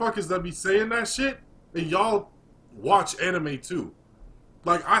motherfuckers that be saying that shit, and y'all watch anime too.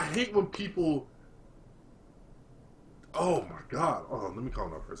 Like, I hate when people... Oh my god. Oh, let me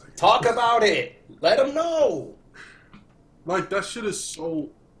calm down for a second. Talk about it. Let them know. Like, that shit is so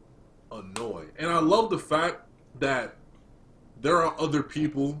annoying. And I love the fact that there are other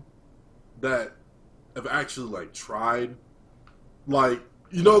people that have actually like tried, like,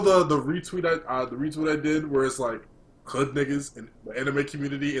 you know, the retweet I did where it's like hood niggas in the anime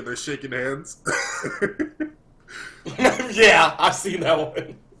community and they're shaking hands. Yeah, I've seen that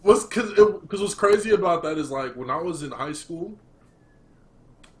one. Because what's crazy about that is like when I was in high school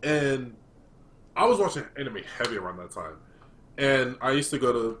and I was watching anime heavy around that time, and I used to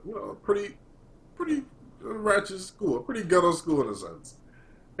go to, you know, pretty ratchet school, a pretty ghetto school in a sense.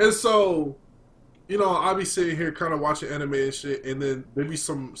 And so, you know, I'll be sitting here kind of watching anime and shit, and then there'd be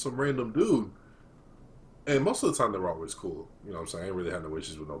some random dude. And most of the time, they were always cool. You know what I'm saying? I ain't really had no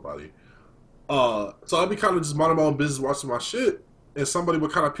issues with nobody. So I'd be kind of just minding my own business, watching my shit, and somebody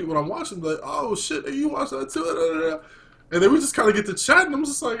would kind of peep what I'm watching, be like, oh, shit, you watch that too? And then we just kind of get to chat, and I'm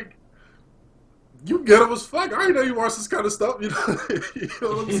just like, you ghetto as fuck. I didn't know you watch this kind of stuff. You know, you know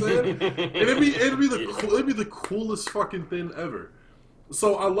what I'm saying? And it'd be the coolest fucking thing ever.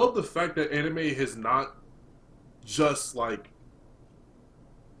 So I love the fact that anime has not just like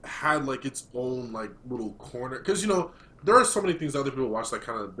had like its own like little corner, because you know there are so many things other people watch that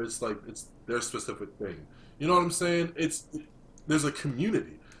kind of it's like it's their specific thing. You know what I'm saying? There's a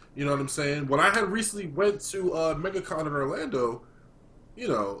community. You know what I'm saying? When I had recently went to MegaCon in Orlando, you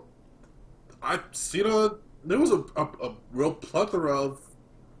know, there was a real plethora of,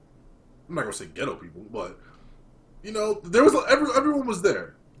 I'm not gonna say ghetto people, but you know there was everyone was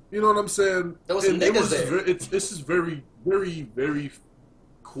there. You know what I'm saying? There was some niggas there. It's just very, very, very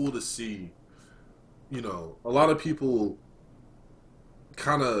cool to see. You know, a lot of people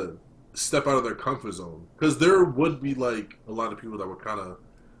kind of step out of their comfort zone, because there would be like a lot of people that would kind of,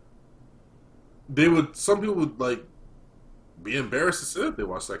 some people would like be embarrassed to sit if they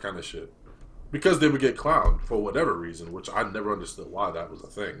watch that kind of shit, because they would get clowned for whatever reason, which I never understood why that was a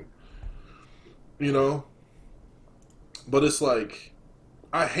thing. You know, but it's like,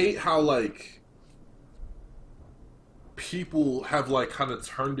 I hate how like people have like kind of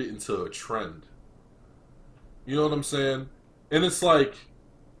turned it into a trend. You know what I'm saying? And it's like,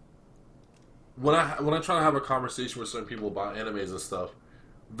 when I try to have a conversation with certain people about animes and stuff,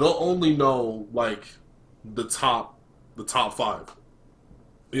 they'll only know like the top 5.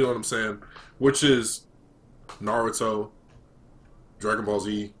 You know what I'm saying? Which is Naruto, Dragon Ball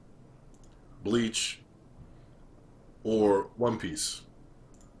Z, Bleach, or One Piece.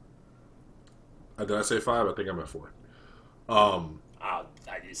 Did I say 5? I think I'm at 4.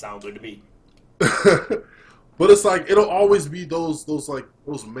 It sounds good to me. But it's like it'll always be those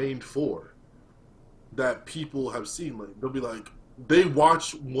main 4 that people have seen. Like they'll be like, they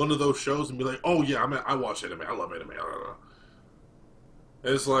watch one of those shows and be like, oh yeah, I watch anime, I love anime.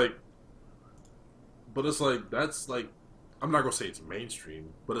 And it's like, but it's like that's like, I'm not gonna say it's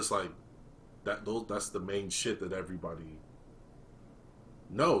mainstream, but it's like that's the main shit that everybody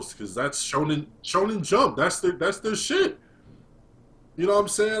knows, because that's Shonen Jump. That's their shit. You know what I'm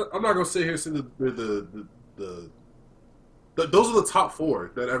saying? I'm not gonna sit here and say those are the top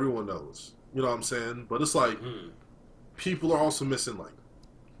 4 that everyone knows. You know what I'm saying? But it's like people are also missing like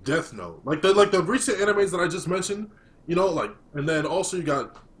Death Note, like the recent animes that I just mentioned. You know, like, and then also you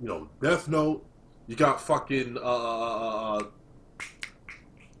got, you know, Death Note. You got fucking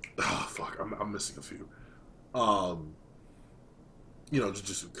fuck, I'm missing a few. You know,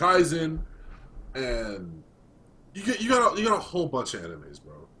 Jujutsu Kaisen, and you got a whole bunch of animes,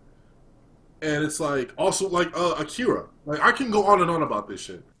 bro. And it's like also like Akira. Like I can go on and on about this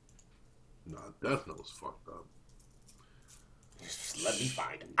shit. Nah, Death Note's fucked up. Just let me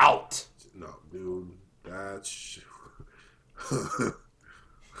find out. No, dude, that shit.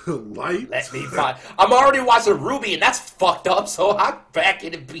 Light. Let me find. I'm already watching Ruby, and that's fucked up. So I'm back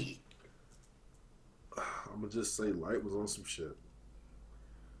in the beat. I'm gonna just say Light was on some shit.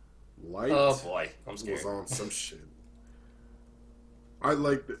 Light. Oh boy, I'm scared. Was on some shit. I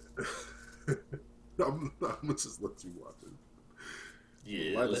like it. I'm gonna just let you watch it.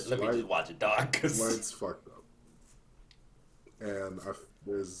 Yeah, let me just watch it, dog. Light's fucked up. And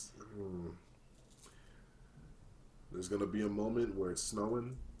there's gonna be a moment where it's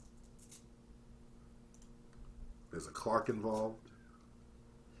snowing. There's a clock involved.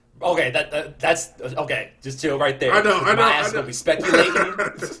 Okay, that's okay. Just chill right there. I know. My ass gonna be speculating.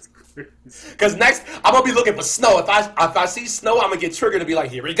 Because next, I'm gonna be looking for snow. If I see snow, I'm gonna get triggered and be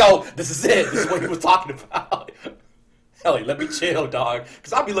like, "Here we go. This is it. This is what he was talking about." Ellie, let me chill, dog.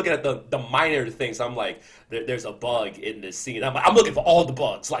 Because I'll be looking at the minor things. I'm like, there's a bug in this scene. I'm looking for all the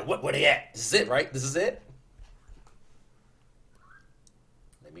bugs. Like, where they at? This is it, right? This is it.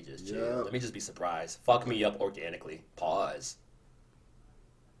 Let me just chill. Yeah. Let me just be surprised. Fuck me up organically. Pause.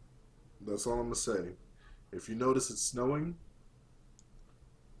 That's all I'm gonna say. If you notice it's snowing,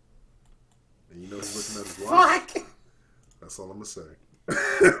 and you know he's looking at his watch, Fuck! that's all I'm gonna say.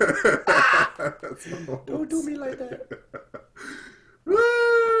 Don't do me like that.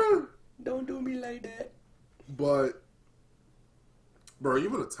 Don't do me like that. But, bro,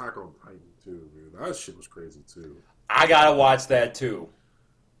 even Attack on Titan too, dude. That shit was crazy too. I gotta watch that too.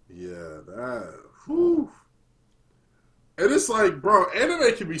 Yeah, that. Whew. And it's like, bro,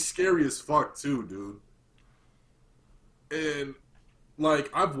 anime can be scary as fuck too, dude. And like,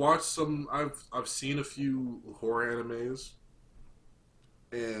 I've watched some. I've seen a few horror animes,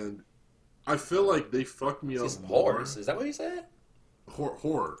 and I feel like they fucked me up. Some horrors. Is that what you said?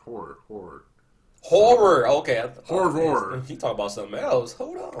 Horror. Horror. Okay. Horror. You talk about something else.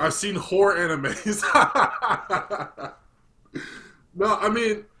 Hold on. I've seen horror animes. No, I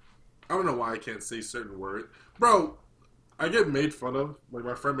mean, I don't know why I can't say certain words, bro. I get made fun of. Like,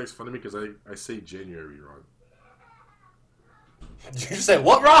 my friend makes fun of me because I say January wrong. You said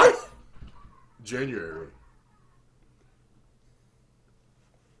what, Ron? January.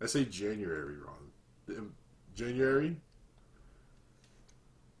 I say January wrong. January?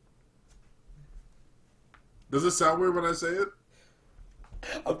 Does it sound weird when I say it?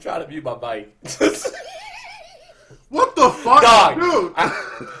 I'm trying to mute my mic. What the fuck, Dog, dude?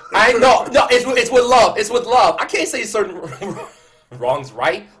 I know. No, it's with love. It's with love. I can't say certain wrongs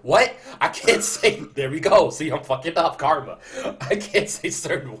right. What? I can't say. There we go. See, I'm fucking up. Karma. I can't say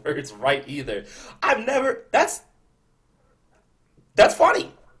certain words right either. I've never. That's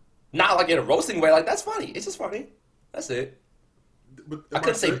funny. Not like in a roasting way. Like that's funny. It's just funny. That's it. But I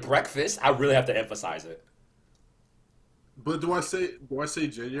couldn't say breakfast. I really have to emphasize it. But do I say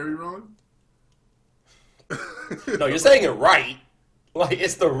January wrong? No, you're saying it right. Like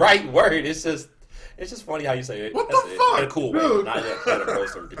it's the right word. It's just funny how you say it. What That's the it. fuck? In a cool way, Dude. not in a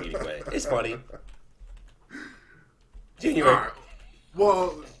gross or demeaning way. It's funny. January. All right.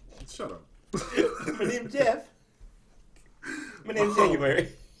 Well, shut up. My name's Jeff. My name's January.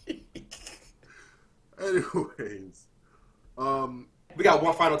 Anyways, We got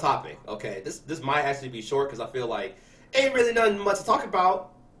one final topic. Okay, this might actually be short because I feel like ain't really nothing much to talk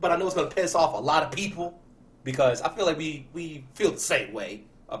about, but I know it's gonna piss off a lot of people because I feel like we feel the same way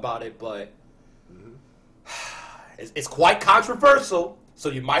about it, but it's quite controversial. So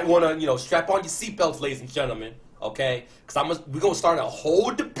you might want to strap on your seatbelts, ladies and gentlemen. Okay, because we're gonna start a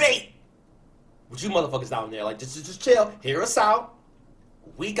whole debate with you motherfuckers down there. Like just chill, hear us out.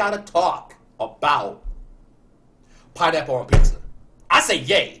 We gotta talk about pineapple on pizza. I say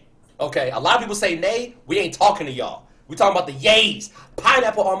yay. Okay, a lot of people say nay. We ain't talking to y'all. We talking about the yays.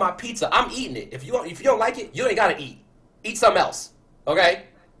 Pineapple on my pizza. I'm eating it. If you don't like it, you ain't gotta eat. Eat something else. Okay?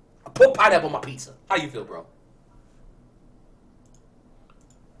 Put pineapple on my pizza. How you feel, bro?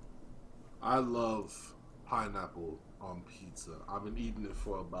 I love pineapple on pizza. I've been eating it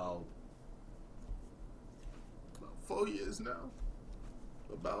for about 4 years now.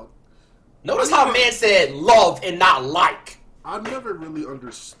 Notice how man said love and not like. I've never really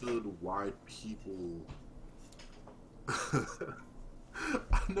understood why people. I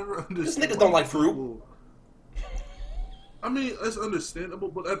never understood. These niggas don't like fruit. People... I mean, it's understandable,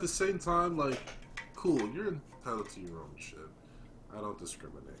 but at the same time, like, cool, you're entitled to your own shit. I don't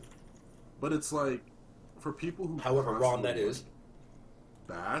discriminate. But it's like, for people who. However wrong that is.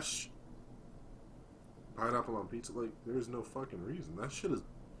 Bash pineapple on pizza, like, there's no fucking reason. That shit is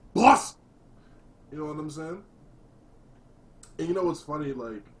boss! You know what I'm saying? And you know what's funny?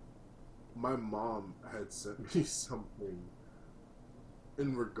 Like, my mom had sent me something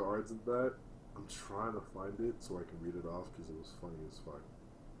in regards to that. I'm trying to find it so I can read it off because it was funny as fuck.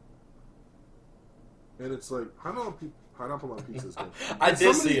 And it's like, pineapple on pizza is good. I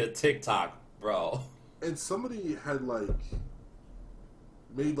did see a TikTok, bro. And somebody had, like,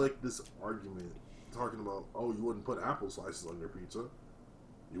 made, like, this argument talking about, oh, you wouldn't put apple slices on your pizza.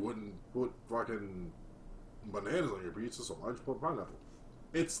 You wouldn't put fucking bananas on your pizza, so why'd you put pineapple?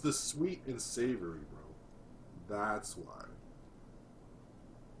 It's the sweet and savory, bro. That's why.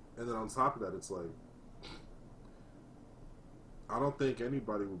 And then on top of that, it's like, I don't think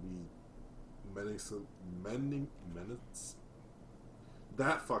anybody would be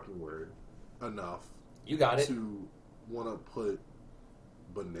that fucking word enough. You got it. To want to put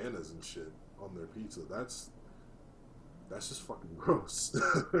bananas and shit on their pizza. That's just fucking gross.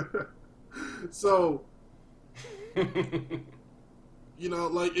 So,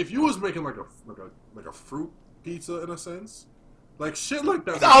 like if you was making like a fruit pizza in a sense, like shit like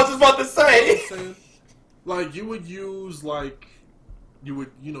that. I was just about to say. You know what I'm saying? Like you would use like you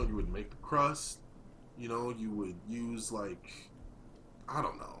would make the crust. You would use like I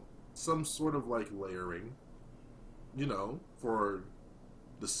don't know, some sort of like layering. For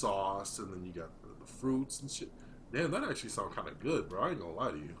the sauce, and then you got the fruits and shit. Damn, that actually sounds kind of good, bro. I ain't gonna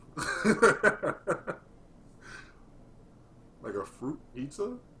lie to you. Like a fruit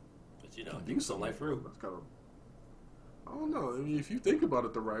pizza? But you don't like fruit. That's kind of... I don't know. I mean, if you think about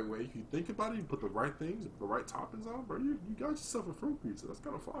it the right way, if you think about it, you put the right things, the right toppings on, bro, you got yourself a fruit pizza. That's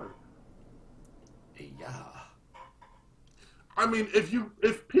kind of fire. Yeah. I mean, if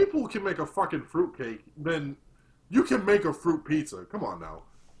people can make a fucking fruit cake, then you can make a fruit pizza. Come on now.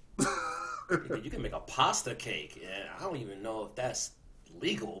 You can make a pasta cake. Yeah, I don't even know if that's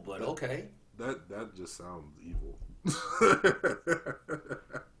legal, but okay. That just sounds evil.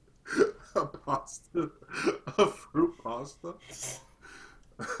 A fruit pasta.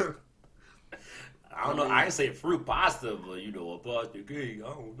 I don't know. I can say fruit pasta, but a pasta cake.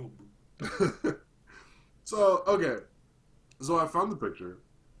 I don't know. So okay, so I found the picture.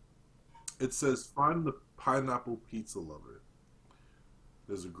 It says, "Find the pineapple pizza lover."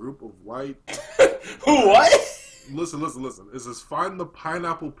 There's a group of white. What? Listen. It says, find the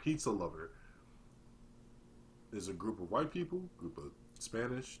pineapple pizza lover. There's a group of white people, group of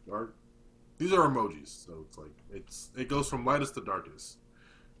Spanish, dark. These are emojis, so it's like it goes from lightest to darkest.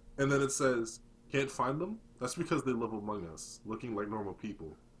 And then it says, can't find them? That's because they live among us, looking like normal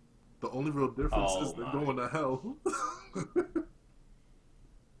people. The only real difference is they're going to hell.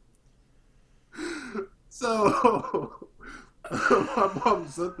 So, my mom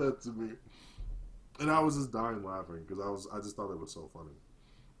said that to me, and I was just dying laughing because I just thought it was so funny.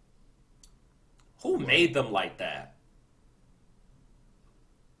 Who made them like that?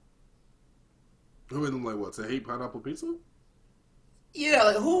 Who made them like what? To hate pineapple pizza? Yeah,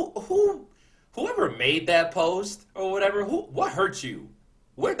 like whoever made that post or whatever, what hurt you?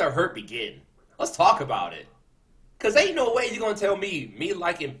 Where'd the hurt begin? Let's talk about it. Cause ain't no way you're gonna tell me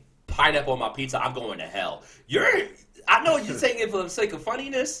liking pineapple on my pizza, I'm going to hell. I know you're saying it for the sake of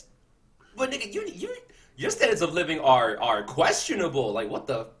funniness, but nigga, your standards of living are questionable. Like, what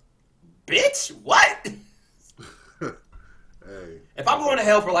the bitch? What? Hey. If I'm going to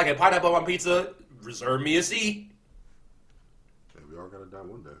hell for like a pineapple on my pizza, reserve me a seat. Hey, we all gotta die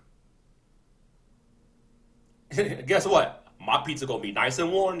one day. Guess what? My pizza gonna be nice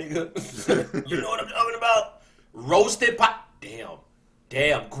and warm, nigga. You know what I'm talking about? Roasted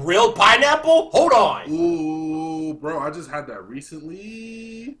Damn, grilled pineapple? Hold on. Ooh, bro, I just had that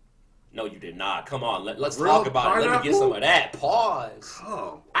recently. No, you did not. Come on, let's Grilled talk about it. Let me get some of that. Pause.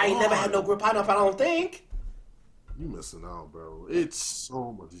 Oh, I ain't never had no grilled pineapple, I don't think. You missing out, bro. It's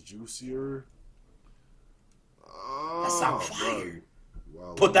so much juicier. That sounds fire.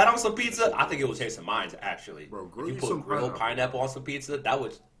 Wow. Put that on some pizza, I think it would change some minds, actually. Bro, if grill you you put some grilled pineapple on some pizza, that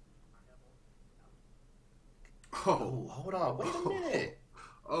would... Oh, Ooh, hold on. Wait a minute.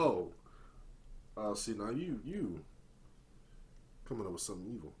 Oh. See, now you coming up with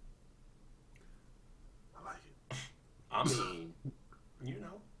something evil. I like it. I mean, you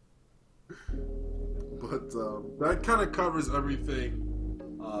know. But that kind of covers everything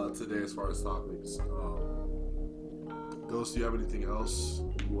today as far as topics. Ghost, do you have anything else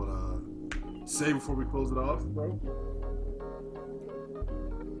you want to say before we close it off, bro?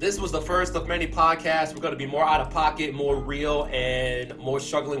 This was the first of many podcasts. We're going to be more out of pocket, more real, and more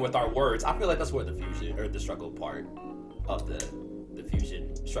struggling with our words. I feel like that's where the fusion, or the struggle part of the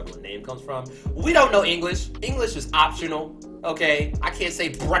fusion struggle name comes from. We don't know English. English is optional, okay? I can't say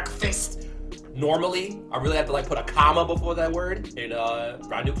breakfast normally. I really have to put a comma before that word. And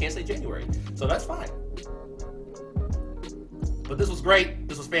Randu can't say January. So that's fine. But this was great.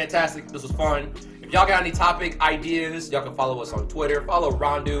 This was fantastic. This was fun. If y'all got any topic ideas, y'all can follow us on Twitter. Follow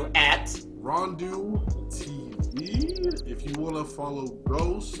Randu at Randu TV. If you want to follow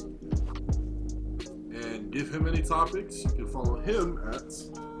Ghost and give him any topics, you can follow him at...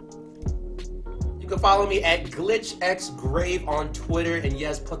 You can follow me at GlitchXGrave on Twitter. And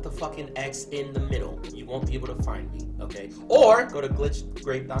yes, put the fucking X in the middle. You won't be able to find me, okay? Or go to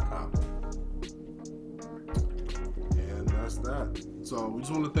glitchgrave.com. And that's that. So we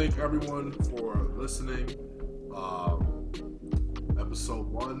just want to thank everyone for listening. Episode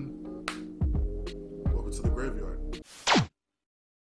 1. Welcome to the graveyard.